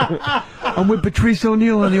 I'm with Patrice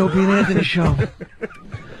O'Neill on the Opie and Anthony show.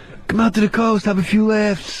 Come out to the coast, have a few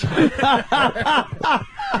laughs.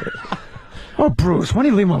 Oh, Bruce, why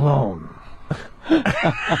don't you leave him alone?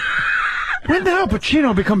 When did Al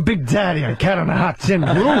Pacino become Big Daddy on Cat on a Hot Tin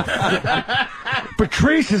Roof?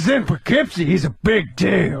 Patrice is in Poughkeepsie. He's a big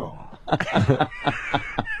deal.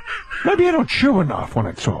 Maybe I don't chew enough when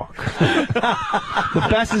I talk. The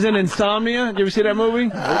best is in Insomnia. Did you ever see that movie?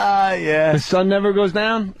 Yeah. The sun never goes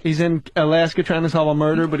down. He's in Alaska trying to solve a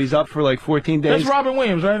murder, but he's up for like 14 days. That's Robin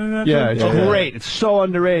Williams, right? Yeah, it's great. It's so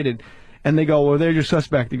underrated. And they go, well, there's your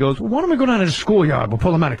suspect. He goes, well, why don't we go down to the schoolyard? We'll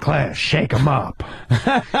pull him out of class, shake him up.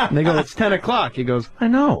 And they go, it's 10 o'clock. He goes, I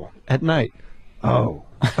know, at night. Oh.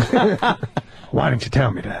 Why didn't you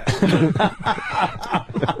tell me that?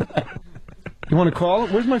 You want to call?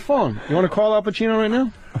 Where's my phone? You want to call Al Pacino right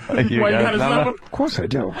now? You got his number? Of course I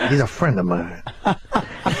do. He's a friend of mine.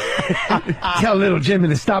 Tell little Jimmy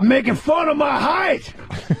to stop making fun of my height.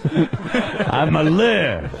 I'm a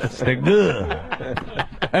lips. They're good.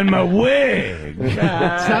 And my wig. It's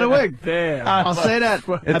not a wig. Damn. I'll say that.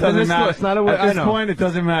 It doesn't matter. It's not a wig. At this point, it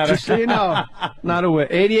doesn't matter. Just so you know, not a wig.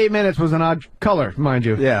 88 minutes was an odd color, mind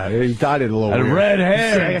you. Yeah, he dyed it a little And weird. red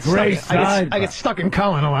hair, gray side. I get stuck in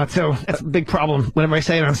Colin a lot, too. That's a big problem. Whenever I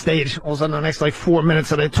say it on stage, all of a sudden the next, like, 4 minutes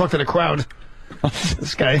that I talk to the crowd,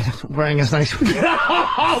 this guy wearing his nice...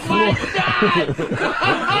 Oh, my God!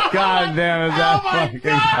 God damn it, that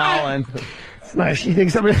fucking Colin. It's nice. You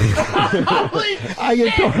think somebody...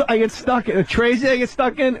 I get stuck in... Tracy I get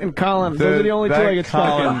stuck in, and Colin. Those are the only two I get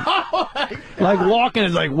stuck in. Like, walking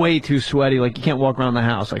is, like, way too sweaty. Like, you can't walk around the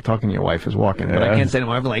house. Like, talking to your wife is walking. But I can't say to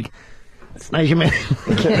my wife, like... It's nice you made it.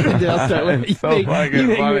 So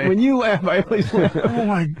fucking funny. When you laugh, I always laugh. Oh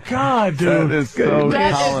my God, dude! That is so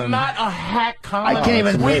That Colin. is not a hack Colin. I can't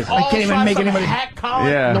even make anybody. Hack Colin.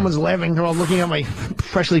 Yeah. No one's laughing. They're all looking at my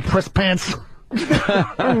freshly pressed pants.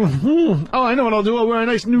 Oh, I know what I'll do. I'll wear a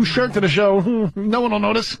nice new shirt to the show. No one will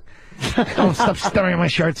notice. Don't stop staring at my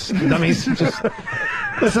shirts, dummies. Just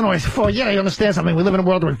listen to my phone. Yeah, you understand something. We live in a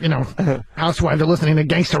world where, you know, housewives are listening to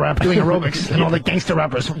gangster rap, doing aerobics, and all the gangster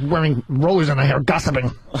rappers wearing rollers in their hair, gossiping.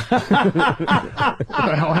 What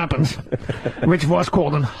the hell happens? Rich Voss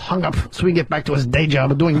called and hung up so we can get back to his day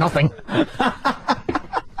job of doing nothing.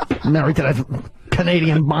 Married to that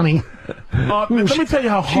Canadian Bonnie. Let me tell you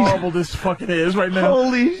how horrible this fucking is right now.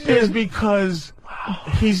 Holy shit. Is because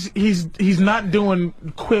he's not doing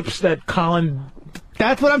quips that Colin.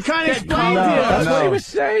 That's what I'm trying to explain to you. That's what he was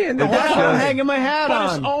saying. That's what I'm hanging my hat But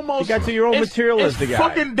on. it's almost. You got to your own material as the guy. It's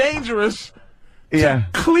fucking dangerous. Yeah.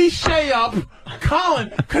 Cliche up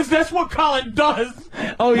Colin, because that's what Colin does.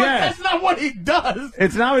 Oh, But yeah. that's not what he does.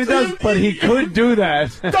 It's not what he does, but he could do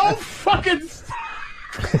that. Don't fucking.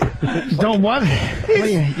 Don't what?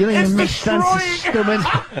 You don't even make sense, you stupid.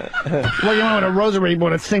 What you want with a rosary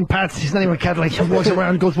board at St. Pat's? He's not even Catholic. He walks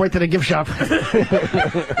around, goes right to the gift shop.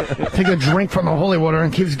 Takes a drink from the holy water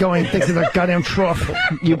and keeps going. Thinks it's a goddamn trough,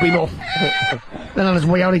 you people. Then on his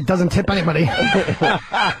way out, he doesn't tip anybody.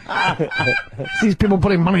 Sees people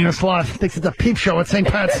putting money in a slot. Thinks it's a peep show at St.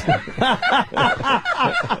 Pat's.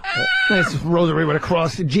 Nice rosary with a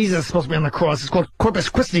cross. Jesus is supposed to be on the cross. It's called Corpus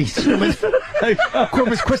Christi, stupid.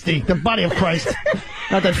 Corpus Christi, the body of Christ.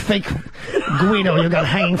 Not that fake Guido you got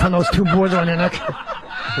hanging from those two boards on your neck.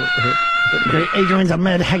 Adrian's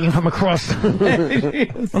Ahmed hanging from a cross. I don't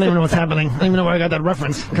even know what's happening. I don't even know where I got that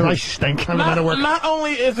reference, because I stink. I'm out of work. Not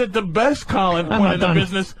only is it the best Colin one in the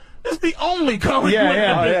business, it's the only Colin one in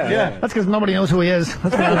the business. Yeah. That's because nobody knows who he is.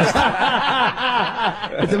 Let's be honest.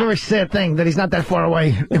 It's a very sad thing that he's not that far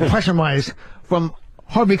away, impression-wise, from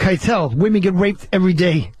Harvey Keitel. Women get raped every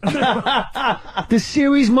day. The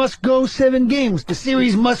series must go 7 games. The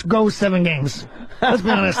series must go 7 games. Let's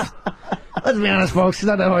be honest. Let's be honest, folks. It's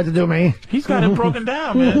not that hard to do, me. He's got it broken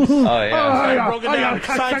down, man. Oh, yeah. Broken down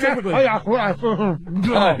scientifically.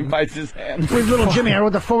 He bites his hand. Where's little Jimmy? I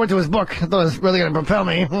wrote the forward to his book. I thought it was really going to propel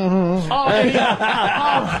me.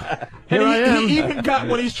 And he even got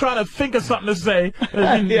when he's trying to think of something to say.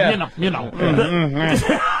 You know.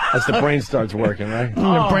 As the brain starts working, right?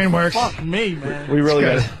 The brain works. Fuck me, man. We really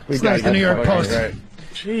got it. It's nice, the New York Post. Right.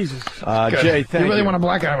 Jesus. Jay, thank you. You really want a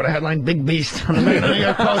black guy with a headline, Big Beast, on the New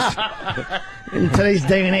York Post. In today's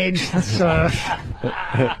day and age, that's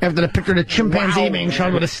after the picture of the chimpanzee being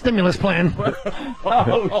shot with a stimulus plan.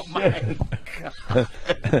 Oh, shit.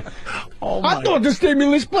 I thought the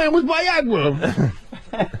stimulus plan was Viagra.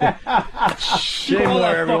 Jay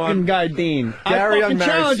Mohr, everyone. Fucking guy, Dean. Gary I fucking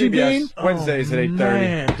Unmarried, challenge you, Dean. CBS, Wednesdays at 8:30.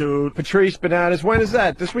 Man, dude. Patrice, Bananas, when is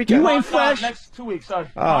that? This weekend? You ain't fresh. Next 2 weeks, sorry.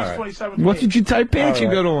 All March right. 27th. What's your tight pants All you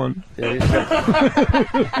right. got on?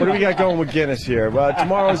 What do we got going with Guinness here?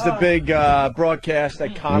 Tomorrow's the big broadcast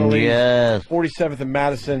at Connolly, Yes. 47th and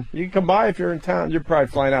Madison. You can come by if you're in town. You're probably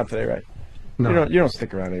flying out today, right? No. You don't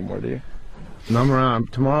stick around anymore, do you? No, I'm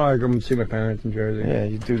around. Tomorrow I go and see my parents in Jersey. Yeah,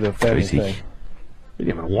 you do the family thing. You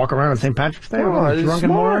didn't even walk around on St. Patrick's Day? Oh, it's Drunk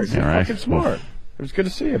and smart. bored? You're All right. fucking smart. It was good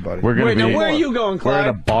to see you, buddy. We're gonna be. Now where are you going, We're at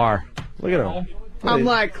a Clyde? bar. Look at him. I'm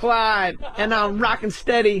like Clyde, and I'm rocking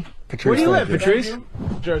steady. Patrice, Where do you thank live, Patrice?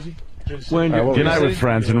 Jersey. Unite with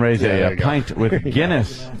friends and raise a pint with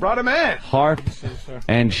Guinness. Brought him in. Harp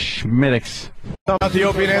and Schmiddix. About the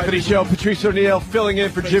Opie and Anthony show, Patrice O'Neill filling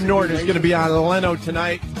in for Jim Norton, who's going to be on Leno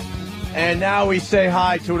tonight. And now we say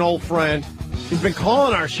hi to an old friend. He's been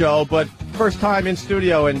calling our show, but first time in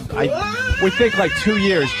studio, and we think like 2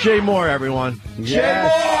 years. Jay Mohr, everyone. Yes. Jay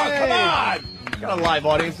Mohr, come on! Got a live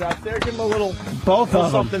audience out there. Give him a little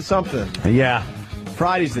something. Yeah.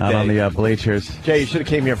 Friday's the day. Out on the bleachers. Jay, you should have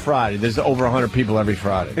came here Friday. There's over 100 people every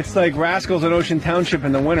Friday. It's like Rascals at Ocean Township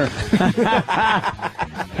in the winter.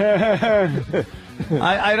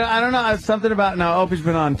 I don't know. Something about now. Opie's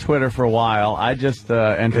been on Twitter for a while. I just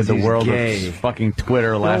entered the world of fucking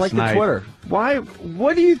Twitter last night. The Twitter. Why?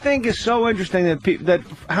 What do you think is so interesting that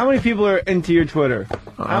how many people are into your Twitter?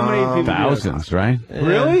 How many people? Thousands, right?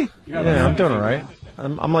 Really? Yeah, I'm doing all right.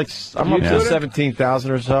 I'm up to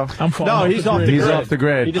 17,000 or so. He's off the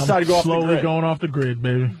grid. He decided to go off the grid. Slowly going off the grid,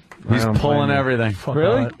 baby. He's pulling everything.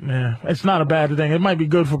 Really? Yeah. It's not a bad thing. It might be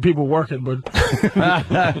good for people working, but if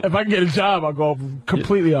I can get a job, I'll go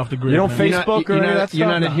completely off the grid. You don't Facebook or any of that stuff? You're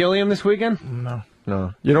not at Helium this weekend?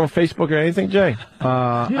 No. You don't Facebook or anything, Jay?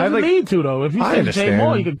 I need to, though. If you say Jay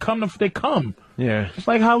Mohr, you can come if they come. Yeah. It's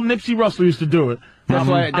like how Nipsey Russell used to do it. That's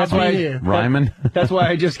why Ryman. That's why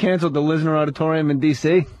I just canceled the Lisner Auditorium in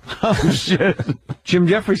D.C. Oh, shit. Jim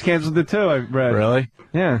Jeffries canceled it, too, I read. Really?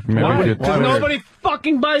 Yeah. Why? Because nobody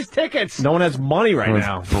fucking buys tickets. No one has money right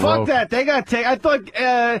now. Fuck that. They got tickets. I thought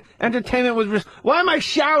entertainment was... Why am I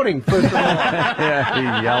shouting, first of all? Yeah,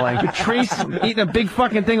 he's yelling. Patrice eating a big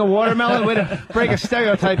fucking thing of watermelon? Way to break a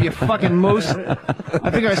stereotype, you fucking moose. I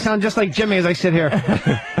think I sound just like Jimmy as I sit here.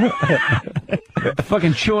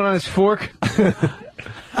 Fucking chewing on his fork.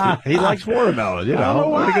 He likes watermelon, you know.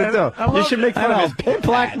 What are you going to do? You should make fun of his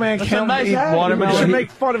black man can't eat watermelon. You should make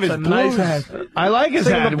fun of his blues. I like his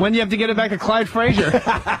hat. When you have to get it back to Clyde Frazier.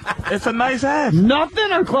 It's a nice hat.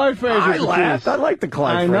 Nothing on Clyde Frazier. I laughed. I like the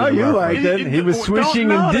Clyde Frazier. I know you liked it. He was swishing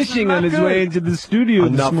and dishing on his way into the studio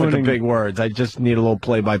this morning. Enough with the big words. I just need a little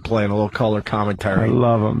play-by-play and a little color commentary. I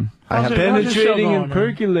love him. I have penetrating and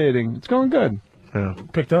percolating. It's going good. Yeah.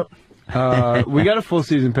 Picked up. We got a full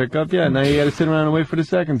season picked up, yeah. Now you got to sit around and wait for the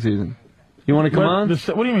second season. You want to come on? What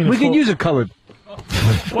do you mean? We can use a colored.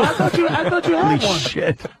 Well, I thought you had one.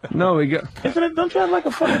 Shit. No, we got. Don't you have like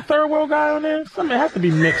a fucking third world guy on there? Something has to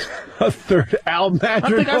be mixed. A third Al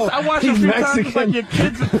Madrigal. I watched a few times. It's like your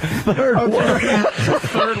kids. Third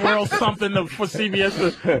world something for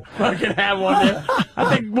CBS to fucking have one there.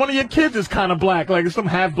 I think one of your kids is kind of black, like some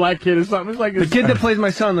half black kid or something. It's like the kid that plays my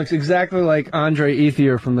son looks exactly like Andre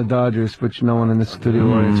Ethier from the Dodgers, which no one in the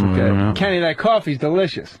studio audience would get. Kenny, that coffee's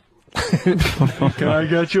delicious. Can I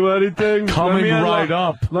get you anything? Coming right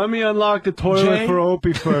up. Let me unlock the toilet for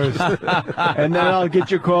Opie first. And then I'll get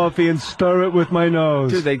your coffee and stir it with my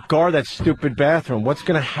nose. Dude, they guard that stupid bathroom. What's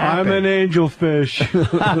going to happen? I'm an angelfish.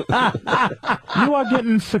 You are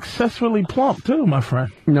getting successfully plump, too, my friend.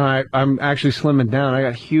 No, I'm actually slimming down. I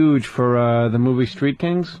got huge for the movie Street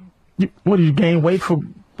Kings. What, did you gain weight for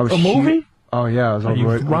a movie? Oh, yeah. I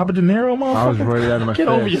was Robert De Niro, motherfucker? I was right out of my face. Get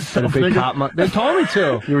over yourself, nigga. They told me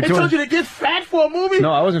to. They told you to get fat for a movie?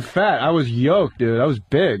 No, I wasn't fat. I was yoked, dude. I was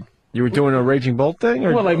big. You were doing a Raging Bull thing?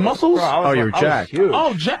 Or? What, like muscles? You were jacked.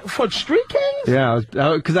 Oh, Jack for Street Kings? Yeah,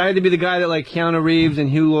 because I had to be the guy that like Keanu Reeves and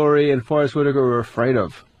Hugh Laurie and Forrest Whitaker were afraid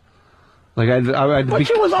of. Like But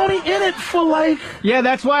you was only in it for like... Yeah,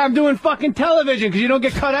 that's why I'm doing fucking television, because you don't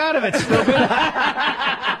get cut out of it, stupid.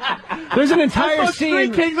 There's an entire scene...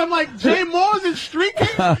 Street Kings, I'm like, Jay Mohr's in Street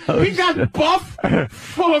Kings? He got buff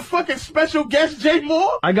for a fucking special guest, Jay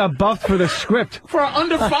Mohr? I got buffed for the script. For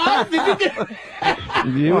under 5? Did you get...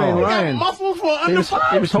 You ain't lying. Got muscles for under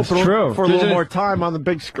 5? He was hoping for a little more time on the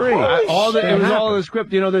big screen. It was all in the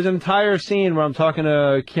script. You know, there's an entire scene where I'm talking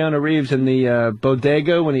to Keanu Reeves in the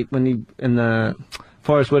bodega when he in the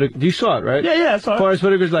Forrest Whitaker. You saw it, right? Yeah, I saw it. Forrest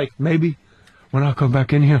Whitaker's like, maybe when I come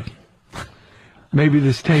back in here, maybe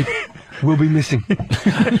this tape will be missing.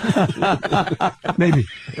 Maybe.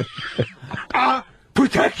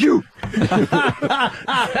 Protect you. I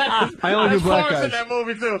only do black guys. In that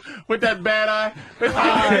movie too, with that bad eye.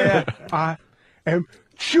 I am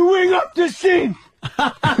chewing up the scene.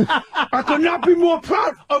 I could not be more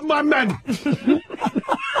proud of my men.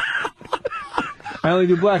 I only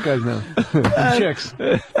do black guys now. Chicks.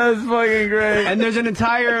 That's fucking great. And there's an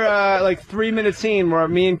entire, 3-minute scene where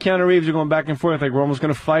me and Keanu Reeves are going back and forth, like we're almost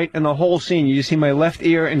going to fight. And the whole scene, you just see my left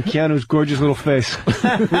ear and Keanu's gorgeous little face.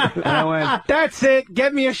 And I went, that's it.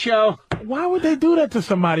 Get me a show. Why would they do that to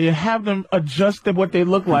somebody and have them adjust to what they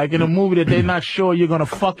look like in a movie that they're not sure you're going to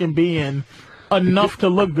fucking be in enough to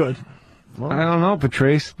look good? Well, I don't know,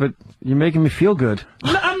 Patrice, but you're making me feel good.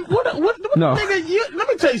 No, what No. Nigga, let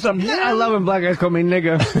me tell you something. Yeah, I love when black guys call me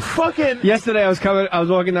nigga. Fucking. Yesterday I was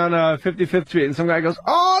walking down 55th Street and some guy goes,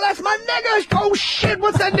 "Oh, that's my nigga." Oh shit,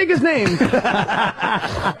 what's that nigga's name?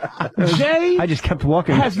 Jay. I just kept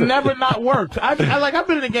walking. Has never not worked. I've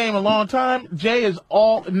been in the game a long time. Jay is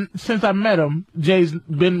since I met him. Jay's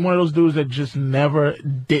been one of those dudes that just didn't have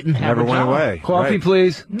never a job. went away. Coffee,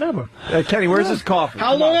 please. Never. Kenny, where's this coffee?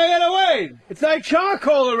 How long I gotta wait? It's like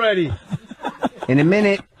charcoal already. In a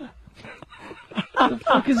minute. What the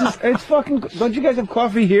fuck is this? It's fucking. Don't you guys have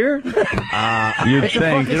coffee here? You'd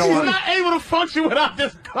think. He's not able to function without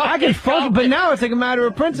this coffee. I can function, but now it's like a matter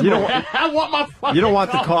of principle. I want my fucking. You don't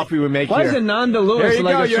want the coffee we make Why here. is it non-dilutive? There you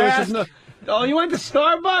like go. a You choice asked. of Oh, you went to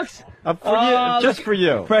Starbucks? For you, just for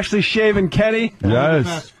you. Freshly shaven Kenny.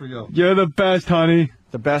 Yes. For you. You're the best, honey.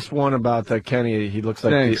 The best one about Kenny, he looks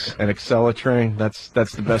like an Thanks. Excella train. That's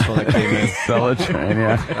the best one that came in. Excella train,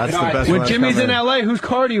 yeah. That's the best one. When Jimmy's in L.A., whose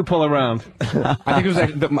car do you pull around? I think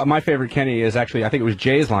it was my favorite Kenny is actually I think it was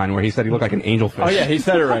Jay's line where he said he looked like an angelfish. Oh yeah, he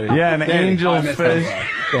said it already. Yeah, an angel fish.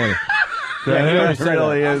 Danny. Yeah, it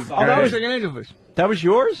really is. Oh, that was like an angelfish. That was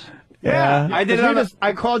yours? Yeah. I did it on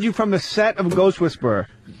I called you from the set of Ghost Whisperer.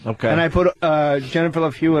 Okay. And I put Jennifer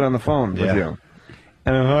Love Hewitt on the phone with you.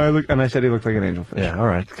 And I said he looked like an angelfish. Yeah, all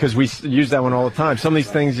right. Because we use that one all the time. Some of these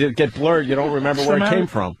things get blurred. You don't remember where it came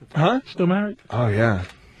from. Huh? Still married? Oh, yeah.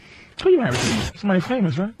 Who you married to? Somebody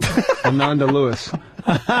famous, right? Ananda Lewis. Who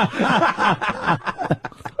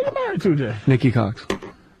you married to, Jay? Nikki Cox.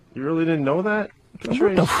 You really didn't know that?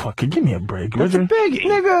 What the fuck? Give me a break. That's a biggie.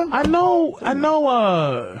 Nigga. I know,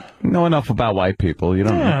 know enough about white people. You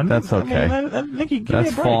don't. Yeah, That's okay. Nikki, give That's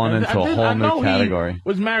me a break. fallen into a whole new category. He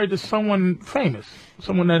was married to someone famous,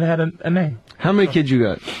 someone that had a name. How many kids you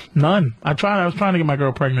got? None. I was trying to get my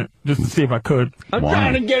girl pregnant just to see if I could. I'm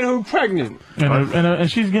trying to get her pregnant.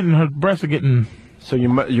 And she's getting, her breasts are getting. So you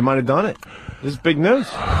might have done it. This is big news.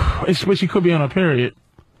 But she could be on her period.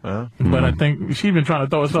 But I think she's been trying to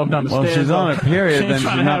throw herself down the stairs. Well, she's on a period, then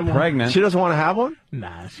she's not one. pregnant. She doesn't want to have one?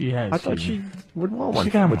 Nah, she has. I thought she would want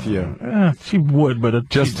one with you. She would, but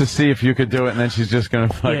just to see if you could do it, and then she's just gonna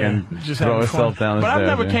fucking throw herself down the stairs. But I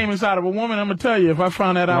never yeah. came inside of a woman. I'm gonna tell you, if I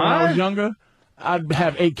found that out when I was younger, I'd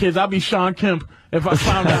have 8 kids. I'd be Sean Kemp if I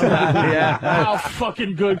found out how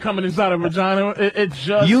fucking good coming inside a vagina. It's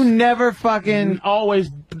just you never fucking always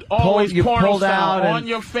you porno pulled style out on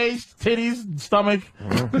your face, titties, stomach.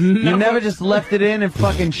 You never just left it in and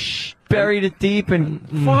fucking buried it deep and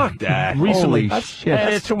fuck that. Recently, Holy shit.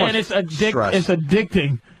 That's too much. And it's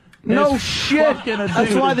addicting. No It's shit.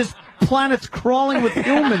 That's why this planet's crawling with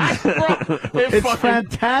humans. It's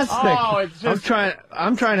fantastic. Oh, it's just,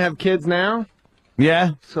 I'm trying to have kids now.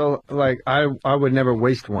 Yeah. So like I would never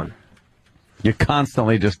waste one. You're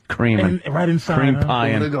constantly just creaming. right inside. Cream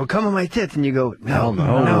pie. They go, come on my tits, and you go,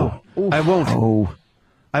 no. I won't. Oh.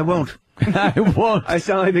 I won't. I won't. I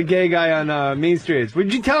sound like the gay guy on Mean Streets.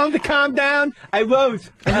 Would you tell him to calm down? I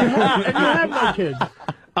won't. And you have no kids.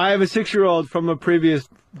 I have a 6-year-old from a previous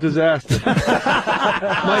disaster.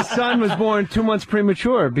 My son was born 2 months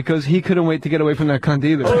premature because he couldn't wait to get away from that cunt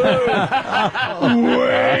either.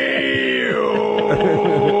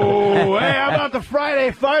 Hey, how about the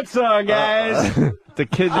Friday fart song, guys? The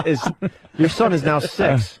kid is. Your son is now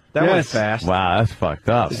 6. That went fast. Wow, that's fucked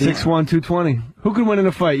up. 6'1", 220. Who could win in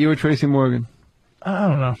a fight? You or Tracy Morgan? I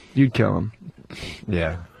don't know. You'd kill him.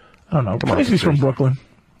 Yeah. I don't know. Tracy's from Brooklyn.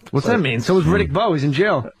 What's that mean? So was Riddick Bowe. He's in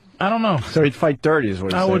jail. I don't know. So he'd fight dirty, is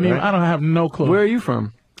what he I said, wouldn't even. right? I don't have no clue. Where are you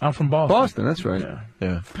from? I'm from Boston. Boston, that's right.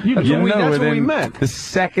 Yeah. That's where we met. The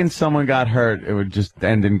second someone got hurt, it would just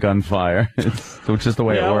end in gunfire. It's just the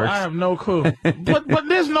way it works. I have no clue. but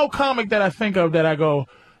there's no comic that I think of that I go.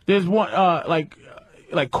 There's one like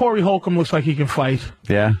Corey Holcomb looks like he can fight.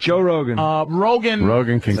 Yeah. Joe Rogan.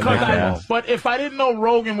 Rogan can kick ass. But if I didn't know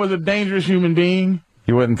Rogan was a dangerous human being,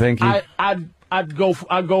 you wouldn't think he. I'd go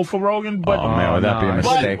for Rogan, but oh man, would that be a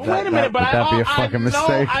mistake? But wait a minute, but would that be a fucking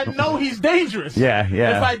mistake? I know he's dangerous. Yeah.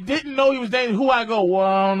 If I didn't know he was dangerous, who I go? Well,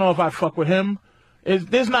 I don't know if I'd fuck with him.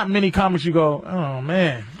 There's not many comics you go, oh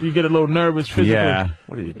man, you get a little nervous physically. Yeah.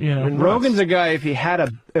 What are you? Rogan's a guy. If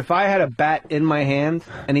I had a bat in my hand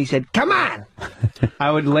and he said, "Come on,"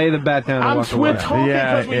 I would lay the bat down. And walk away. We're talking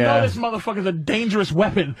because we know this motherfucker's a dangerous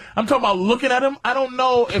weapon. I'm talking about looking at him. I don't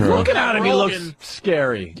know if looking at him, he looks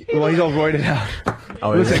scary. Well, he's all roided out.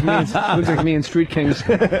 Oh, looks like me and Street Kings.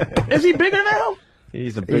 Is he bigger now?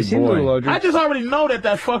 He's a big He seems a little larger. I just already know that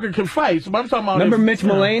fucker can fight. So I'm talking about. Remember Mitch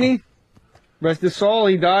Mulaney? Rest his soul,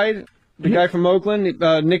 he died. The guy from Oakland, Nick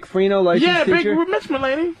Freno, license teacher. Big Mitch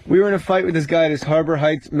Mulaney. We were in a fight with this guy, this Harbor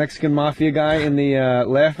Heights Mexican mafia guy in the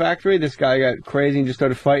Laugh Factory. This guy got crazy and just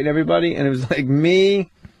started fighting everybody. And it was like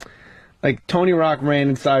me, Like, Tony Rock ran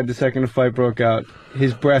inside the second the fight broke out.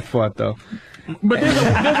 His breath fought, though. But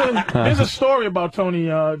there's a story about Tony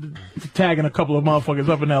tagging a couple of motherfuckers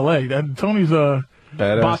up in L.A. Tony's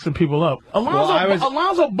boxing people up.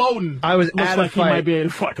 Alonzo Bowden looks like he might be able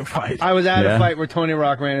to fucking fight. I was at a fight where Tony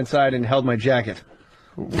Rock ran inside and held my jacket.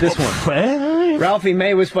 This one. Ralphie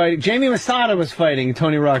May was fighting. Jamie Masada was fighting, and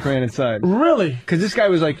Tony Rock ran inside. Really? Because this guy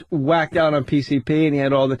was, like, whacked out on PCP, and he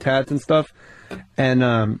had all the tats and stuff.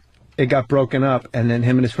 And it got broken up, and then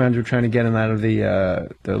him and his friends were trying to get him out of the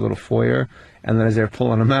little foyer. And then as they were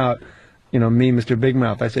pulling him out, you know, me, Mr. Big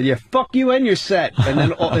Mouth, I said, yeah, fuck you and your set. And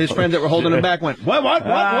then all his friends that were holding him back went, what?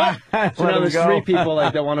 So now there's 3 people,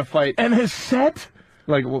 like, that want to fight. And his set?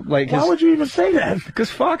 Why would you even say that?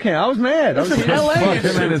 Because fuck him. I was mad. This is L.A. Fuck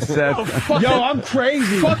him and his set. Yo, I'm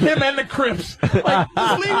crazy. Fuck him and the Crips. Like,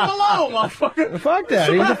 just leave him alone, motherfucker. Fuck that.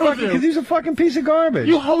 He's a fucking piece of garbage.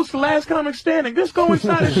 You host Last Comic Standing. Just go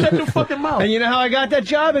inside and shut your fucking mouth. And you know how I got that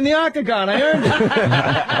job in the Octagon? I earned it.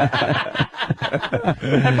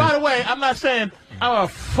 And by the way, I'm not saying I'm gonna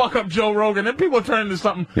fuck up Joe Rogan. And people turn into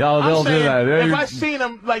something. Yeah, they'll do that. If I seen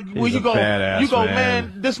him, like, will you go,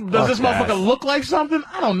 man, does this motherfucker look like something?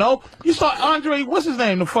 I don't know. You saw Andre, what's his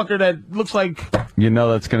name? The fucker that looks like... You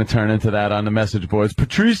know that's going to turn into that on the message boards.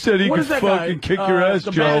 Patrice said he could fucking kick your ass,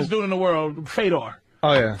 the Joe. The baddest dude in the world, Fedor.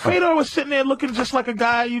 Oh, yeah. Fedor was sitting there looking just like a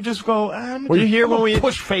guy. You just go, were you here when we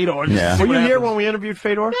push Fedor? Yeah. Were you here when we interviewed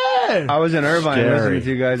Fedor? Yeah. I was in Irvine listening to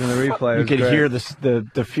you guys in the replay. You could hear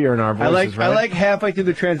the fear in our voices, I like halfway through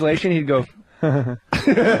the translation, he'd go... He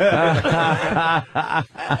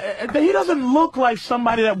doesn't look like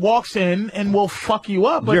somebody that walks in and will fuck you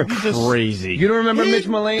up. But you're crazy. You don't remember Mitch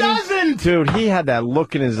Mulaney? He doesn't. Dude, he had that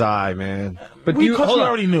look in his eye, man. But we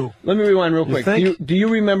already knew. Let me rewind real quick. Do you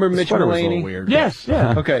remember Mitch Mulaney? Weird. Yes,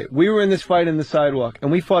 yeah. Okay, we were in this fight in the sidewalk,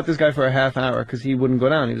 and we fought this guy for a half hour because he wouldn't go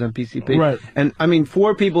down. He was on PCP. Right. And, I mean,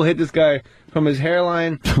 4 people hit this guy from his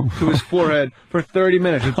hairline to his forehead for 30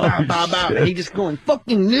 minutes. Just bow, bow, bow. And he just going,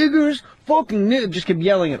 fucking niggers, just kept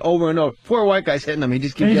yelling it over and over. 4 white guys hitting him. He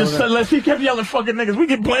just kept yelling it. He kept yelling fucking niggas. We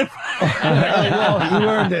get blamed. Well, you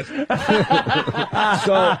earned it. So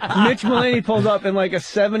Mitch Mulaney pulls up in like a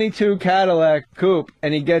 72 Cadillac coupe,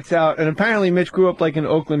 and he gets out. And apparently Mitch grew up like in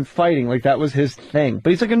Oakland fighting. Like that was his thing.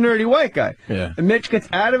 But he's like a nerdy white guy. Yeah. And Mitch gets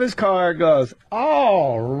out of his car, goes,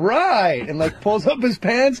 all right, and like pulls up his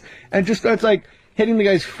pants and just starts like hitting the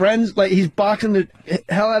guy's friends. Like he's boxing the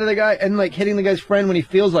hell out of the guy and like hitting the guy's friend when he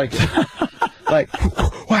feels like it. Like,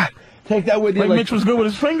 what? Take that with you. Like Mitch was good with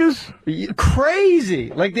his fingers? Crazy.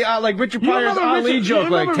 Like the like Richard Pryor's Ali joke.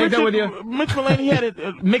 Like, take that with you. Mitch Mulaney had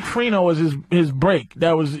it. Nick Freno was his break.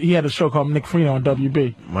 He had a show called Nick Freno on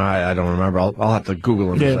WB. I don't remember. I'll have to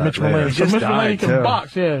Google him. Yeah, Mitch Mulaney. So Mitch Mulaney can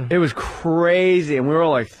box, yeah. It was crazy, and we were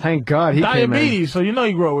all like, thank God he diabetes, so you know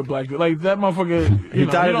you grow up with black people. Like, that motherfucker, you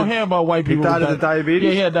don't hear about white people. He died of the diabetes?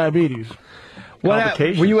 Yeah, he had diabetes.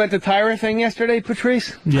 Were you at the Tyra thing yesterday,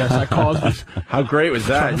 Patrice? Yes, I caused it. How great was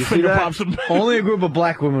that? You see that? Only a group of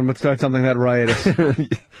black women would start something that riotous.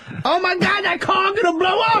 Oh my God, that car gonna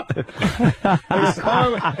blow up!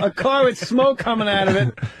 A car with smoke coming out of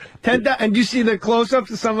it. And you see the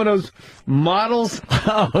close-ups of some of those models?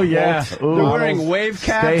 Oh, yeah. They're wearing wave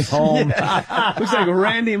caps. Stay home. Yeah. Looks like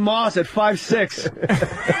Randy Moss at 5'6".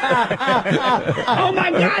 Oh,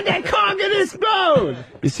 my God, that car gonna explode!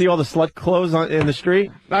 You see all the slut clothes in the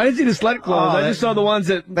street? I didn't see the slut clothes. I just saw the ones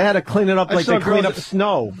that... They had to clean it up like they clean up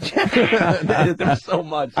snow. There's so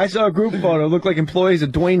much. I saw a group photo. It looked like employees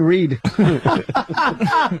of Dwayne Reed.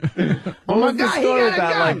 Oh, my God, he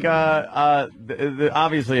got a gun. Like,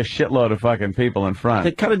 obviously a shitload of fucking people in front.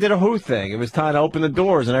 They kind of did a Who thing. It was time to open the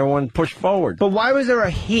doors and everyone pushed forward. But why was there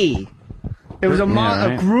a he? It was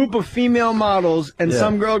a group of female models, and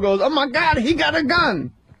some girl goes, "Oh my God, he got a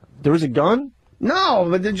gun!" There was a gun? No,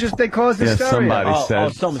 but they caused hysteria. Somebody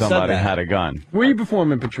said somebody that. had a gun. Where are you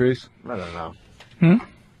performing, Patrice? I don't know.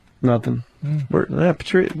 Nothing.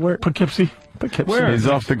 Patrice, where? Poughkeepsie. Where? He's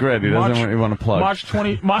off the grid. He doesn't want to plug. March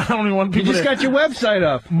 20. I don't want people. You just got your website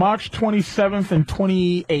up. March 27th and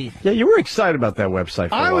 28th. Yeah, you were excited about that website.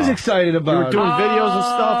 For a while. Was excited about. You were doing videos and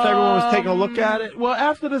stuff. Everyone was taking a look at it. Well,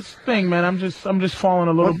 after this thing, man, I'm just falling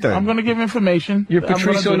a little. I'm going to give information. You're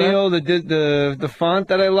Patrice O'Neill that did the font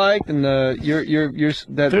that I liked, and your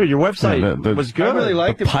that. Dude, your website was good. I really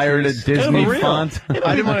liked it. Pirated Disney font.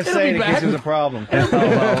 I didn't want to say it in case there's a problem. Oh,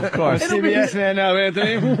 well, of course. CBS man now,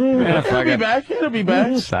 Anthony. It'll be back. back. It'll be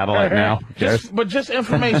back. Satellite now. But just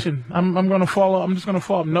information. I'm gonna follow. I'm just gonna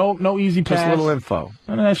follow. No easy pass. Just a little info.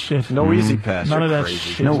 None of that shit. No easy pass. None of that crazy.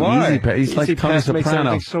 shit. No Why? easy pass. He's Easy like Tony pass makes Soprano.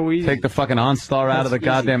 everything so easy. Take the fucking OnStar out of the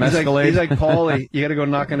goddamn He's Escalade. like Paulie. You got to go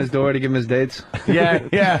knock on his door to give him his dates. Yeah.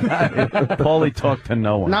 Paulie talked to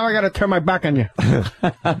no one. Now I got to turn my back on you.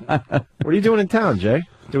 What are you doing in town, Jay?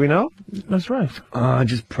 Do we know? That's right.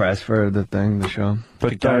 Just press for the show.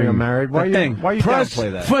 But Gary got married. Why are you press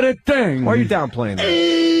downplay that? for the thing. Why are you downplaying that?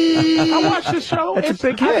 I watched the show. It's a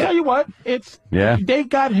big hit. I tell you what, they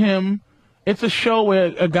got him. It's a show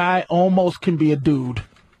where a guy almost can be a dude.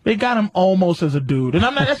 They got him almost as a dude, and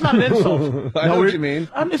that's not an insult. I know what you mean.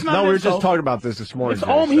 It's not No, an we were insult. just talking about this morning.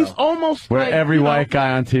 He's almost Where like, every white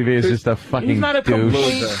guy on TV is just a fucking he's not a douche.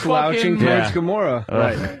 complete Slouching fucking- towards Gamora.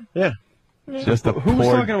 Right. Yeah. Just a Who was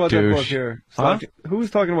poor talking about that book douche. here? Who was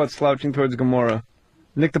talking about slouching towards Gamora?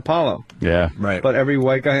 Nick DiPaolo. Yeah. Right. But every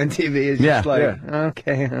white guy on TV is just like,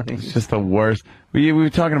 okay, honey. It's just the worst. We were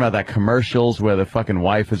talking about that commercials where the fucking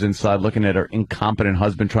wife is inside looking at her incompetent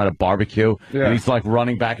husband trying to barbecue, and he's like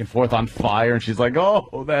running back and forth on fire, and she's like,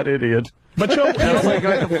 "Oh, that idiot." But your, And I'm like,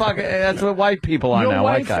 what the fuck? That's what white people are now,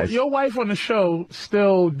 white guys. Your wife on the show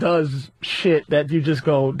still does shit that you just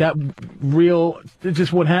go, it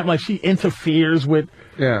just wouldn't happen. Like, she interferes with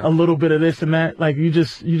a little bit of this and that. Like, you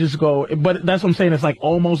just go, but that's what I'm saying. It's like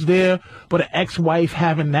almost there, but an ex-wife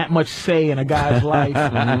having that much say in a guy's life,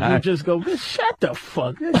 you just go, shut the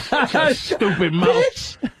fuck. Shut your stupid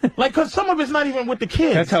mouth. Like, because some of it's not even with the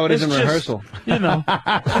kids. That's how it is in just, rehearsal. You know.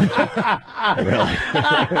 Really?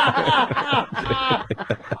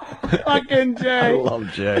 Fucking Jay. I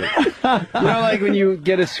love Jay. You know, like when you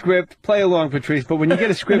get a script, play along, Patrice, but when you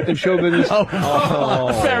get a script in show business...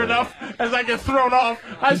 Fair enough. As I get thrown off,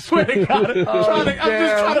 I swear to God, I'm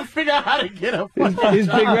just trying to figure out how to get up. His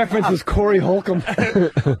big reference was Corey Holcomb.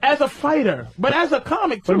 As a fighter, but as a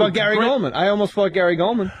comic, too. What about Gary Goldman? I almost fought Gary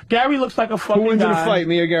Goldman. Gary looks like a fucking Who wins in a guy. fight,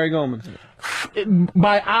 me or Gary Goldman?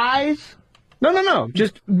 By eyes? No.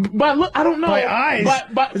 Just by look. I don't know. by eyes.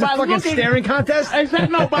 It's a fucking looking, staring contest. Exactly.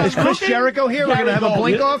 No. By Is Chris Jericho here? We're gonna have a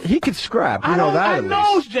blink off. He could scrap. You I know don't. that. I at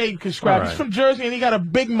know least. Jade could scrap. All He's right. from Jersey and he got a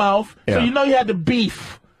big mouth, so Yeah. you know he had the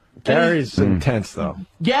beef. Gary's intense though.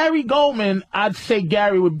 Gary Goldman, I'd say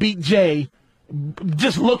Gary would beat Jay.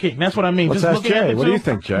 Just looking. That's what I mean. Let's just ask looking at Jay. the What do two, you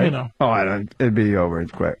think, Jay? You know. Oh, I don't. It'd be over.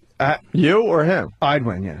 It's quick. You or him? I'd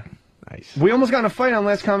win. Yeah. Nice. We almost got in a fight on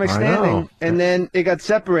Last Comic I Standing, know. and then it got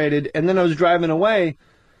separated, and then I was driving away.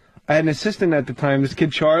 I had an assistant at the time, this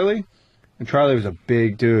kid Charlie, and Charlie was a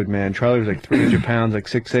big dude, man. Charlie was like 300 pounds, like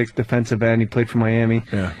 6'6", defensive end. He played for Miami.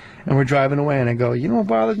 Yeah. And we're driving away, and I go, you know what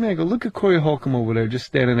bothers me? I go, look at Corey Holcomb over there, just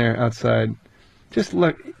standing there outside. Just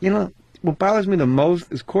look, you know, what bothers me the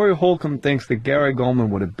most is Corey Holcomb thinks that Gary Goldman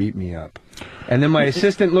would have beat me up. And then my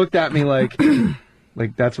assistant looked at me like...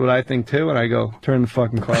 Like, that's what I think, too. And I go, turn the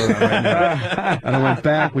fucking car around right now. And I went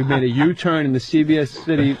back. We made a U-turn in the CBS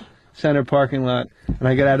City Center parking lot. And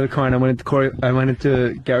I got out of the car, and I went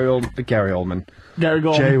into Gary Oldman. Gary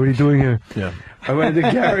Goldman. Jay, what are you doing here? Yeah. I went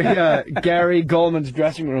into Gary Goldman's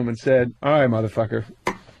dressing room and said, all right, motherfucker.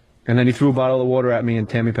 And then he threw a bottle of water at me, and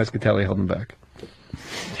Tammy Pescatelli held him back.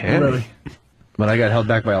 Really? But I got held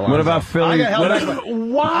back by Alonzo. What about Philly? I got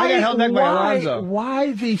held back by Alonzo.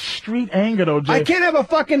 Why the street anger, though, Jay? I can't have a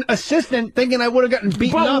fucking assistant thinking I would have gotten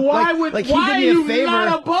beaten But up. why he why did me are a you favor.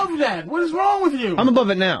 not above that? What is wrong with you? I'm above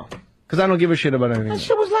it now. Because I don't give a shit about anything. That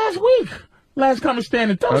shit was last week. Last Comic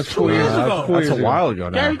Standing. That was 2 years ago. That's a while ago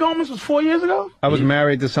now. Gary Goldman was 4 years ago? I was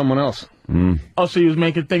married to someone else. Oh, so you was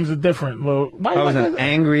making things different. Well, why I was an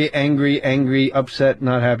angry, upset,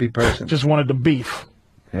 not happy person. Just wanted the beef.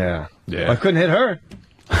 Yeah. Yeah. I couldn't hit her.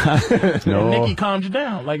 And Nikki calmed you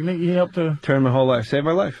down. Like, Nikki helped to... Turned my whole life. Saved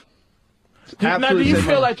my life. Now, do you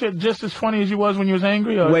feel like you're just as funny as you was when you was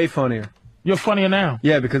angry? Or way funnier. You're funnier now?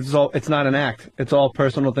 Yeah, because it's not an act. It's all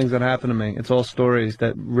personal things that happened to me. It's all stories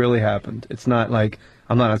that really happened. It's not like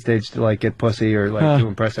I'm not on stage to like get pussy or like to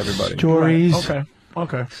impress everybody. Stories. Right.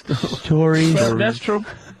 Okay. Stories. That's true.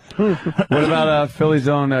 What about Philly's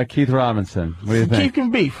own Keith Robinson? What do you think? Keith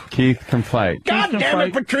can beef. Keith can fight. God damn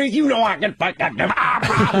it, Patrice, you know I can fight that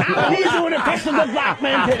damn. He's doing a question of the black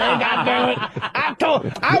man today, God damn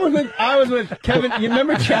it. I was with Kevin. You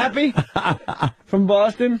remember Chappie from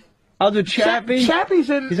Boston? I was with Chappie. Chappie's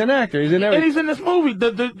in. He's an actor. He's in everything. And he's in this movie.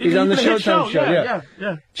 He's on the hit Showtime show.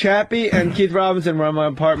 Yeah. Chappie and Keith Robinson were in my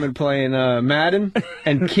apartment playing Madden,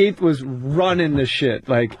 and Keith was running the shit.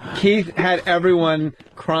 Like Keith had everyone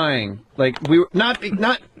crying. Like we were not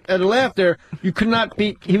at laughter. You could not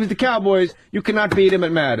beat. He was the Cowboys. You could not beat him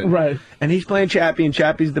at Madden. Right. And he's playing Chappie, and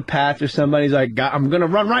Chappie's the Pats or somebody. He's like, I'm gonna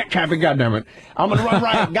run right, Chappie. Goddammit. I'm gonna run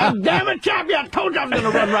right. Goddammit, Chappie. I told you I was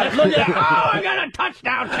gonna run right. Look at that. Oh, I got a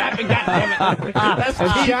touchdown, Chappie. Goddammit.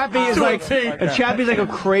 And Chappie is like, Chappie's like a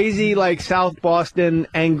crazy, like South Boston,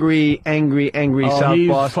 angry South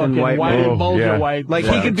Boston white man. White. Like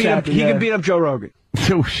he could beat up. He could beat up Joe Rogan.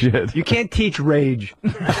 Oh shit! You can't teach rage. You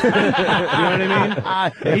know what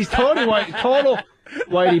I mean? He's total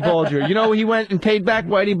Whitey Bulger. You know, he went and paid back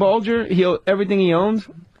Whitey Bulger everything he owns,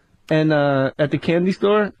 and at the candy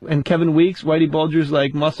store. And Kevin Weeks, Whitey Bulger's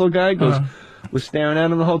like muscle guy, was staring at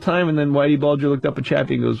him the whole time. And then Whitey Bulger looked up at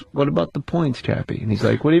Chappie and goes, "What about the points, Chappie?" And he's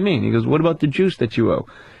like, "What do you mean?" He goes, "What about the juice that you owe?"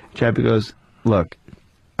 Chappie goes, "Look,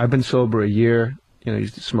 I've been sober a year. You know, I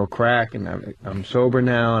used to smoke crack, and I'm sober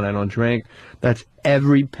now, and I don't drink. That's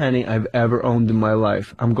every penny I've ever owned in my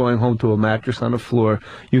life. I'm going home to a mattress on the floor.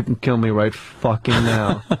 You can kill me right fucking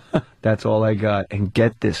now. That's all I got. And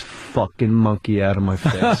get this fucking monkey out of my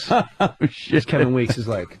face." Just Kevin Weeks is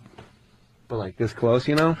like, but like this close,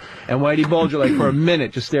 you know? And Whitey Bulger, like for a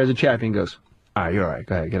minute, just stares at Chappie and goes, "All right, you're all right.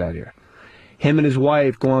 Go ahead, get out of here." Him and his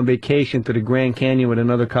wife go on vacation to the Grand Canyon with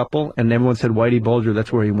another couple, and everyone said Whitey Bulger,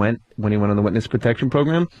 that's where he went when he went on the witness protection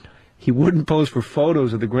program. He wouldn't pose for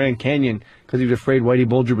photos of the Grand Canyon because he was afraid Whitey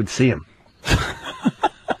Bulger would see him.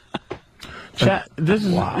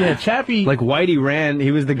 Chappie. Like Whitey ran,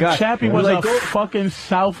 he was the guy. Chappie was like, fucking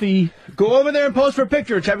Southie. Go over there and pose for a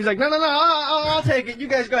picture. And Chappie's like, no, I'll take it. You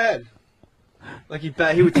guys go ahead. Like he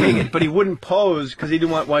would take it, but he wouldn't pose because he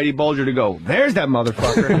didn't want Whitey Bulger to go, "There's that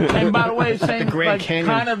motherfucker." And by the way, same like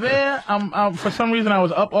kind of there. For some reason, I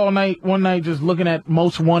was up all night one night just looking at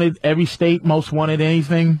most wanted, every state, most wanted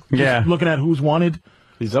anything. Just looking at who's wanted.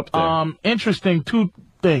 He's up there. Interesting. Two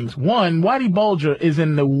things. One, Whitey Bulger is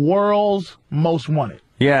in the world's most wanted.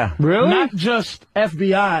 Yeah. Really? Not just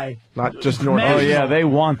FBI. Not just North. Oh yeah, they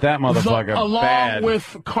want that motherfucker along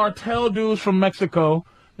with cartel dudes from Mexico.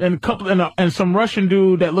 And a couple and some Russian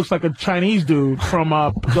dude that looks like a Chinese dude from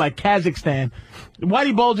like Kazakhstan.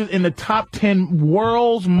 Whitey Bulger's in the top 10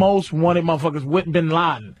 world's most wanted motherfuckers with Bin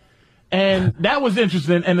Laden. And that was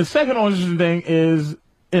interesting. And the second interesting thing is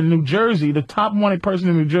in New Jersey, the top wanted person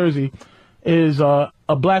in New Jersey is a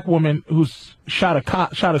black woman who shot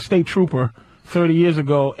a state trooper 30 years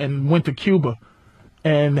ago and went to Cuba.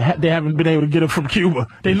 And they haven't been able to get her from Cuba.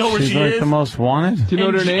 They know where she is. She's the most wanted? Do you know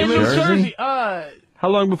what her name is? New Jersey. How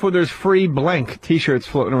long before there's free blank T-shirts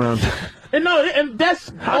floating around? And that's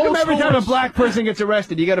how come every time a black person gets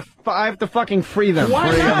arrested, I have to fucking free them?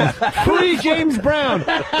 Why not? Free James Brown.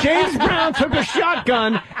 James Brown took a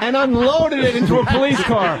shotgun and unloaded it into a police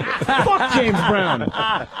car. Fuck James Brown.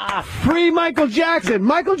 Free Michael Jackson.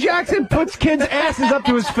 Michael Jackson puts kids' asses up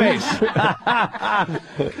to his face.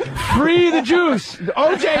 Free the juice.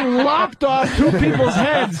 OJ lopped off 2 people's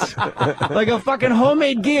heads like a fucking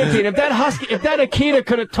homemade guillotine. If that Akita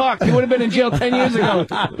could have talked, he would have been in jail 10 years ago.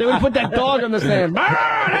 They would have put that dog on the stand.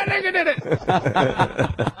 That nigga did it.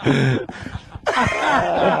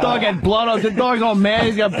 That dog had blood on. The dog's all mad.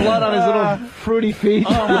 He's got blood on his little fruity feet.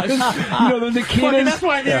 Oh my you know those Akitas. That's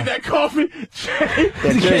why I needed that coffee. Jay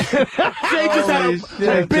just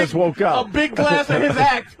had just woke up. A big glass of his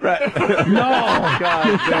act. Right. No.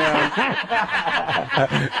 God damn.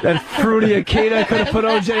 That fruity Akita could have put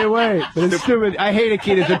OJ away. But it's stupid. I hate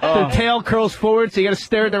Akitas. Their tail curls forward, so you got to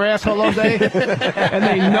stare at their asshole all day. And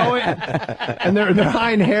they know it. And their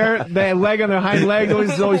hind hair, their leg on their hind leg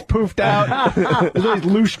is always poofed out. There's always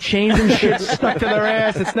loose chains and shit stuck to their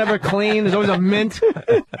ass. It's never clean. There's always a mint from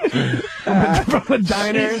the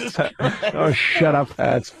diner. Oh, shut up.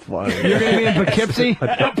 That's funny. You're going to be in Poughkeepsie?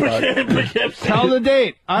 Tell the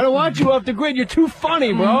date. I don't want you off the grid. You're too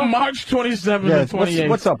funny, bro. March 27th and 28th.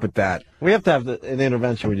 What's up with that? We have to have an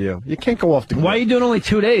intervention with you. You can't go off the grid. Why are you doing only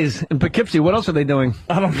 2 days in Poughkeepsie? What else are they doing?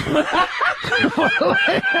 I don't know.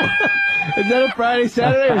 Is that a Friday,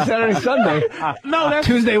 Saturday, or Saturday, Sunday? No, that's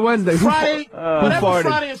Tuesday, Wednesday. Friday. Whatever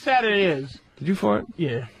Friday and Saturday is. Did you fart?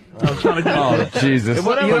 Yeah. I was trying to get Jesus. You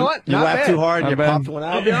know what? You laughed too hard and you popped one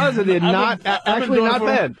out. I'll be honest with you, not bad. I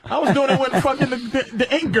was doing it when fucking the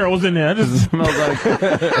ink girl was in there. It just smells like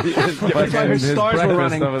it's like her stars were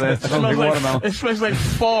running. Over there. It smells like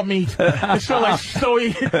fall meat. It smells like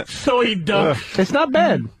soy duck. It's not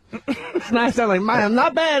bad. It's nice. I'm like,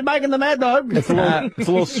 not bad. Mike and the Mad Dog. It's a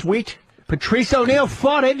little sweet. Patrice O'Neill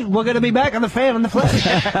farted. We're going to be back on the fan in the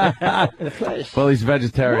flesh. Well, he's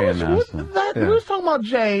vegetarian now. We was talking about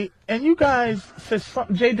Jay, and you guys said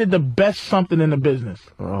Jay did the best something in the business.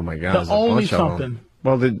 Oh, my God. The only something.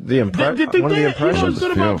 Well, one of the impressions. You know what's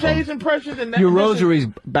good about Jay's impressions? And your rosary's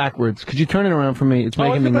backwards. Could you turn it around for me? It's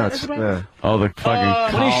making me nuts. Yeah. Oh, the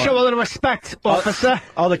fucking. Please show a little respect, officer.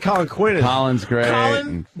 Oh, the Colin Quinn is. Colin's great.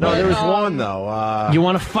 No, there was one though. You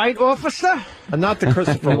want to fight, officer? Not the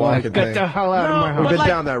Christopher Walken thing. Get the hell out of my house. We've been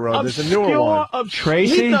down that road. There's a newer one.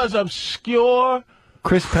 Tracy? He does obscure.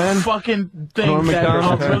 Chris Penn? Fucking things that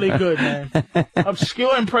are really good, man.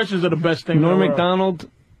 Obscure impressions are the best thing. Norm Macdonald.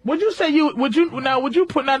 Would you say would you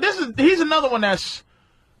put he's another one that's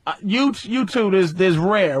you two there's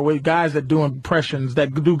rare with guys that do impressions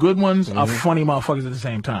that do good ones are funny motherfuckers at the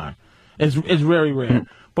same time. It's very rare.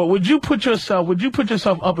 But would you put yourself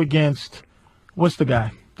up against what's the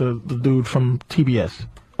guy? The dude from TBS.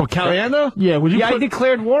 Oh, Caliendo? Yeah, I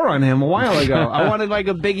declared war on him a while ago. I wanted like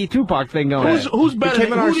a Biggie Tupac thing going. Who's better?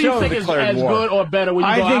 Who do you think is as good or better? When you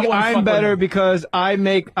I think I'm better because I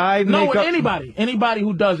make anybody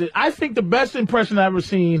who does it. I think the best impression I've ever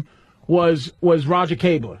seen was Roger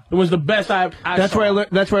Kabler. It was the best I That's where I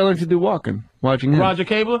learned to do watching him. Roger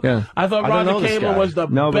Kabler? Yeah. I thought Roger Kabler was the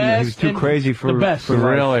best. No, but he was too crazy for the best.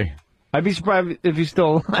 Really? I'd be surprised if he's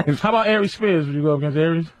still alive. How about Aries Spears? Would you go up against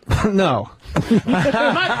Aries? No. not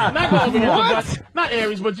go up against him, not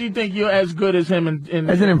Aries, but you think you're as good as him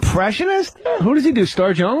as an impressionist? Who does he do?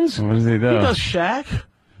 Star Jones? What does he do? He does Shaq.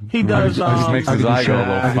 He does. He just makes his eye go a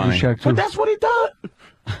little funny. But that's what he does.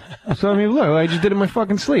 So I mean, look, I just did it in my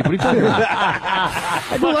fucking sleep. What are you talking about?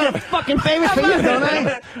 I do a lot of fucking favors for you, don't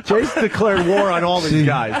I? Jace declared war on all these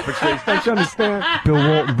guys. But Jace, don't you understand? Bill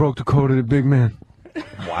Walton broke the code of the big man.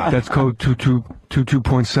 Wow. That's code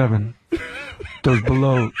 22.7. Those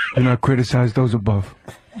below do not criticize those above.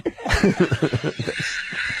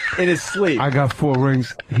 In his sleep. I got 4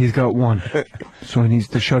 rings. He's got 1. So he needs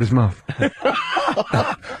to shut his mouth.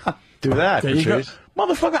 Do that, Patrice.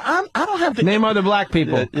 Motherfucker, I don't have to... Name other black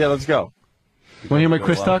people. Yeah, let's go. Want to hear my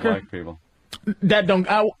Chris Tucker? Black people. That don't...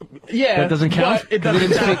 That doesn't count? It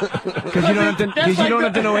doesn't count. Because you don't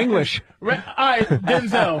have to know English. All right,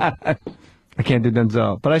 Denzel. I can't do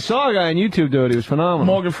Denzel. But I saw a guy on YouTube do it. He was phenomenal.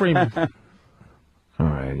 Morgan Freeman. All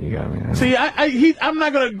right, you got me. See, I'm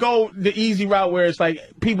not going to go the easy route where it's like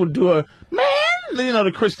people do a, man, you know,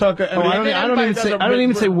 the Chris Tucker. I don't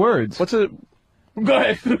even say words. What's it? Go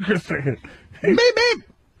ahead, Chris Tucker. Beep, beep.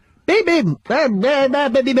 Beep, beep.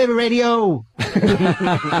 Baby, baby, radio.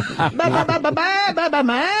 Bye,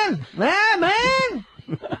 man. Man.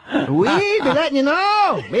 We be letting you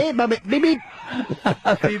know. Beep, beep, beep.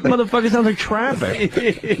 Motherfucker sounds like traffic.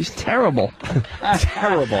 He's terrible.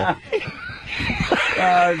 Terrible.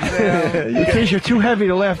 Because you're too heavy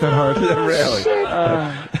to laugh that hard. Really?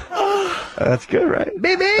 That's good, right?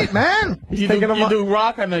 Beep, beep, man. You do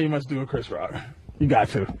Rock? I know you must do a Chris Rock. You got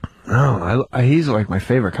to. No, he's like my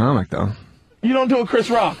favorite comic, though. You don't do a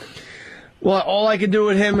Chris Rock? Well, all I can do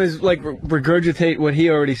with him is like regurgitate what he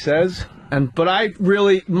already says. But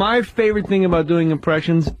my favorite thing about doing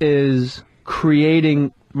impressions is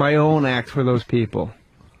creating my own act for those people.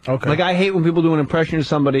 Okay. Like I hate when people do an impression of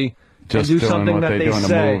somebody just and do something that they say.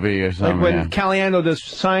 In a movie or something, like when Caliendo does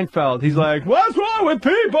Seinfeld, he's like, "What's wrong with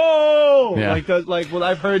people?" Yeah.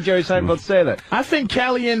 I've heard Jerry Seinfeld say that. I think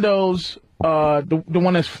Caliendo's the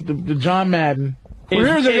one that's the John Madden.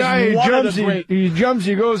 Here's a guy he jumps,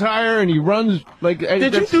 he goes higher, and he runs like.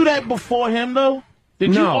 Did you do that before him though?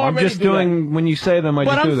 No, I'm just doing when you say them. I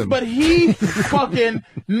just do them. But he fucking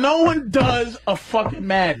no one does a fucking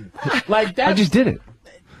Madden like that. I just did it.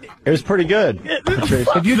 It was pretty good.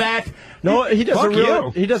 Fuck that. No, he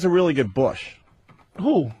does a really good Bush.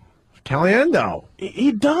 Who? Caliendo.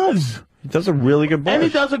 He does. He does a really good Bush. And he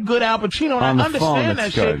does a good Al Pacino. And I understand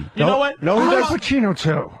that shit. You know what? No, he does Pacino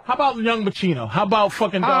too. How about young Pacino? How about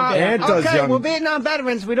fucking we're Vietnam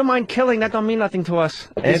veterans. We don't mind killing. That don't mean nothing to us.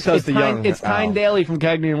 It's Tyne Daly from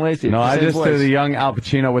Cagney and Lacey. No, I just do the young Al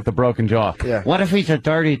Pacino with the broken jaw. Yeah. What if he's a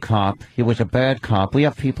dirty cop? He was a bad cop. We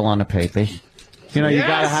have people on the papers. You know, you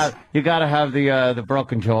gotta have the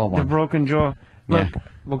broken jaw one. The broken jaw. Look,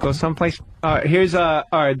 we'll go someplace. Here's all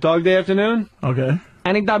right. Dog Day Afternoon. Okay.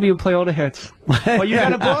 NEW play all the hits. Well, you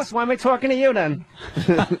got a boss. Why am I talking to you then?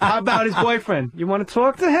 How about his boyfriend? You want to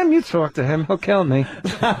talk to him? You talk to him. He'll kill me.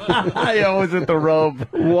 I always at the robe.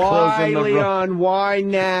 Why, Leon? Why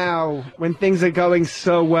now? When things are going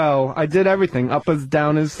so well. I did everything. Uppers,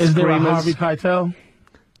 downers, Is there a screamers. Harvey Keitel?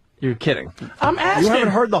 You're kidding. I'm asking. You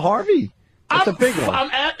haven't heard the Harvey? That's a big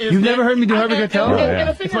one. You've never heard me do Harvey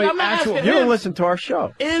Keitel? It's my actual. You don't listen to our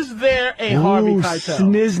show. Is there a Harvey Keitel?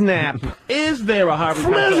 Sniznap. Is there a Harvey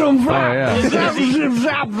Keitel? Oh, yeah.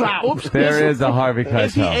 There is a Harvey Keitel.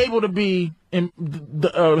 Is he able to be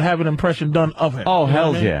have an impression done of him? Oh,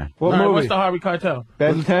 hell yeah. What movie? What's the Harvey Keitel?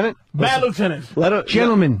 Bad Lieutenant? Bad Lieutenant.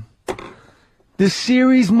 Gentlemen, the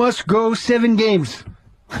series must go 7 games.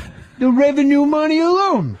 The revenue money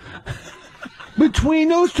alone. Between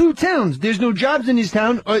those 2 towns, there's no jobs in this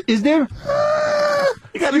town, is there?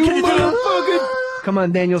 You motherfucker! Come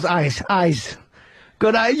on, Daniel's eyes.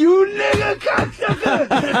 Good eye, you nigga cocksucker!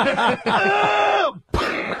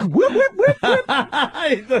 Whip, whip, whip, whip.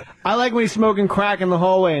 I like when he's smoking crack in the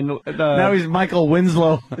hallway. And now he's Michael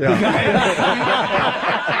Winslow.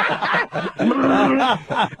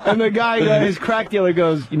 And the guy, his crack dealer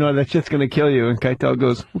goes, you know, that shit's gonna kill you. And Keitel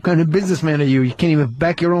goes, what kind of businessman are you? You can't even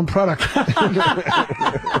back your own product.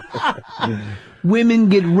 Women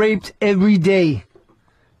get raped every day.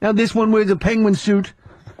 Now this one wears a penguin suit.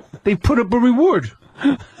 They put up a reward.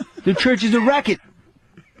 The church is a racket.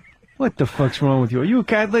 What the fuck's wrong with you? Are you a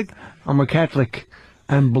Catholic? I'm a Catholic.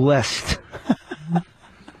 I'm blessed.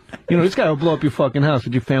 You know, this guy will blow up your fucking house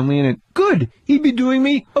with your family in it. Good. He'd be doing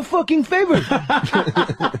me a fucking favor.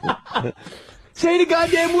 Say the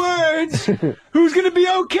goddamn words. Who's gonna be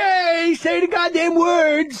okay? Say the goddamn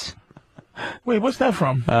words. Wait, what's that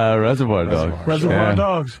from? Reservoir Dogs. Reservoir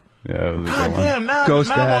Dogs. Yeah, God damn, now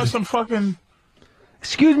I'm on some fucking...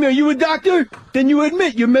 Excuse me, are you a doctor? Then you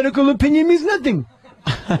admit your medical opinion means nothing.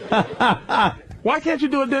 Why can't you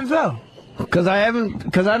do a Denzel? Because I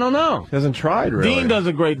don't know. He hasn't tried, really. Dean does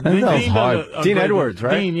a great... Dean Edwards,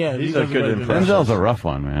 right? Dean, yeah. He's a good impression. Denzel's a rough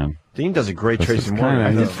one, man. Dean does a great Tracy Mohr.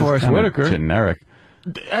 I did Forrest Whitaker. Generic.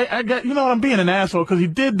 I got, you know what, I'm being an asshole because he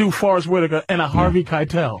did do Forrest Whitaker and a Harvey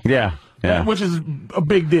Keitel. Yeah. Which is a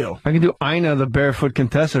big deal. I can do Ina, the barefoot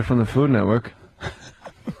Contessa from the Food Network.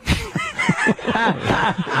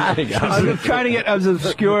 I'm trying to get as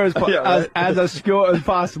obscure as possible.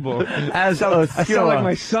 I sound like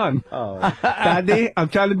my son. Daddy, I'm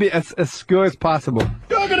trying to be as obscure as possible.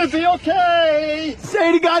 You're gonna be okay.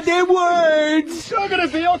 Say the goddamn words. You're gonna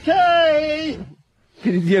be okay.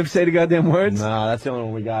 Did you ever say the goddamn words? No, that's the only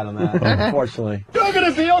one we got on that, unfortunately. You're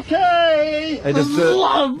gonna be okay. Hey, does the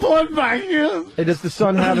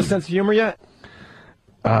son have a sense of humor yet?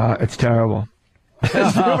 It's terrible.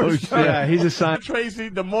 Oh, shit. Yeah, he's a son. Tracy,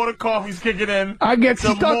 the more the coffee's kicking in, I get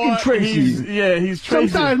stuck in Tracy. He's Tracy.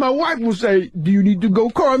 Sometimes my wife will say, "Do you need to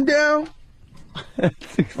go calm down?"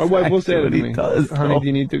 My wife will say that to me. Honey, do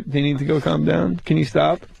you need to go calm down? Can you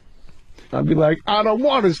stop? I'll be like, I don't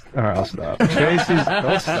want to. All right, I'll stop.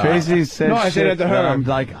 Tracy said no, I said that to her. I'm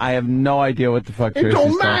like, I have no idea what the fuck Tracy's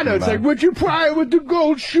talking about. It don't matter. It's like Richard Pryor with the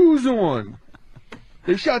gold shoes on.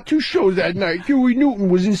 They shot 2 shows that night. Huey Newton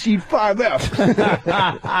was in seat 5F.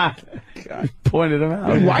 Pointed him out.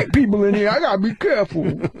 There's white people in here. I gotta be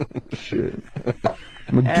careful. Shit.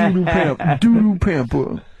 I'm a doo-doo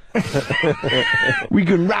pamper. We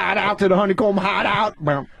can ride out to the honeycomb hideout.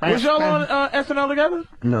 Was y'all on SNL together?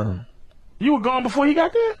 No. You were gone before he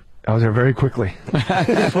got there? I was there very quickly.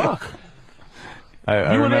 Fuck.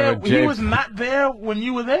 I you were there. Jay He was not there when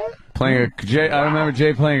you were there. I remember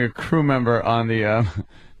Jay playing a crew member on the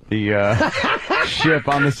ship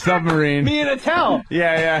on the submarine. Me and Attell.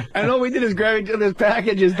 Yeah. And all we did is grab each other's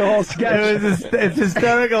packages the whole sketch. It's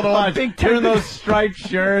hysterical to watch. Wearing those striped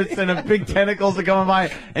shirts and the big tentacles are coming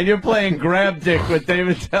by, and you're playing grab dick with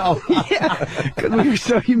David Tell. Yeah, because we were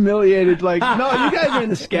so humiliated. Like, no, you guys are in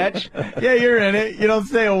the sketch. Yeah, you're in it. You don't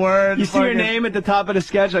say a word. You see your name at the top of the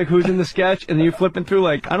sketch, like who's in the sketch, and then you're flipping through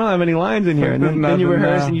like, I don't have any lines in here. And then you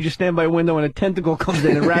rehearse, and you just stand by a window, and a tentacle comes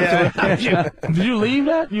in and wraps around you. Did you leave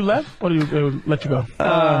that? You left? Or did you let you go?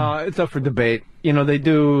 It's up for debate. You know, they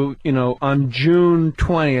do, on June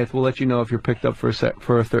 20th, we'll let you know if you're picked up for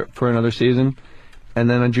another season. And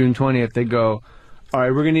then on June 20th, they go, all right,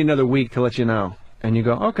 we're going to need another week to let you know. And you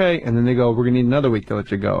go, okay. And then they go, we're going to need another week to let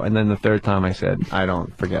you go. And then the 3rd time I said, I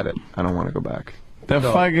don't forget it. I don't want to go back.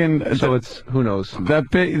 So it's, who knows? That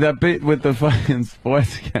bit with the fucking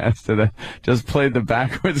sportscaster that just played the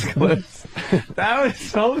backwards clips. That was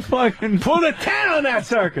so fucking... Pull a 10 on that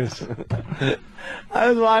circus! I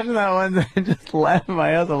was watching that one and just laughing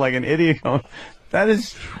my ass off like an idiot going, that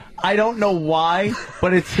is... I don't know why,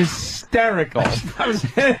 but it's hysterical. I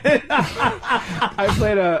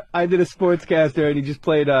did a sportscaster and he just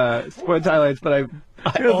played sports highlights, but it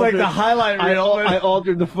was like the highlight reel. I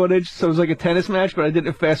altered the footage, so it was like a tennis match, but I did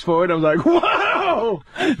it fast forward. I was like, whoa! whoa!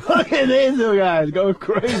 Look at these two guys go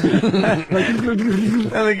crazy. And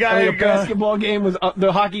the guy, the basketball game was up,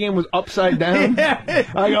 the hockey game was upside down.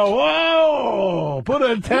 Yeah. I go, whoa! Put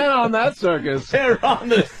a 10 on that circus. They're on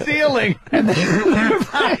the ceiling.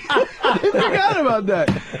 I forgot about that.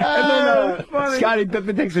 And then Scottie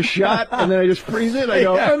Pippen takes a shot, and then I just freeze it. I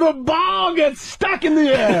go, and the ball gets stuck in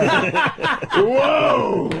the air.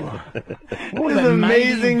 Whoa! What was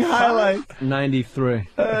amazing highlight. 93.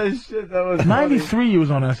 Oh, shit, that was 93 you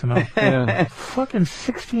was on SNL. Yeah. Fucking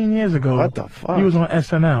 16 years ago. What the fuck? You was on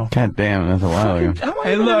SNL. God damn, that's a while ago.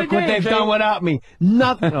 Hey, look what they've done without me.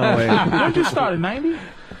 Nothing. Oh, wait. When did you start? In 90?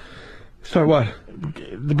 Start what?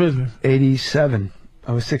 The business. 87.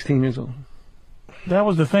 I was 16 years old. That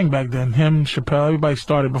was the thing back then. Him, Chappelle, everybody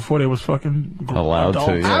started before they was fucking allowed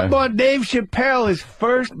to. Yeah. I bought Dave Chappelle his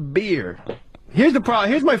first beer. Here's the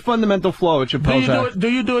problem. Here's my fundamental flaw with Chappelle's act. Do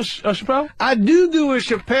you do a Chappelle? I do a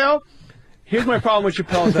Chappelle. Here's my problem with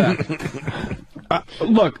Chappelle's act.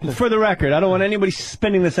 Look, for the record, I don't want anybody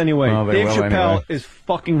spinning this anyway. Dave Chappelle is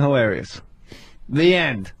fucking hilarious. The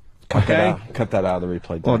end. Okay? Cut that out of the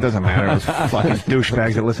replay. Well, it doesn't matter. It was fucking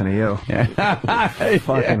douchebags that listen to you. Yeah.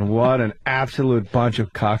 Fucking what an absolute bunch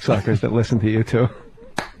of cocksuckers that listen to you two.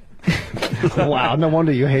 Wow, no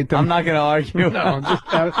wonder you hate them. I'm not going to argue. No, just,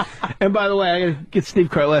 and by the way, I got to get Steve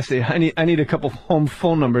Carlesi. I need a couple home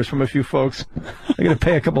phone numbers from a few folks. I got to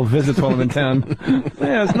pay a couple visits while I'm in town.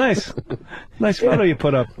 Yeah, it's nice. Nice photo you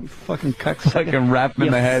put up. You fucking cocksucker. Fucking rap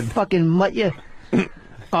in the head. Fucking mutt you.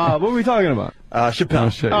 What were we talking about? Chappelle. Oh,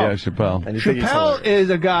 shit, yeah, Chappelle. Chappelle is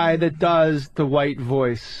a guy that does the white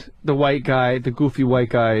voice, the white guy, the goofy white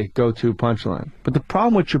guy go-to punchline. But the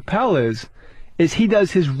problem with Chappelle is he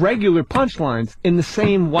does his regular punchlines in the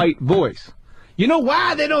same white voice. You know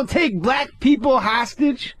why they don't take black people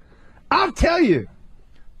hostage? I'll tell you.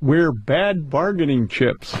 We're bad bargaining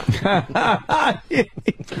chips. And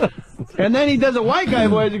then he does a white guy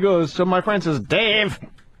voice. He goes, so my friend says, Dave.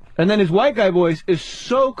 And then his white guy voice is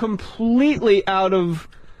so completely out of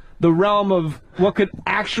the realm of what could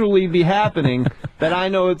actually be happening that I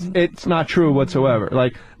know it's not true whatsoever.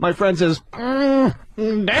 Like, my friend says, Dave,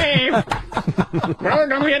 we're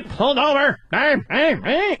gonna get pulled over. Dave.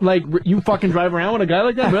 Like, you fucking drive around with a guy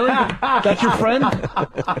like that? Really? That's your friend?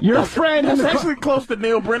 Your friend? That's actually close to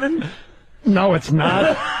Neil Brennan. No, it's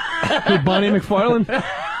not. With Bonnie McFarlane?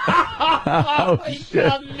 Oh,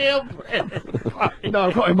 shit. Neil Brennan. No,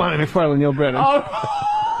 I'm calling Bonnie McFarlane Neil Brennan.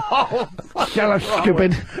 Oh, shut up,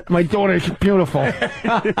 stupid. My daughter's beautiful.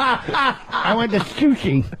 I went to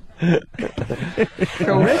sushi.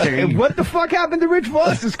 What the fuck happened to Rich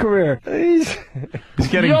Voss's career? He's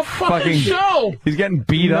getting your fucking show. He's getting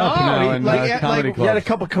beat up now in comedy clubs. He had a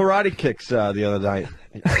couple karate kicks the other night.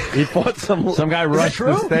 He fought some guy rushed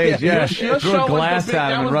the stage. Yeah, your threw a glass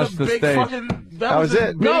at him and rushed the stage. That was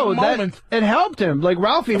it. No, it helped him. Like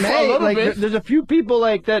Ralphie May, like there's a few people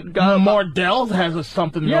like that got Mordell has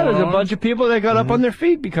something. Yeah, there's a bunch of people that got up on their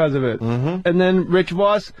feet because of it. And then Rich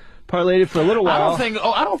Voss parlayed it for a little while.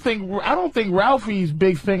 I don't think Ralphie's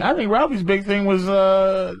big thing. I think Ralphie's big thing was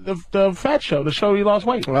the Fat Show, the show he lost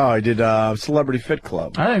weight. Oh, he did Celebrity Fit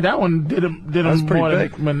Club. I think that one did him pretty more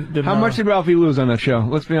big. than How much did Ralphie lose on that show?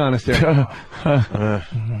 Let's be honest here.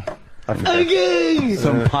 Okay.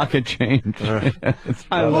 Some pocket change.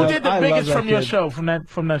 Who did the biggest from your show? From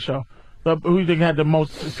that show? Who you think had the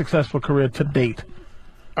most successful career to date?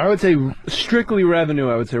 I would say strictly revenue.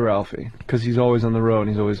 I would say Ralphie, because he's always on the road and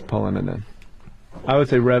he's always pulling it in. I would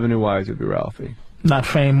say revenue-wise, it'd be Ralphie. Not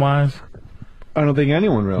fame-wise. I don't think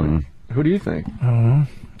anyone really. Who do you think?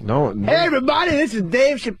 No. Hey everybody, this is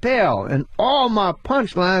Dave Chappelle, and all my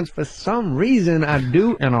punchlines, for some reason, I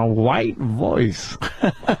do in a white voice.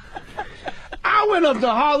 I went up to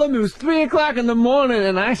Harlem, it was 3 o'clock in the morning,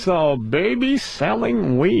 and I saw a baby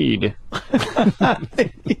selling weed.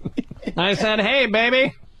 I said, hey,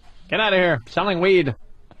 baby, get out of here, selling weed.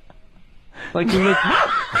 Like you make...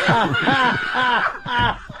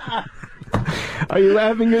 Are you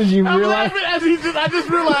laughing as you realize? I'm laughing as I just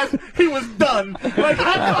realized he was done. Like,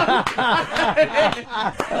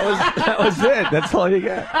 that was it. That's all you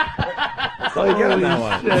got. That's all you got on that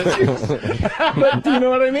one. But do you know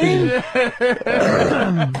what I mean?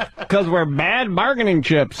 Because we're bad bargaining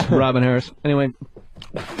chips, Robin Harris. Anyway.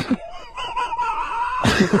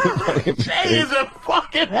 Jay is a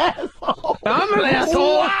fucking asshole. I'm an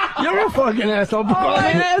asshole. Wow. You're a fucking asshole.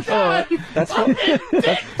 I'm an asshole. That's what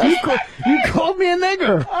you called me a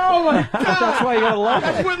nigger. Oh my god. That's why you gotta love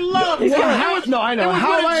That's it. with love. No, I know.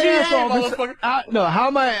 How am I an asshole? No, how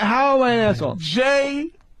am I an asshole?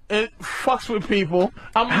 Jay, it fucks with people.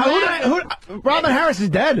 Robin Harris is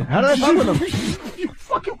dead. How did I fuck with him? You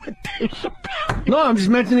fucking with Dave Chappelle. No, I'm just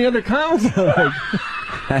mentioning the other clowns.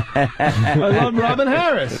 I love Robin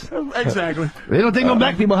Harris. Exactly. They don't take no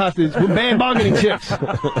black people hostage. We're banned bargaining chips.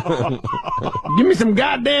 Give me some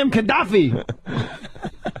goddamn Gaddafi.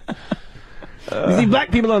 You see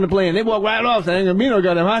black people on the plane, they walk right off, saying, ain't gonna be no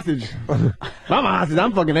goddamn hostage. I'm a hostage,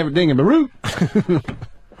 I'm fucking everything in Beirut.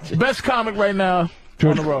 Best comic right now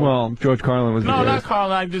on the road. Well, George Carlin was the No, greatest. not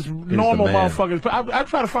Carlin, like just normal motherfuckers. I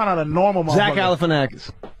try to find out a normal motherfucker. Zach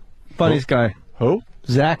Galifianakis. Funniest guy. Who?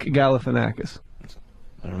 Zach Galifianakis.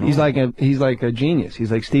 He's like a genius.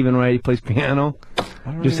 He's like Stephen Wright. He plays piano.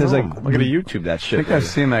 Just says like, I'm gonna YouTube that shit. I think I've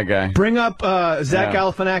seen that guy. Bring up Zach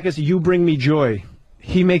Galifianakis. You bring me joy.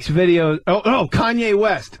 He makes videos. Oh, Kanye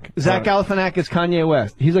West. Zach Galifianakis, Kanye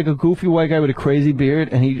West. He's like a goofy white guy with a crazy beard,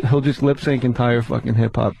 and he'll just lip sync entire fucking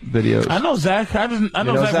hip hop videos. I know Zach. I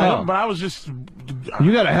know Zach, but I was just.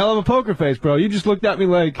 You got a hell of a poker face, bro. You just looked at me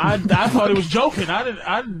like I thought he was joking.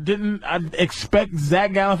 I'd expect Zach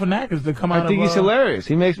Galifianakis to come out. I think he's hilarious.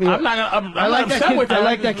 He makes me. I'm not like that kid. with that. I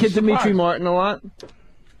like that kid Dimitri Martin a lot.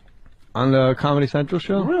 On the Comedy Central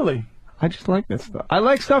show. Really? I just like that stuff. I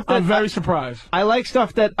like stuff that I'm very surprised. I like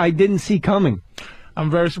stuff that I didn't see coming.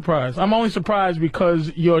 I'm very surprised. I'm only surprised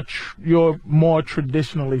because you're more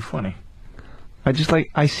traditionally funny.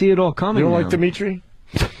 I see it all coming. You don't now. like Dimitri?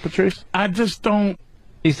 Patrice? I just don't.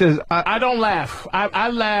 He says I don't laugh.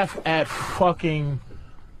 I laugh at fucking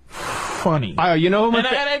funny. You know who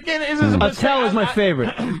Attell is my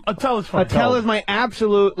favorite. Attell is funny. Attell is my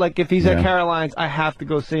absolute, like, if he's at Caroline's, I have to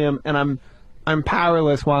go see him, and I'm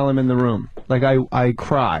powerless while I'm in the room. Like, I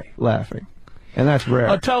cry laughing. And that's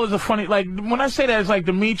rare. Attell is a funny, like, when I say that, it's like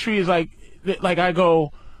Dimitri is like I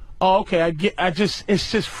go, oh, okay,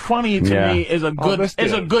 it's just funny to me is a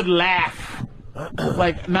good laugh.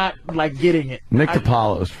 Like, not like getting it. Nick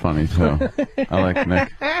DiPaolo is funny, too. I like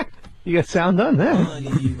Nick. You got sound on that.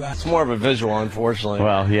 It's more of a visual, unfortunately.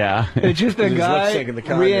 Well, yeah. It's just a guy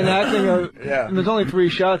reenacting yeah. And there's only 3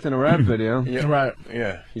 shots in a rap video. Yeah. Right.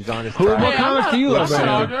 Yeah, he's on his What comments do you love,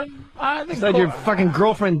 Brandon? I think Besides your fucking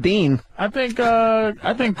girlfriend, Dean. I think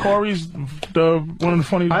Corey's one of the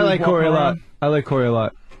funniest. I like Corey a lot. I like Corey a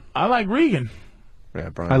lot. I like Regan. Yeah,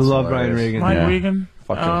 Brian's I love hilarious. Brian Regan. Mike Regan.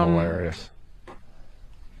 Fucking hilarious.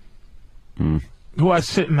 Who I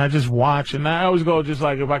sit and I just watch, and I always go just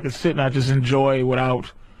like if I could sit and I just enjoy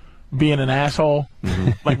without being an asshole,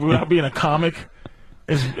 like without being a comic.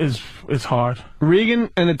 It's hard. Regan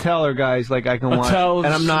and Attell are guys like I can watch, Attell's,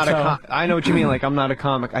 and I'm not I know what you mean. Like I'm not a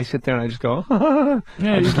comic. I sit there and I just go.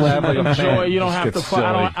 Yeah, I just laugh like a enjoy. fan. You don't have to.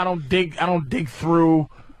 I don't dig through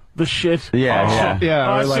the shit. Yeah.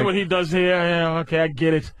 I see what he does here. Yeah, okay, I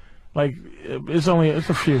get it. Like it's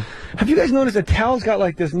a few. Have you guys noticed Attell's got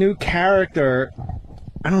like this new character?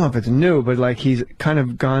 I don't know if it's new, but like he's kind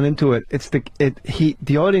of gone into it. It's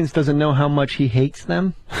the audience doesn't know how much he hates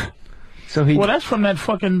them. So well, that's from that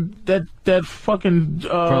fucking from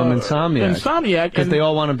Insomniac, because they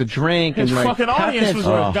all want him to drink. His and fucking audience was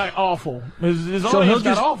awful. His audience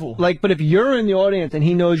got awful. Like, but if you're in the audience and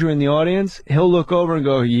he knows you're in the audience, he'll look over and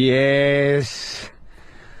go, "Yes,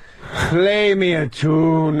 play me a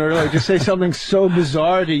tune," or like just say something so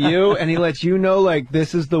bizarre to you, and he lets you know like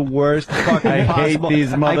this is the worst fucking possible. Hate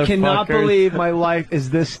these motherfuckers. I cannot believe my life is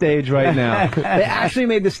this stage right now. They actually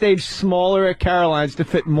made the stage smaller at Caroline's to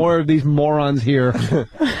fit more of these morons here.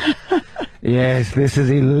 Yes, this is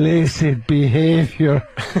illicit behavior.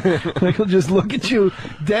 Like he'll just look at you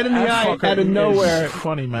dead in the eye out of nowhere.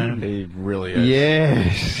 Funny, man. He really is.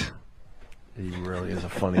 Yes. He really is a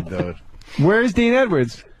funny dude. Where's Dean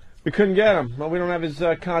Edwards? We couldn't get him. Well, we don't have his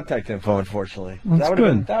contact info, unfortunately. That's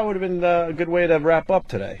good. That would have been a good way to wrap up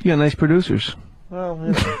today. You got nice producers. Well,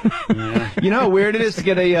 You know how weird it is to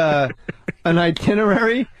get an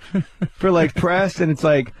itinerary for like press, and it's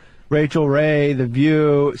like Rachel Ray, The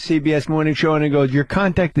View, CBS Morning Show, and it goes, your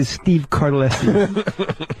contact is Steve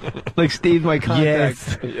Carlesi. Like Steve's my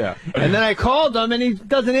contact. Yes. Yeah. And then I called him, and he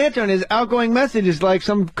doesn't answer, and his outgoing message is like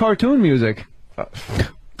some cartoon music.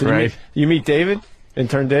 Right. You meet David?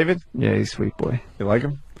 Intern David? Yeah, he's a sweet boy. You like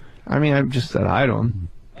him? I mean, I just said hi to him.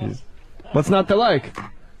 What's not to like?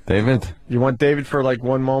 David. You want David for like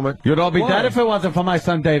one moment? You'd all be dead if it wasn't for my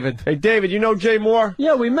son David. Hey, David, you know Jay Mohr?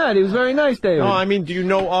 Yeah, we met. He was very nice, David. No, I mean, do you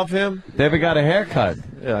know of him? David got a haircut.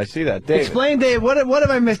 Yeah, I see that. David. Explain, Dave. What have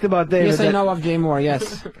I missed about David? Yes, I know of Jay Mohr,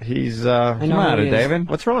 yes. He's, I know who he is. David?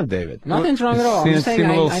 What's wrong, David? Nothing's wrong at all. I'm just saying, seem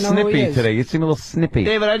a little I know who he snippy is. today. You seem a little snippy.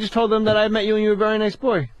 David, I just told him that I met you and you were a very nice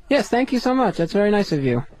boy. Yes, thank you so much. That's very nice of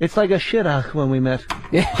you. It's like a shidduch when we met.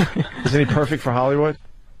 Yeah. Isn't he perfect for Hollywood?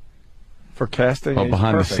 For casting? Oh,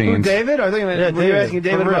 behind the scenes. Who, David? I think you're asking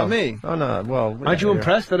David about me. Oh, no. Well, aren't you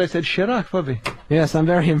impressed that I said shit up, puppy? Yes, I'm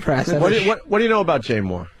very impressed. What do you know about Jay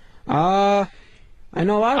Mohr? I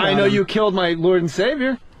know a lot about I know him. you killed my Lord and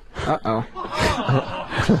Savior. Uh-oh.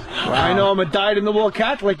 I know I'm a dyed-in-the-wool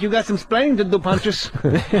Catholic. You got some splaining to do, Pontius.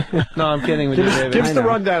 No, I'm kidding with you, David. Give us the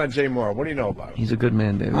rundown on Jay Mohr. What do you know about him? He's a good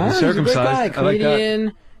man, David. He's circumcised. a good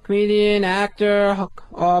guy. Comedian, actor,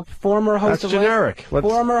 former host That's of generic.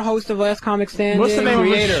 former host of Last Comic Standing. What's the name of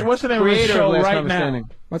his show right now?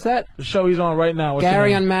 What's that? The show he's on right now. What's Gary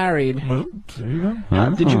the name? Unmarried. There you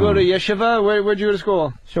go. Did you go to yeshiva? Where'd you go to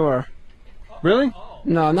school? Sure. Really?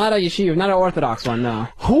 No, not a yeshiva, not an Orthodox one, no.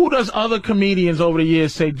 Who does other comedians over the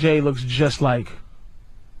years say Jay looks just like?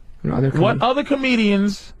 What other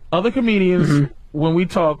comedians, when we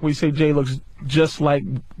talk, we say Jay looks just like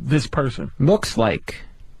this person? Looks like.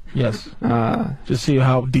 Yes. Just see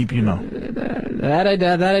how deep you know. That I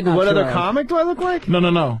not What sure other of. comic do I look like?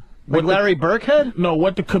 No. Like Larry Burkhead? No,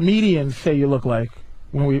 what the comedians say you look like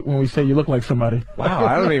when we say you look like somebody. Wow,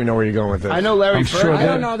 I don't even know where you're going with this. I know Larry Burkhead. I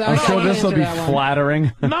don't know that. I'm sure this will be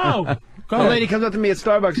flattering. No. Go A ahead. lady comes up to me at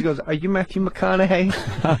Starbucks. She goes, "Are you Matthew McConaughey?"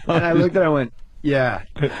 And I looked at her and went, "Yeah."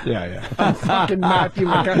 Yeah. I'm fucking Matthew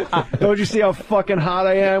McConaughey. Don't you see how fucking hot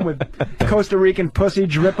I am with Costa Rican pussy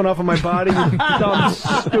dripping off of my body? You dumb,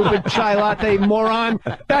 stupid chai latte moron.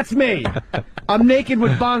 That's me. I'm naked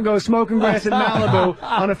with bongos smoking grass in Malibu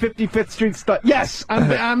on a 55th Street stunt. Yes,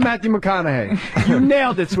 I'm Matthew McConaughey. You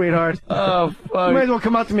nailed it, sweetheart. Oh, fuck. You might as well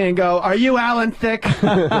come up to me and go, "Are you Alan Thicke?"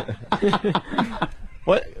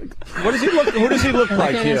 What does he look? Who does he look I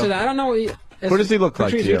like can't to you? answer that. I don't know. What does he look like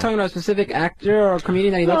Patrice, to you? you're talking about a specific actor or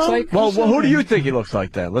comedian that he looks like? Well, who do you think he looks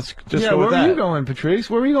like then? Let's just go where with are that. you going, Patrice?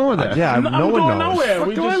 Where are you going with that? Yeah, no one knows. Nowhere.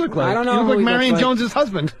 What do I look like? I don't know You look who like he Marion looks like. Jones's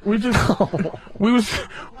husband. We just we was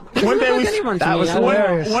one day we That was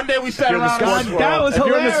hilarious. one day we sat around. That was If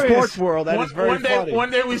you're in the hilarious. sports world, that is very funny. One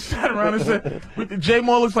day we sat around and said, Jay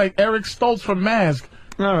Mohr looks like Eric Stoltz from Mask.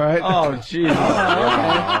 All right. Oh, jeez.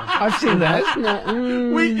 I've seen that.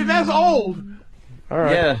 That's old. All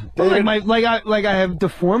right. Yeah. Like I have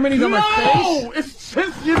deformities on my face. No, it's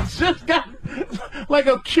just you just got like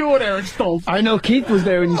a cured Eric Stoltz. I know Keith was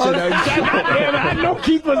there when you said that. I know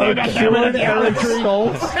Keith was there. Cured Eric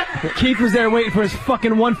Stoltz. Keith was there waiting for his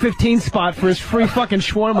fucking 115 spot for his free fucking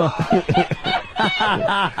shawarma.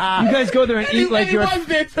 You guys go there and eat like you're.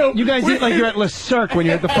 You guys eat like you're at Le Cirque when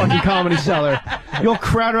you're at the fucking Comedy Cellar. You'll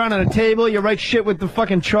crowd around on a table. You write shit with the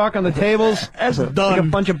fucking chalk on the tables. That's Like a done.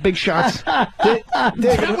 bunch of big shots.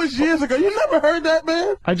 That was years ago. You never heard that,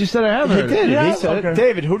 man? I just said I have He heard did. it. He said it. Okay.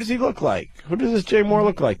 David, who does he look like? Who does this Jay Mohr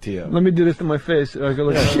look like to you? Let me do this to my face. I can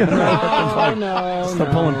look at No.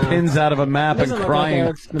 Start pulling pins out of a map and Doesn't look crying. like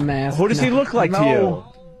Eric's the Mask. Who does he look like to you?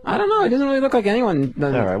 I don't know. He doesn't really look like anyone.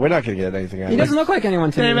 All right, we're not going to get anything out He of doesn't this. look like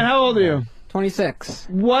anyone to David, me. how old are you? 26.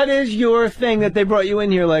 What is your thing that they brought you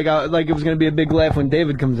in here like it was going to be a big laugh when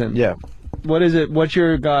David comes in? Yeah. What is it? What's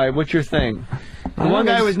your guy? What's your thing? The one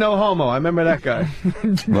guy was no homo. I remember that guy.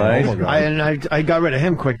 Right? I got rid of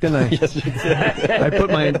him quick, didn't I? Yes, you did. I put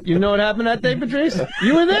my. You know what happened that day, Patrice?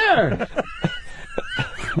 You were there.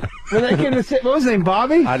 When I came to sit, what was his name?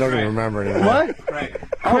 Bobby? I don't even remember anymore. What? Craig.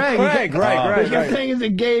 Craig. Right. He kept saying, "Is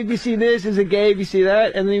it gay if you see this? Is it gay if you see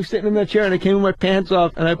that?" And then he was sitting in that chair, and I came with my pants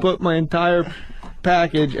off, and I put my entire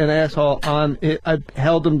package and asshole on it. I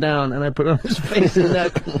held him down, and I put it on his face and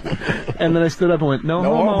neck. And then I stood up and went, "No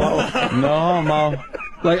homo." No homo.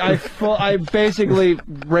 Like I basically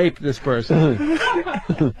raped this person.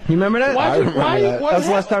 You remember that? Why? That's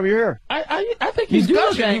the last time you were here. I think You he's do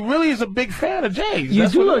look gushing. He really is a big fan of Jay's. You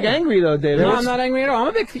That's do what look it is. angry though, David. No, I'm not angry at all. I'm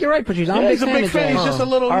a big. You're right, Patrice. I'm Yeah, a big he's a fan big of fan. Jay. He's just a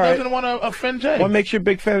little. All He right. doesn't want to offend Jay. What makes you a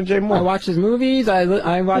big fan of Jay I Mohr? watch his movies.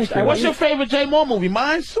 I watched. What's your favorite Jay Mohr movie?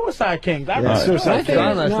 Mine's Suicide Kings. I Yeah, love it. Suicide My favorite-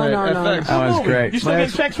 John last no, night, no, no. FX. That was great. You still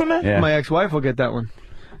get checks from that? Yeah. My ex-wife will get that one.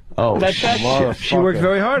 Oh, That She worked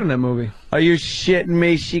very hard on that movie. Are you shitting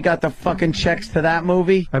me? She got the fucking checks to that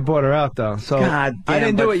movie? I bought her out though. So God damn, I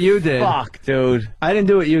didn't do but what you did. Fuck, dude. I didn't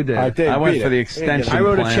do what you did. All right, Dave, I went beat for it. the extension. I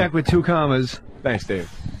wrote a plan. check with 2 commas, Thanks, Dave.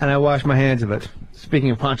 and I washed my hands of it.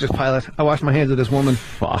 Speaking of Pontius Pilate, I washed my hands of this woman.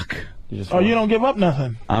 Fuck. Oh, you don't give up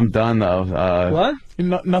nothing. I'm done though.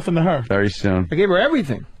 What? Nothing to her. Very soon. I gave her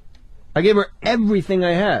everything. I gave her everything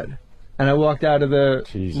I had, and I walked out of the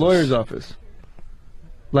lawyer's office.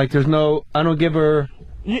 Like there's no, I don't give her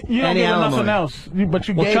You don't any give her alimony. nothing else. But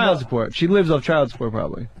you Well, gave child her, support. She lives off child support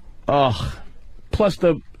probably. Ugh. plus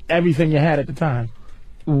the everything you had at the time.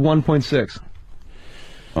 1.6.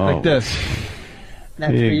 Oh. Like this.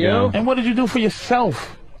 That's Here for you you. go. And what did you do for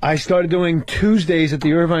yourself? I started doing Tuesdays at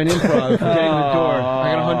the Irvine Improv, getting the door.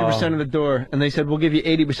 I got 100% of the door. And they said, we'll give you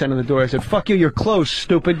 80% of the door. I said, fuck you, you're closed,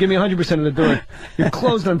 stupid. Give me 100% of the door. You're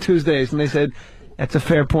closed on Tuesdays. And they said, that's a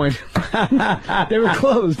fair point. They were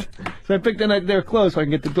closed. So I picked the night they were closed so I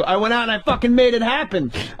can get the door. I went out and I fucking made it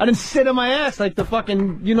happen. I didn't sit on my ass like the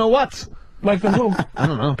fucking you-know-whats. Like the who? I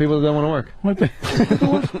don't know. People that don't want to work. Like the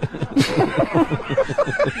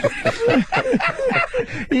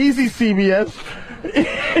Easy, CBS.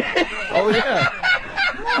 Oh, yeah.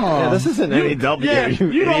 Yeah, this isn't any W. Yeah,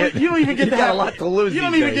 you don't even get to have a lot to lose. You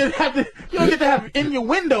don't even get to have in your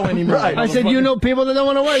window anymore. Right. I said, you know people that don't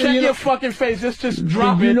want to work. Shut your fucking face. Just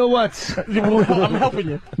drop it. You know what? I'm helping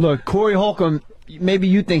you. Look, Corey Holcomb, maybe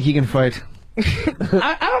you think he can fight.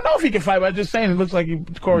 I don't know if he can fight, but I'm just saying it looks like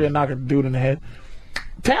Corey will knock a dude in the head.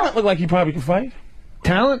 Talent look like he probably can fight.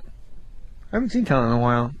 Talent? I haven't seen Talent in a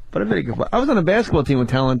while, but I bet he can fight. I was on a basketball team with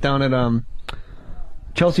Talent down at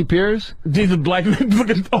Chelsea Piers. Jesus, black look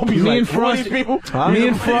at Opie. Me and Frosty. Me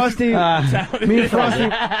and Frosty.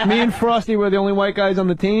 Me and Frosty were the only white guys on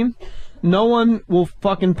the team. No one will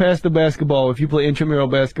fucking pass the basketball if you play intramural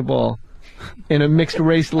basketball in a mixed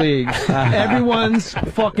race league. Everyone's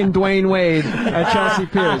fucking Dwayne Wade at Chelsea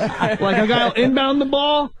Piers. Like a guy will inbound the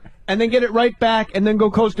ball and then get it right back and then go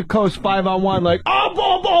coast to coast 5-on-1 like, oh,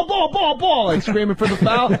 ball, ball, ball, ball, ball, like screaming for the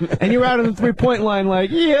foul. And you're out on the three-point line like,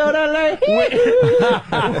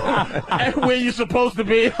 where you supposed to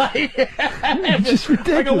be. Like, just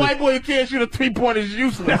ridiculous. Like a white boy who can't shoot a three-pointer is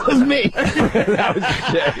useless. That was me. That was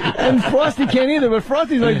shit. And Frosty can't either, but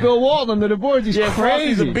Frosty's like Bill Walton under the boards. He's crazy.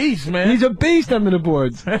 Frosty's a beast, man. He's a beast under the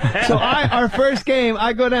boards. So our first game,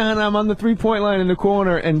 I go down and I'm on the three-point line in the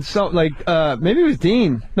corner, and so like maybe it was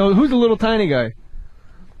Dean. No, who's the little tiny guy?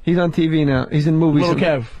 He's on TV now. He's in movies.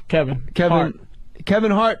 Little Kevin Hart.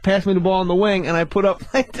 Kevin Hart passed me the ball on the wing, and I put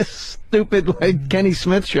up like this stupid like Kenny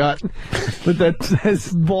Smith shot with that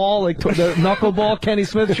ball, like the knuckleball Kenny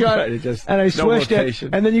Smith shot, Right, and I swished it.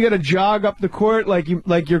 And then you got to jog up the court like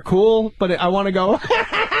you're cool, but I want to go.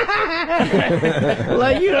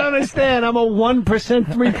 Like, you don't understand. I'm a 1%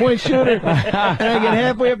 3-point shooter, and I get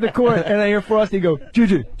halfway up the court, and I hear Frosty go,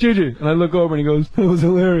 Juju, and I look over, and he goes, "That was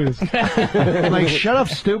hilarious." I'm like, shut up,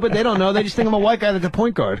 stupid. They don't know. They just think I'm a white guy that's a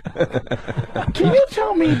point guard. Can you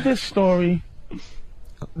tell me this story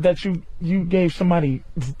that you gave somebody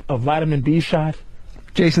a vitamin B shot?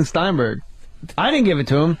 Jason Steinberg. I didn't give it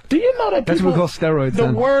to him. Do you know that that's what we call steroids?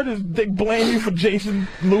 The word is they blame you for Jason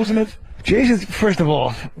losing it. Jason's, first of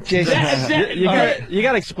all, Jason. You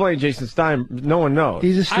got to explain Jason Stein. No one knows.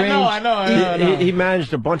 He's a strange. I know. He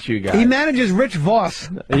managed a bunch of you guys. He manages Rich Voss.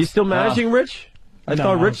 He's still managing Rich? I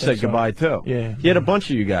thought Rich said goodbye too. Yeah, he had a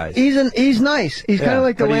bunch of you guys. He's nice. He's kind of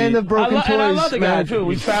like the land of broken toys. And I love the guy too.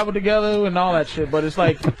 We traveled together and all that shit. But it's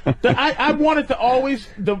like I wanted to always.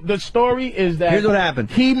 The story is that here's what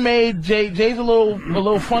happened. He made Jay's a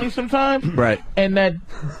little funny sometimes, right? And that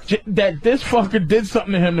this fucker did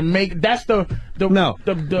something to him to make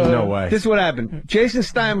no way. This is what happened. Jason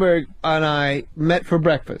Steinberg and I met for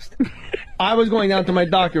breakfast. I was going down to my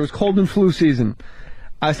doctor. It was cold and flu season.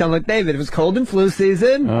 I sound like David. It was cold and flu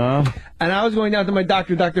season. And I was going down to my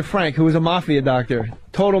doctor, Dr. Frank, who was a mafia doctor,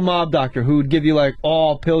 total mob doctor, who would give you, like,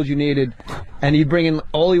 all pills you needed. And he'd bring in,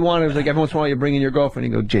 all he wanted was, like, every once in a while you bring in your girlfriend.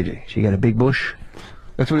 He'd go, JJ, she got a big bush?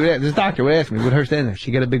 That's what this doctor would ask me. Would her stand there?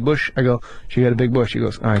 She got a big bush? I go, she got a big bush. He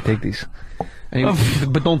goes, all right, take these. And he goes,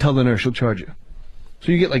 but don't tell the nurse. She'll charge you.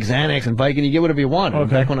 So you get like Xanax and Vicodin, you get whatever you want. Okay.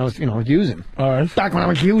 Back when I was, using. All right. Back when I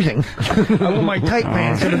was using. I want my tight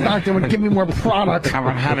pants, so the doctor would give me more product. I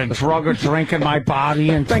haven't had a drug or drink in my body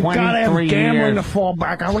in 23 years. Thank God I have gambling to fall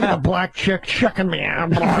back. I look at a black chick checking me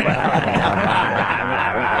out.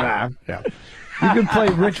 Yeah. You could play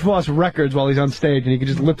Rich Voss records while he's on stage, and he could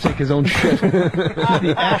just lip sync his own shit.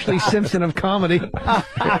 The Ashley Simpson of comedy.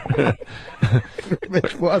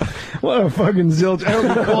 Rich Voss, what a fucking zilch!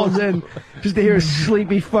 Everyone calls in just to hear his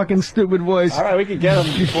sleepy, fucking, stupid voice. All right, we can get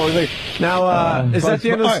him before we leave. Now, is that the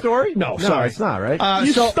end of the story? No, sorry, it's not. Right?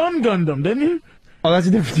 You stun gunned him, didn't you? Oh, that's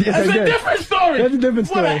a different. Yes, that's a different story. That's a different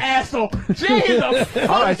story. What an asshole! Jay is a fucking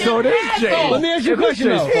all right, so it is asshole. Jay. Let me ask you a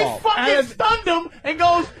question. He fucking stunned him and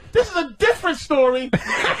goes, "This is a different story."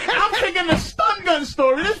 I'm thinking the stun gun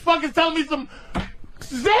story. This fucking telling me some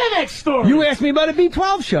Xanax story. You asked me about a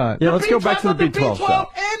B12 shot. Yeah, let's go back to the B12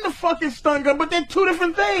 shot. And the fucking stun gun, but they're two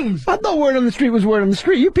different things. I thought word on the street was word on the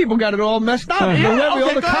street. You people got it all messed up. All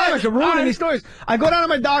the comics are ruining these stories. I go down to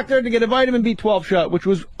my doctor to get a vitamin B12 shot, which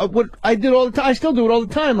was what I did all the time. I still do it all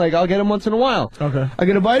the time. Like, I'll get them once in a while. Okay. I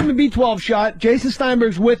get a vitamin B12 shot. Jason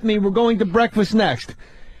Steinberg's with me. We're going to breakfast next.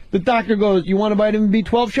 The doctor goes, you want a vitamin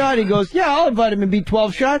B12 shot? He goes, yeah, I'll have vitamin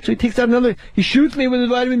B12 shot. So he takes out another, he shoots me with a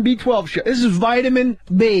vitamin B12 shot. This is vitamin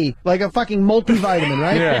B, like a fucking multivitamin,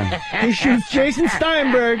 right? Yeah. He shoots Jason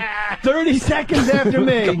Steinberg 30 seconds after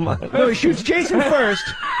me. No, he shoots Jason first.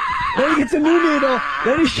 Then he gets a new needle.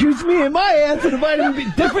 Then he shoots me in my ass with a vitamin B,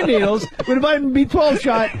 different needles, with a vitamin B12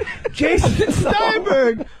 shot. Jason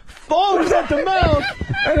Steinberg foams at the mouth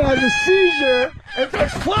and has a seizure and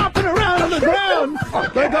starts flopping around on the ground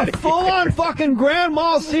like a full-on fucking grand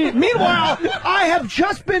mal seizure. Meanwhile, I have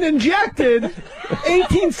just been injected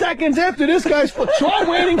 18 seconds after this guy's foot, so I'm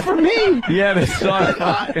waiting for me. Yeah, they saw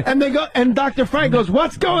it. And they go, and Dr. Frank goes,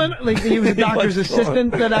 what's going on? Like, he was a doctor's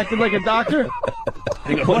assistant that acted like a doctor.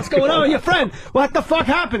 He goes, what's going on with your friend? What the fuck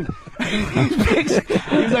happened?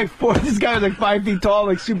 He's like this guy was like 5 feet tall,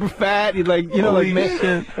 like super fat. He like, you know, like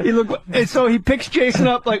he looked. And so he picks Jason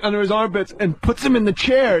up like under his armpits and puts him in the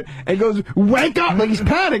chair and goes, "Wake up!" Like he's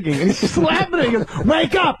panicking and he's slapping him. He goes,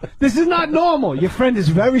 "Wake up! This is not normal. Your friend is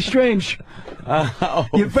very strange."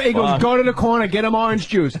 He goes, "Go to the corner, get him orange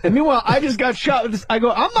juice." And meanwhile, I just got shot with this. I go,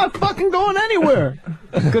 "I'm not fucking going anywhere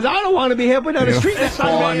because I don't want to be halfway down the street."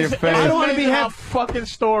 On your face. I don't want to be half fucking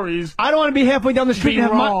stories. I don't want to be halfway down the street and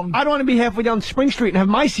have wrong. I don't want to be halfway down Spring Street and have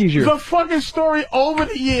my seizure. The fucking story over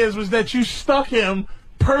the years was that you stuck him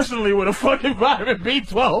personally with a fucking vitamin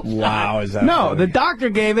B12. Wow, is that No, funny? the doctor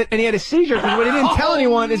gave it, and he had a seizure, because what he didn't tell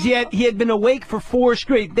anyone is he had been awake for 4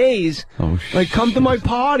 straight days. Oh, like, come to my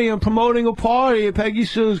party, I'm promoting a party at Peggy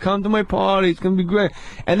Sue's, come to my party, it's going to be great.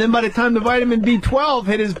 And then by the time the vitamin B12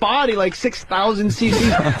 hit his body, like 6,000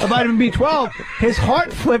 cc's of vitamin B12, his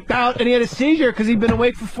heart flipped out, and he had a seizure because he'd been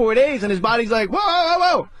awake for 4 days, and his body's like, whoa, whoa,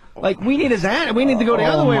 whoa. Like, we need his hand. We need to go the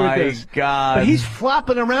other way with this. Oh, my God. But he's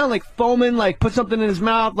flopping around, like, foaming, like, put something in his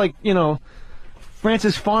mouth, like, you know,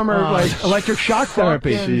 Francis Farmer, like, electric shock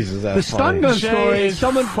therapy. Jesus, that's the stun gun story. Is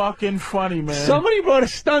fucking funny, man. Somebody brought a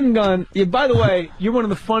stun gun. By the way, you're one of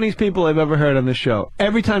the funniest people I've ever heard on this show.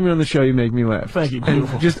 Every time you're on the show, you make me laugh. Thank you,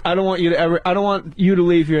 beautiful. And just, I don't want you to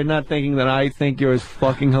leave here not thinking that I think you're as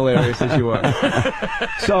fucking hilarious as you are.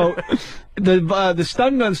 So, the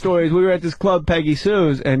stun gun stories, we were at this club, Peggy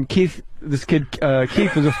Sue's, and Keith was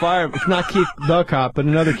a fire. It's not Keith the cop, but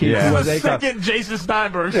another Keith who was a cop. Second Jason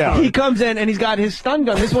Steinberg. Yeah. He comes in and he's got his stun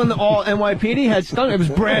gun. This one, all NYPD had stun. It was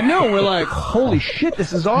brand new. We're like, holy shit,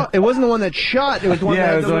 this is all. It wasn't the one that shot. It was one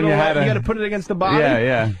that it was the one you had. You got to put it against the body. Yeah,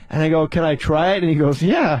 yeah. And I go, can I try it? And he goes,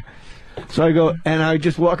 yeah. So I go, and I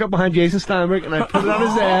just walk up behind Jason Steinberg and I put it on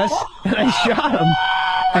his ass and I shot him.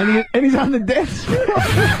 And he's on the dance floor.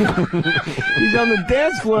 He's on the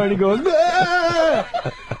dance floor and he goes,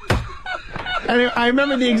 ah! And I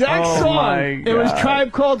remember the exact song. It was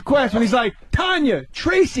Tribe Called Quest when he's like, Tanya,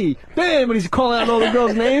 Tracy, bam, when he's calling out all the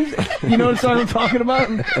girls' names. You know what song I'm talking about?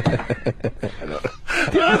 You know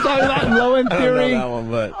what I'm talking about in Low End Theory? I don't know that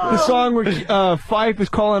one, but... The song where Fife is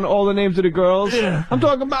calling all the names of the girls. Yeah. I'm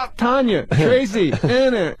talking about Tanya, Tracy,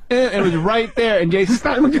 and it was right there. And Jason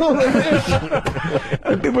Steinman going like this.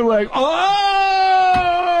 And people were like, oh!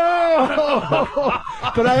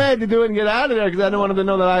 But I had to do it and get out of there because I didn't want them to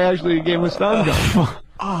know that I actually gave him a stun gun.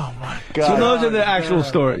 Oh, my God. So those are the actual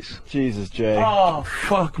stories. Jesus, Jay. Oh,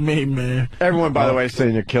 fuck me, man. Everyone, by the way, is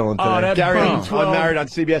saying you're killing today. Gary Unmarried on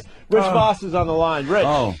CBS. Rich Voss is on the line. Rich.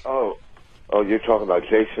 Oh, you're talking about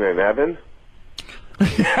Jason and Evan?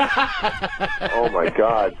 Oh, my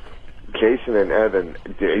God. Jason and Evan.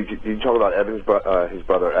 Did you talk about his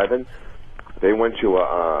brother Evan? They went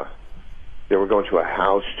to they were going to a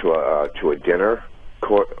house to a dinner.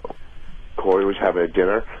 Corey was having a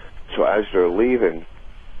dinner. So as they're leaving,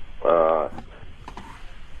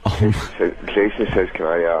 Jason says, "Can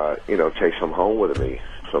I, take some home with me,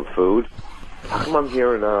 some food?" How come I'm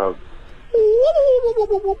hearing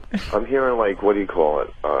like, what do you call it?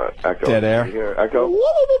 Echo. Dead air. You hear echo?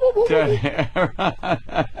 Dead air.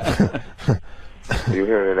 Are you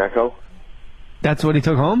hearing an echo? That's what he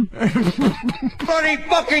took home? Funny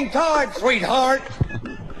fucking time, sweetheart.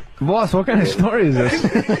 Boss, what kind of story is this?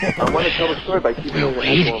 I want to tell the story by keeping an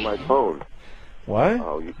echo on my phone. What?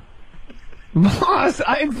 Oh, Boss,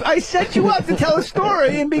 I set you up to tell a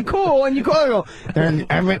story and be cool, and you call and go,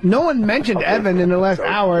 Evan. No one mentioned Evan in the last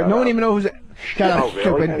hour. No one even knows who's... Shut up,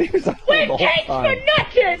 stupid. We're cakes for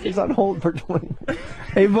nutches! He's on hold for 20 minutes.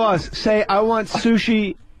 Hey, boss, say, I want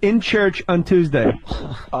sushi in church on Tuesday.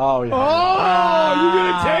 Oh, yeah. Oh, you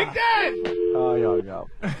gonna take that? Oh,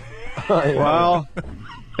 yeah. Well,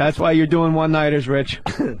 that's why you're doing one-nighters, Rich.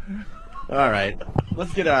 All right.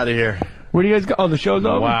 Let's get out of here. Where do you guys go? Oh, the show's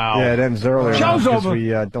over? Wow. Yeah, it ends earlier. Show's over.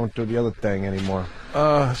 We don't do the other thing anymore.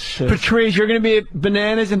 Oh, shit. Patrice, you're going to be at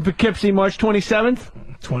Bananas in Poughkeepsie March 27th?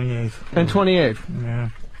 28th. And 28th. Yeah.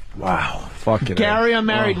 Wow. Fucking Gary, I'm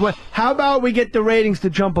married. Oh. How about we get the ratings to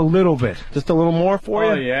jump a little bit? Just a little more for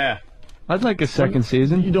you? Oh, yeah. I'd like a second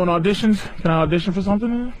season. You doing auditions? Can I audition for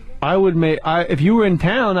something? I would make. if you were in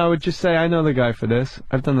town, I would just say I know the guy for this.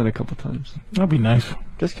 I've done that a couple times. That'd be nice.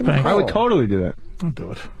 Just give me a call. I would totally do that. I'll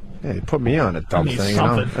do it. Yeah, you put me on a dumb need thing,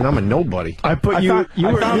 something. and I'm a nobody. I put you. I found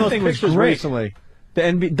your those thing was pictures great. recently. The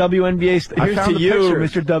WNBA. I Here's found to the you,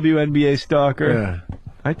 pictures. Mr. WNBA stalker. Yeah.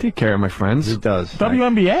 I take care of my friends. He does.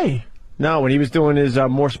 WNBA. No, when he was doing his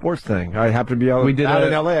Mohr sports thing, I happened to be out in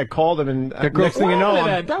L.A. I called him, and next thing you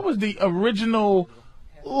know, that was the original.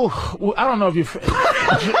 Ooh, I don't know if you.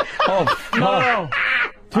 No.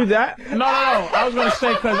 Do that? No. I was gonna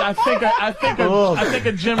say because I think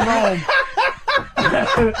of Jim Rome.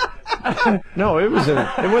 No, it wasn't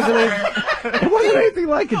anything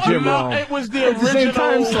like a Jim Rome. It was the original. The same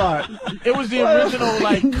time slot. It was the original,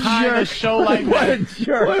 kind of show like that.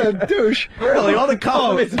 What a douche. Really, all the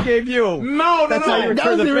compliments he gave you. No. That's how you That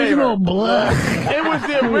was the original blood. It was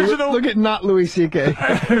the original. Look at not Louis C.K.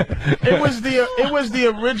 It was the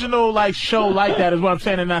original show like that is what I'm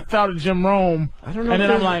saying, and I thought of Jim Rome. I don't know. And then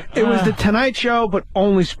I'm like, It was the Tonight Show, but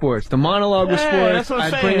only sports. The monologue was sports. That's what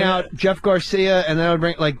I'm I'd bring saying. out Jeff Garcia, and then I would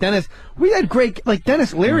bring Dennis. We had great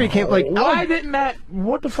Dennis Leary came Why didn't that?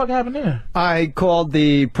 What the fuck happened there? I called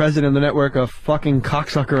the president of the network a fucking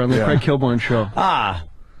cocksucker on the Craig Kilborn show. Ah.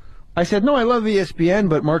 I said, no, I love ESPN,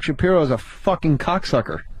 but Mark Shapiro is a fucking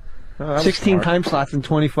cocksucker. 16 time slots in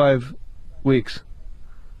 25 weeks.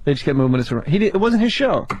 They just kept moving us around. It wasn't his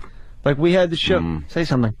show. We had the show. Say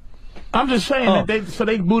something. I'm just saying that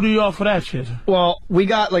they booted you off for that shit. Well, we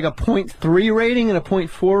got a 0.3 rating and a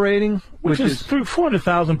 0.4 rating, which is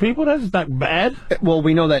 400,000 people. That's not bad. Well,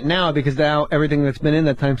 we know that now because now everything that's been in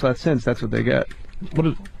that time slot since, that's what they get.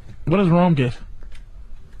 What does Rome get?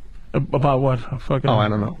 About what? I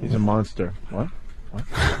don't know. He's a monster. What?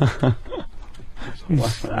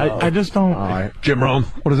 I just don't. All right. Jim Rome.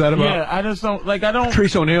 What is that about? Yeah, I just don't. I don't.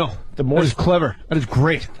 Patrice O'Neill. That is clever. That is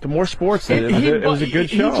great. The Mohr sports. It was a good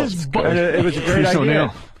show. It was a great idea.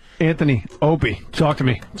 O'Neill. Anthony, Opie, talk to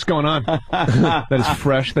me. What's going on? That is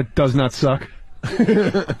fresh. That does not suck.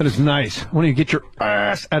 That is nice. Why don't you get your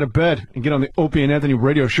ass out of bed and get on the Opie and Anthony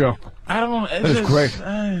radio show? I don't know. That is great.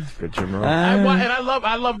 Good Jim Rome. And I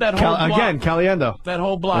love that whole block. Again, Caliendo. That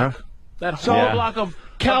whole block. Yeah. That whole block of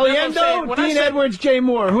Caliendo, Dean Edwards, Jay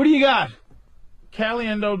Mohr. Who do you got?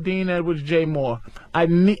 Caliendo, Dean Edwards, Jay Mohr.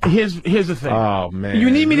 Here's the thing. Oh man!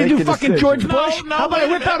 You need me to do fucking George Bush? No, How about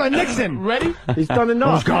I whip out a Nixon? Ready? He's done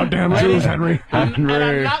enough. Those goddamn Jews, Henry. And I'm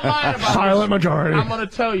not lying about Silent this. majority. I'm gonna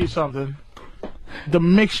tell you something. The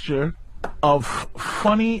mixture of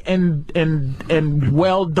funny and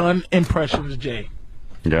well done impressions, Jay.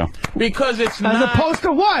 Yeah. Because it's As opposed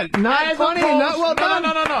to what? Not funny and not well done?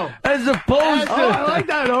 No. As opposed to... I like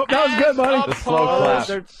that. Oh, that was good, buddy. The slow clap.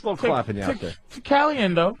 They're slow clapping you out there. To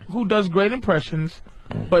Caliendo, who does great impressions,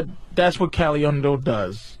 but that's what Caliendo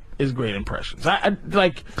does, is great impressions. I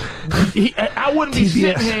wouldn't be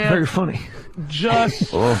sitting here... Very funny.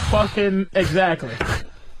 Just fucking... Exactly.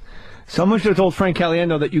 Someone should have told Frank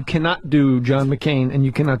Caliendo that you cannot do John McCain and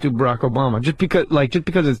you cannot do Barack Obama. Just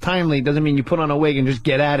because it's timely doesn't mean you put on a wig and just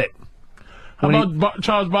get at it. How about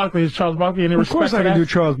Charles Barkley? Is Charles Barkley any respect for that? Of course I can do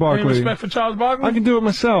Charles Barkley. Any respect for Charles Barkley? I can do it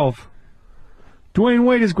myself. Dwayne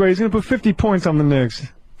Wade is great. He's going to put 50 points on the Knicks.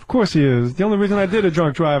 Of course he is. The only reason I did a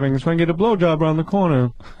drunk driving is so I can get a blowjob around the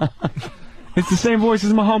corner. It's the same voice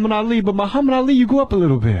as Muhammad Ali, but Muhammad Ali, you go up a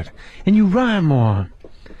little bit. And you rhyme more.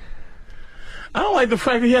 I don't like the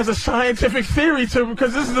fact that he has a scientific theory to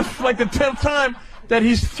because this is the 10th time that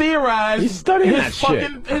he's theorized. He's studying that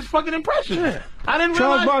shit. His fucking impression. Yeah. I didn't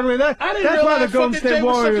Charles realize. Barkley, that's why the Golden State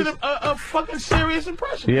Warriors was such a fucking serious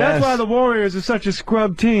impression. Yes. That's why the Warriors are such a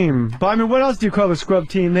scrub team. But I mean, what else do you call a scrub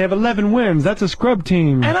team? They have 11 wins. That's a scrub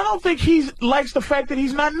team. And I don't think he likes the fact that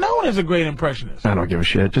he's not known as a great impressionist. I don't give a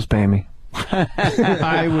shit. Just pay me.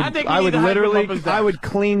 I would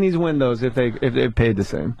clean these windows if they paid the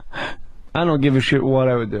same. I don't give a shit what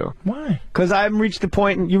I would do. Why? Because I've reached the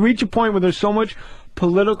point. You reach a point where there's so much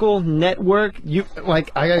political network. I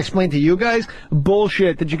gotta explain to you guys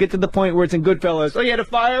bullshit that you get to the point where it's in Goodfellas. Oh, you had a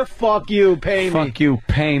fire? Fuck you, pay me. Fuck you,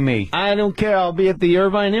 pay me. I don't care. I'll be at the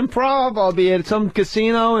Irvine Improv. I'll be at some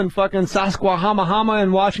casino in fucking Susquehanna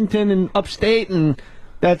in Washington and upstate and.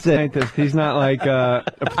 That's it. He's not like a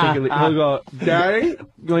particularly. He'll go, Daddy, you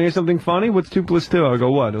want to hear something funny? What's 2 + 2? I'll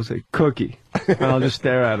go, what? He'll say, cookie. And I'll just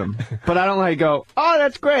stare at him. But I don't like go, oh,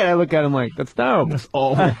 that's great. I look at him like, that's terrible. That's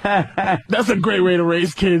awful. That's a great way to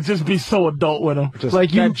raise kids. Just be so adult with them. Just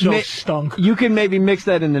like that joke stunk. You can maybe mix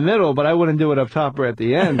that in the middle, but I wouldn't do it up top or at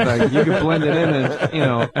the end. Like you could blend it in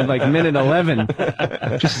at like minute 11.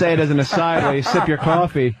 Just say it as an aside while you sip your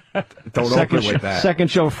coffee. Don't open it with that.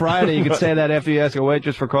 Second show Friday, you could say that after you ask a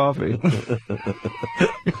waitress for coffee.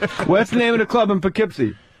 What's the name of the club in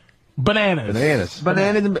Poughkeepsie? Bananas.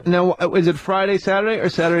 Now, is it Friday, Saturday, or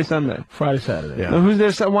Saturday, Sunday? Friday, Saturday. Yeah. Now, who's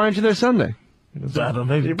there? Why aren't you there Sunday? I don't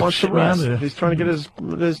know. He wants to rest. He's trying to get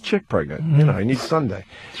his chick pregnant. You know, he needs Sunday.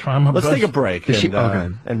 Let's take a break and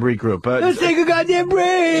regroup. Let's take a goddamn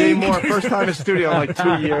break. Jay Mohr, first time in studio in like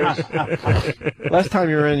 2 years. Last time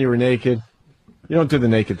you were in, you were naked. You don't do the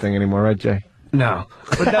naked thing anymore, right, Jay? No.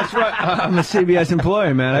 But that's right. I'm a CBS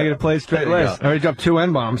employee, man. I got to play straight list. I already dropped 2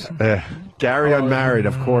 N-bombs. Gary Unmarried,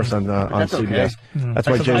 of course, on CBS. Okay. That's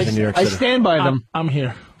why Jay's in New York City. I stand by them. I'm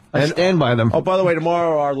here. I stand by them. Oh, by the way,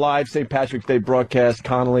 tomorrow our live St. Patrick's Day broadcast,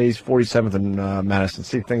 Connolly's 47th and Madison.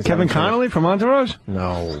 See things. Kevin Connolly from Entourage?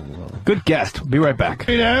 No. Good guest. Be right back.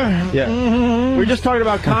 Hey there. Yeah. We were just talking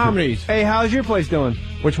about comedies. Hey, how's your place doing?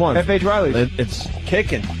 Which one? F.H. Riley's. It's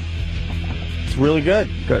kicking. It's really good.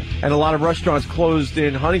 Good. And a lot of restaurants closed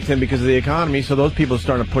in Huntington because of the economy, so those people are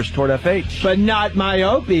starting to push toward FH. But not my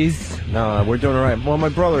Opies. No, we're doing all right. Well, my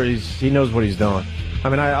brother, he knows what he's doing. I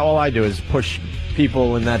mean, all I do is push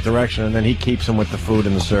people in that direction, and then he keeps them with the food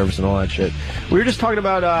and the service and all that shit. We were just talking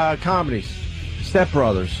about comedies. Step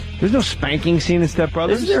Brothers. There's no spanking scene in Step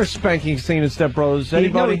Brothers? Is there a spanking scene in Step Brothers?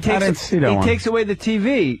 Anybody? He takes away the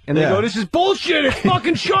TV, and they go, this is bullshit, it's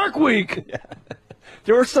fucking Shark Week! Yeah.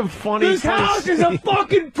 There were some funny... This house is a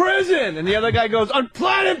fucking prison! And the other guy goes, on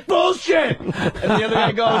planet bullshit! And the other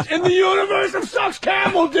guy goes, in the universe of sucks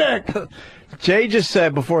camel dick! Jay just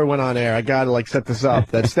said before we went on air, I gotta set this up,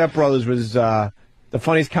 that Step Brothers was the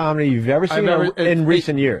funniest comedy you've ever seen in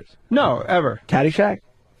recent years. No, ever. Caddyshack?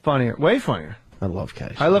 Funnier. Way funnier. I love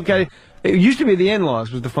Caddyshack. I love Caddyshack. It used to be The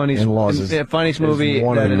In-Laws was the funniest. In-Laws is the funniest movie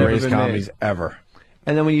one of the greatest comedies ever.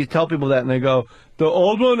 And then when you tell people that and they go, the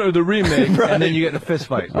old one or the remake, right. And then you get in a fist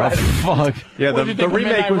fight. Right. Fuck. Yeah, the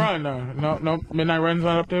remake was... Run, no, Midnight Run's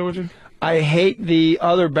not up there with you? I hate the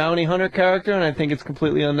other bounty hunter character, and I think it's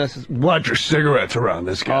completely unnecessary. Watch your cigarettes around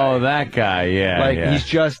this guy. Oh, that guy, yeah. He's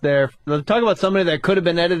just there. Talk about somebody that could have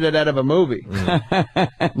been edited out of a movie.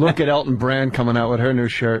 Look at Elton Brand coming out with her new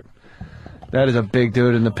shirt. That is a big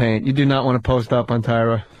dude in the paint. You do not want to post up on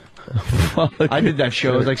Tyra. I did that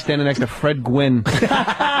show. It was like standing next to Fred Gwynn.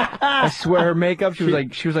 I swear her makeup, she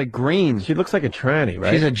was like green. She looks like a tranny,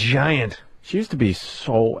 right? She's a giant. She used to be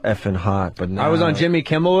so effing hot, but now... I was on Jimmy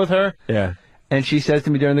Kimmel with her. Yeah. And she says to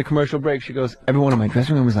me during the commercial break, she goes, everyone in my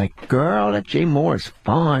dressing room was like, girl, that Jay Mohr is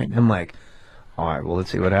fine. I'm like, all right, well, let's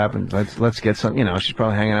see what happens. Let's get some, she's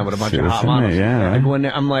probably hanging out with a bunch of hot models. Yeah. I go in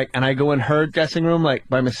there, and I go in her dressing room, like,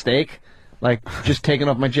 by mistake, like, just taking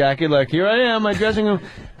off my jacket, like, here I am, my dressing room.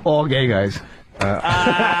 All gay guys.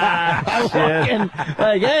 I walk in,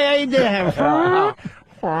 like, hey, how you doing?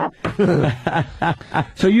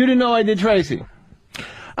 So you didn't know I did Tracy?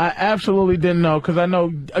 I absolutely didn't know, because I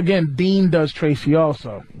know, again, Dean does Tracy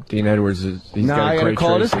also. Dean Edwards he's got a great I gotta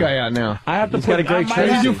call Tracy. this guy out now. I have to He's got a great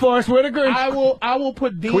Tracy. Did you Forrest Whitaker? I will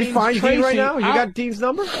put Dean. Can we find Tracy, Dean right now? You got Dean's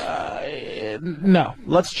number? No.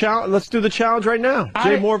 Let's do the challenge right now.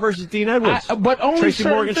 Jay Mohr versus Dean Edwards. But only Tracy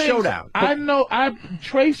Morgan things, showdown. I know.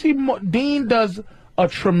 Dean does a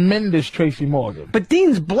tremendous Tracy Morgan. But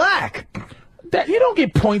Dean's black. You don't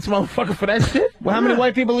get points, motherfucker, for that shit. Well, how many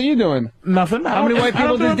white people are you doing? Nothing. How many white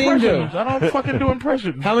people does Dean do? I don't fucking do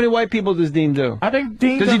impressions. How many white people does Dean do? I think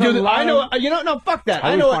Dean does he do the, I know. No, fuck that.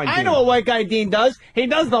 I know a white guy Dean does. He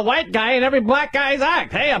does the white guy in every black guy's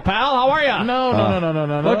act. Hey, pal, how are you?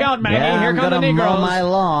 No. Look out, Maggie. Here come the Negroes. Mow my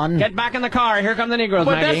lawn. Get back in the car. Here come the Negroes,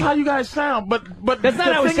 but Maggie. That's how you guys sound. But that's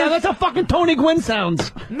not how we sound. That's how fucking Tony Gwynn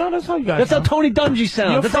sounds. No, that's how you guys. That's sound. how Tony Dungy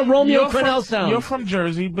sounds. That's how Romeo Cornell sounds. You're from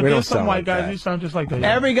Jersey, but there's some white guys who sound just like that.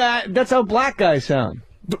 Every guy, that's how black guys sound.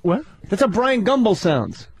 What? That's how Brian Gumble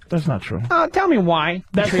sounds. That's not true. Tell me why.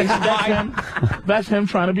 That's him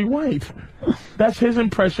trying to be white. That's his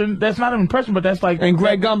impression. That's not an impression, but that's like... And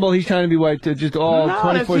Greg Gumbel, he's trying to be white too, just all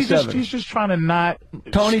 24/7. He's just trying to not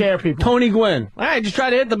scare people. Tony Gwynn. I just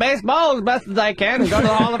try to hit the baseball as best as I can and go to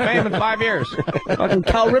the Hall of Fame in 5 years. Fucking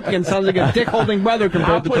Cal Ripken sounds like a dick-holding brother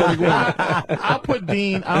compared to Tony Gwynn. I'll put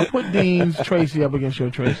Dean's Tracy up against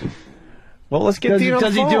your Tracy. Well, let's get Dean on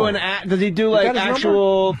the phone. Does he do like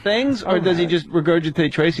actual things, or does he just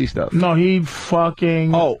regurgitate Tracy stuff? No, he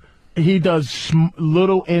fucking... He does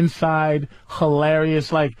little inside,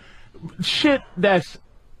 hilarious, like, shit that's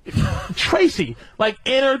Tracy, like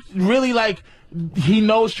really like he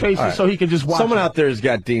knows Tracy, so he can just watch. Someone out there has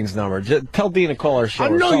got Dean's number. Just tell Dean to call our show. I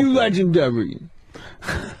know you legendary.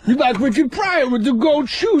 You like Richard Pryor with the gold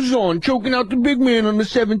shoes on, choking out the big man on the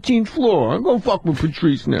 17th floor. I'm gonna fuck with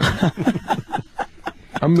Patrice now.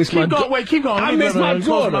 I miss my daughter. Wait, keep going. I miss my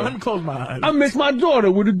daughter. Let me close my eyes. I miss my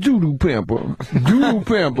daughter with a doo-doo pamper. Doo-doo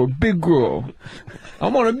pamper, big girl. I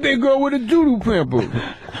want a big girl with a doo-doo pamper.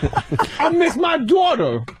 I miss my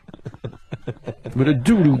daughter with a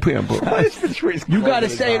doo-doo pamper. You gotta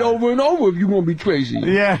say it over and over if you want to be Tracy.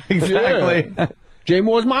 Yeah, exactly. Yeah. Jay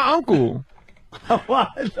Moore's my uncle.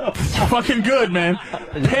 What? Fucking good, man.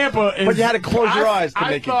 Pamper is... But you had to close your eyes to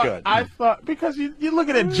make it good. I thought, because you're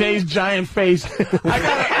looking at Jay's giant face. I'm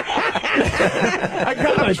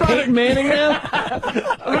Peyton Manning now?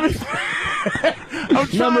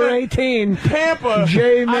 Number 18. Pamper.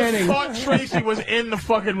 Jay Manning. I thought Tracy was in the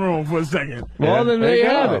fucking room for a second. Well, then there you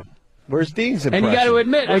have it. Where's Dean's impression? And you got to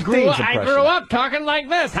admit, I grew Dean's up talking like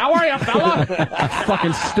this. How are you, fella?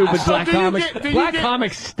 Fucking stupid black comics. Black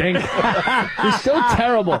comics stink. They're so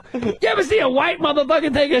terrible. You ever see a white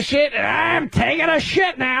motherfucker take a shit? I'm taking a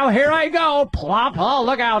shit now. Here I go. Plop. Oh,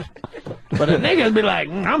 look out. But the niggas be like,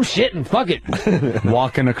 I'm shitting. Fuck it.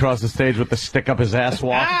 Walking across the stage with the stick up his ass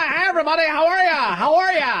walk. Hi, everybody. How are ya? How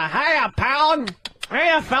are ya? Hiya, pal.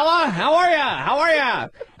 Hey, fella, how are ya? How are ya?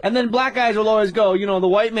 And then black guys will always go, you know, the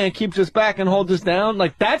white man keeps us back and holds us down.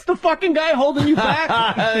 Like, that's the fucking guy holding you back?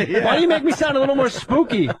 Yeah. Why do you make me sound a little more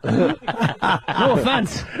spooky? No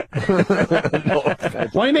offense. No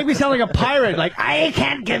offense. Why do you make me sound like a pirate? Like, I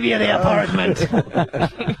can't give you the apartment.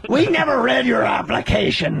 We never read your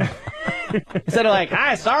application. Instead of like,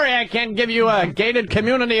 hi, sorry, I can't give you a gated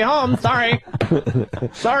community home. Sorry.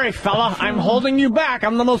 Sorry, fella. I'm holding you back.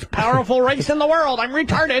 I'm the most powerful race in the world. I'm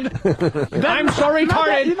retarded. I'm so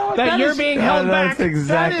retarded that you're being held back. That's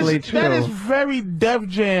exactly true. That is very Def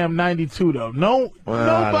Jam 92, though. No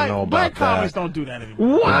black comics don't do that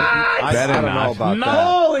anymore. What? I don't know about that.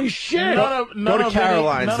 Holy shit. Go to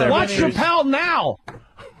Caroline's there. Watch Chappelle now.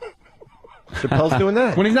 Chappelle's doing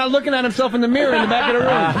that. When he's not looking at himself in the mirror in the back of the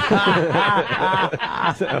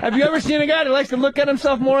room. Have you ever seen a guy that likes to look at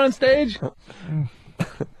himself more on stage?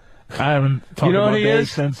 I haven't talked about Dave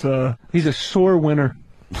since... He's a sore winner.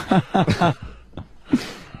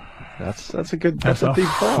 That's a good... That's a deep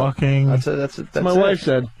thought. That's my wife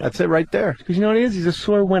said. That's it right there. Because you know what he is? He's a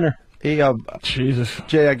sore winner. Jesus.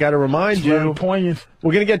 Jay, I got to remind you... Poignant.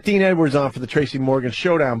 We're going to get Dean Edwards on for the Tracy Morgan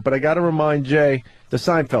Showdown, but I got to remind Jay the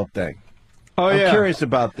Seinfeld thing. Oh, I'm curious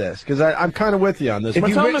about this, because I'm kind of with you on this. Tell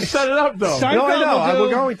him to set it up, though. No, I know. We're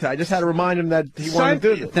going to. I just had to remind him that he wanted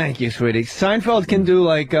to do this. Thank you, sweetie. Seinfeld can do,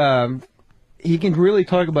 like, he can really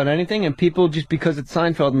talk about anything, and people, just because it's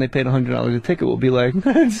Seinfeld and they paid $100 a ticket, will be like,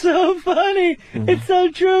 it's so funny. It's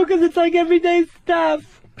so true, because it's like everyday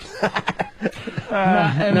stuff.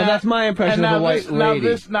 Now, that's my impression of a white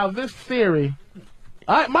lady. Now, this theory,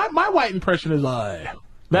 my white impression is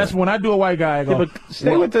That's when I do a white guy, I go... Yeah, but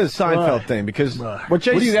stay with the Seinfeld thing, because... What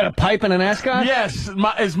do you got, a pipe and an ascot? Yes,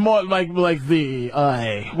 it's more like the...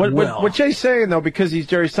 What Jay's saying, though, because he's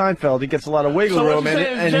Jerry Seinfeld, he gets a lot of wiggle room,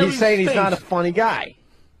 and he's saying he's not a funny guy.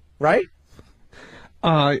 Right?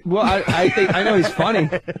 Well, I think... I know he's funny.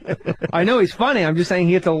 I know he's funny. I'm just saying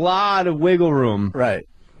he gets a lot of wiggle room. Right.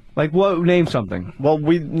 Like, what? Name something. Well,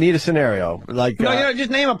 we need a scenario. Like... No, just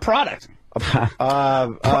name a product.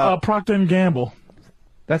 Procter & Gamble.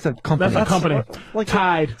 That's a company. That's a company. Like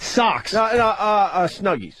Tide. Socks.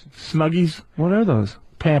 Snuggies. Snuggies? What are those?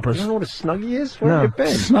 Pampers. You don't know what a Snuggie is? Where have you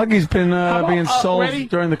been? Snuggies been being sold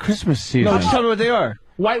during the Christmas season. No, just tell me what they are.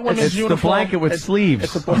 White women's uniform. It's the blanket with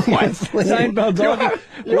sleeves. It's a white sleeve. Seinfeld dog.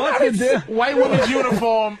 What's the deal? White women's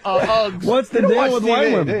uniform, Uggs. What's the deal with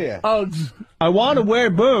white women? Uggs. I want to wear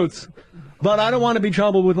boots, but I don't want to be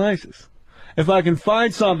troubled with laces. If I can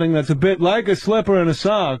find something that's a bit like a slipper and a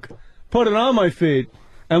sock, put it on my feet,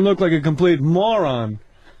 and look like a complete moron,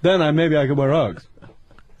 then maybe I could wear Uggs.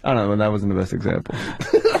 I don't know, that wasn't the best example.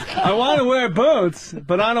 I want to wear boots,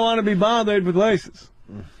 but I don't want to be bothered with laces.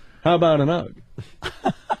 How about an Ugg?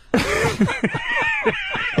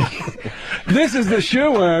 This is the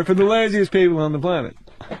shoe wear for the laziest people on the planet.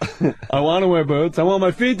 I want to wear boots. I want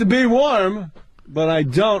my feet to be warm, but I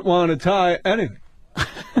don't want to tie anything.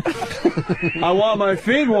 I want my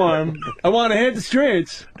feet warm. I want to hit the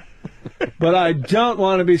streets. But I don't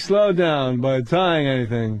want to be slowed down by tying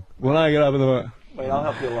anything when I get up in the morning. Wait, I'll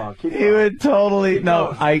help you along. You would totally...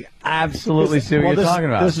 No, I absolutely see what you're talking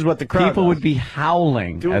about. This is what the crowd People would be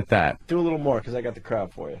howling at that. Do a little more, because I got the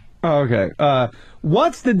crowd for you. Oh, okay.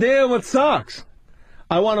 What's the deal with socks?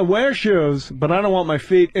 I want to wear shoes, but I don't want my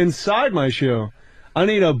feet inside my shoe. I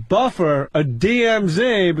need a buffer, a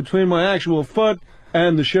DMZ, between my actual foot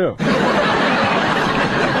and the shoe.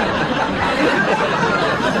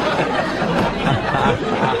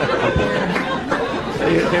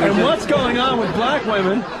 And what's going on with black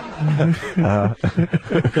women?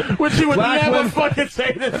 Which he would never fucking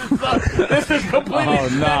say this. This is completely. Oh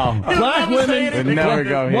no! Black women. We'd never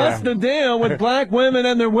go here. What's the deal with black women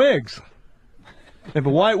and their wigs? If a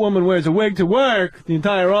white woman wears a wig to work, the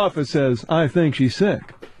entire office says, "I think she's sick."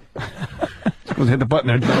 Let's hit the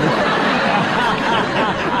button there.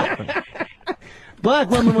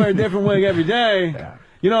 Black women wear a different wig every day.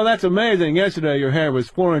 You know, that's amazing. Yesterday, your hair was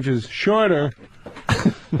 4 inches shorter.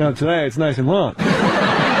 Now today, it's nice and long.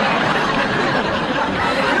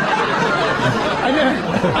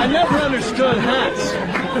 I never understood hats.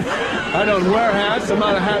 I don't wear hats. I'm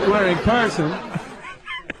not a hat-wearing person. It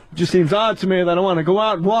just seems odd to me that I want to go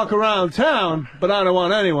out and walk around town, but I don't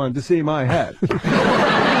want anyone to see my head. If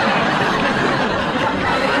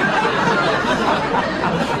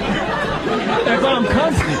I'm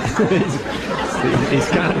comfortable... He's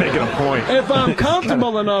kind of making a point. If I'm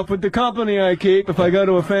comfortable enough with the company I keep, if I go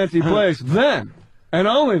to a fancy place, then, and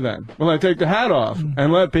only then, will I take the hat off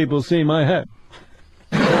and let people see my head.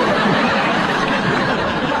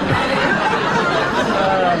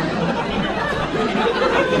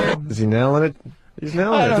 Is he nailing it? He's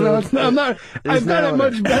nailing it. I don't know. It's not, I've done it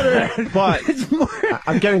much better. But it's more,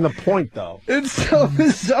 I'm getting the point, though. It's so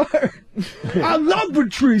bizarre. I love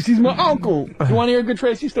Patrice. He's my uncle. You want to hear a good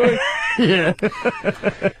Tracy story? Yeah.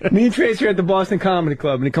 Me and Tracy are at the Boston Comedy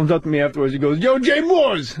Club, and he comes up to me afterwards. He goes, "Yo, Jay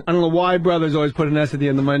Moors." I don't know why brothers always put an S at the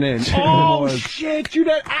end of my name. Oh, shit, you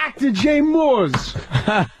that actor, Jay Moors.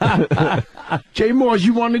 Jay Moors,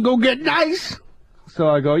 you want to go get nice? So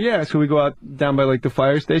I go, yeah. So we go out down by, like, the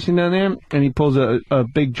fire station down there, and he pulls a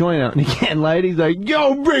big joint out, and he can't light it. He's like,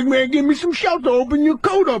 "Yo, big man, give me some shelter. Open your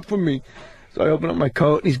coat up for me." So I open up my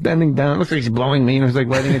coat, and he's bending down. Looks like he's blowing me, and he's like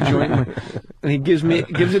lighting a joint. And he gives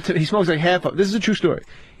it to, he smokes like half of, this is a true story.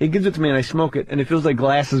 He gives it to me, and I smoke it, and it feels like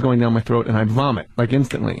glass is going down my throat, and I vomit, like,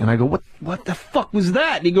 instantly. And I go, what the fuck was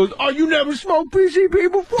that? And he goes, "Oh, you never smoked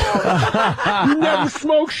PCP before? You never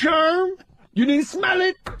smoked Sherm? You didn't smell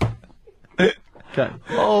it?" Okay.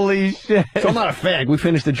 Holy shit. So I'm not a fag. We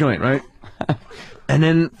finished the joint, right? And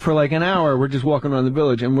then for like an hour, we're just walking around the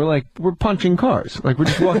village, and we're punching cars. Like, we're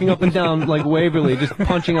just walking up and down, like, Waverly, just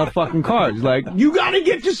punching out fucking cars. Like, "You gotta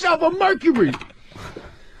get yourself a Mercury."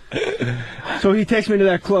 So he takes me to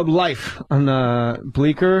that club, Life, on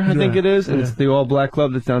Bleecker, I think it is. And it's the all-black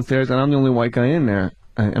club that's downstairs, and I'm the only white guy in there.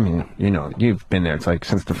 I mean, you know, you've been there. It's like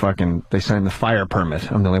since they signed the fire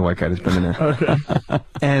permit. I'm the only white guy that's been in there. Okay.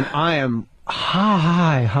 And I am...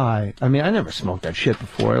 High. I mean, I never smoked that shit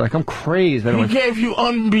before. Like, I'm crazy. He gave you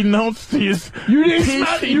unbeknownst to his. You didn't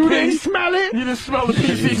smell it. You didn't smell it. You didn't smell the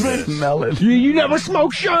PCP. Smell it. You never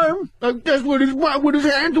smoked Sherm. Like, that's with his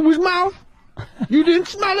hand to his mouth. You didn't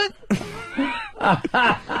smell it.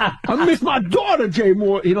 I miss my daughter, Jay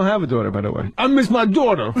Moore. You don't have a daughter, by the way. I miss my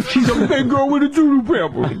daughter. She's a big girl with a doodle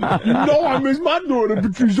pepper. You know I miss my daughter,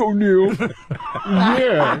 Patrice O'Neal.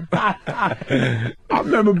 Yeah. I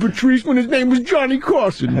remember Patrice when his name was Johnny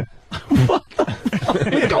Carson.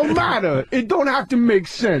 It don't matter. It don't have to make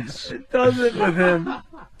sense. It doesn't with him.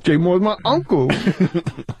 Jay Moore's my uncle.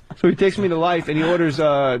 So he takes me to Life, and he orders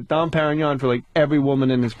Dom Perignon for, like, every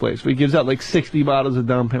woman in this place. So he gives out, like, 60 bottles of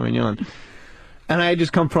Dom Perignon. And I had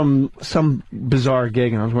just come from some bizarre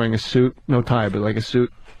gig, and I was wearing a suit. No tie, but, like, a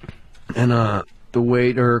suit. And the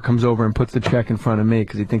waiter comes over and puts the check in front of me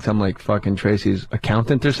because he thinks I'm, like, fucking Tracy's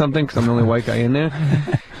accountant or something because I'm the only white guy in there.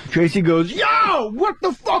 Tracy goes, "Yo, what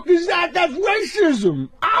the fuck is that? That's racism.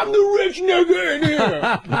 I'm the rich nigga in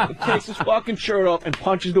here." He takes his fucking shirt off and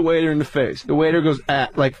punches the waiter in the face. The waiter goes,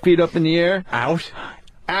 like, feet up in the air. Out,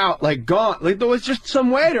 like, gone. Like, there was just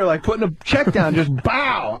some waiter, like, putting a check down, just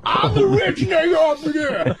bow. "I'm the rich nigga up in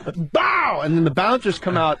here." Bow. And then the bouncers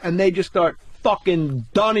come out, and they just start fucking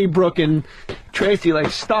Donnybrook-ing Tracy, like,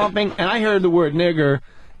 stomping. And I heard the word nigger,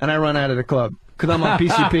 and I run out of the club. Because I'm on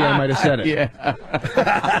PCP, I might have said it. Yeah.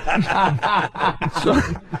 So,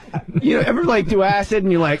 you know, ever, like, do acid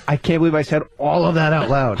and you're like, I can't believe I said all of that out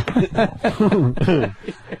loud.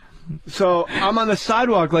 So I'm on the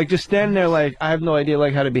sidewalk, like, just standing there, like, I have no idea,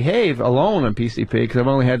 like, how to behave alone on PCP because I've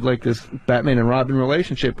only had, like, this Batman and Robin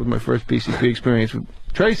relationship with my first PCP experience with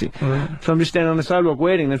Tracy. So I'm just standing on the sidewalk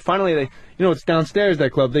waiting. Then finally, they, you know, it's downstairs,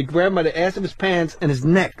 that club. They grab him by the ass of his pants and his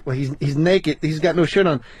neck. Like, he's naked. He's got no shirt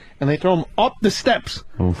on. And they throw him up the steps.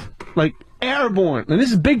 Oof. Like, airborne. And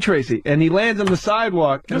this is big Tracy. And he lands on the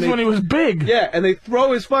sidewalk. That's when he was big. Yeah, and they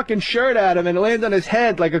throw his fucking shirt at him and it lands on his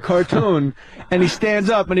head like a cartoon. And he stands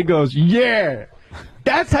up and he goes, "Yeah."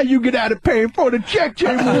 That's how you get out of paying for the check,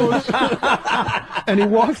 Jay Moore. And he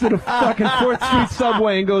walks to the fucking 4th Street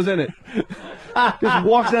subway and goes in it. Just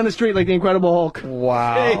walks down the street like the Incredible Hulk.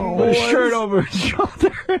 Wow. With his shirt over his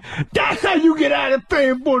shoulder. That's how you get out of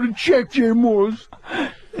paying for the check, Jay Moore.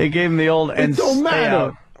 They gave him the old It don't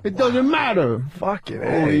matter. It doesn't matter. Fucking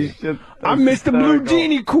Holy shit. I miss the blue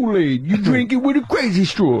genie Kool-Aid. You drink it with a crazy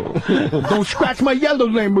straw. Don't scratch my yellow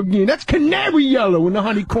Lamborghini. That's canary yellow in the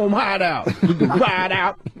honeycomb hideout. You can ride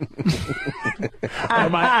out. I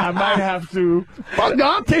might have to. Fuck, no,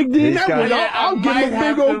 I'll take Dean Edwards. I'll give him a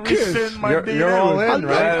big old kiss. You're all in,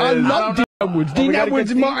 right? I love Dean Edwards. Dean Edwards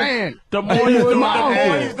is my aunt. The more he's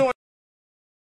doing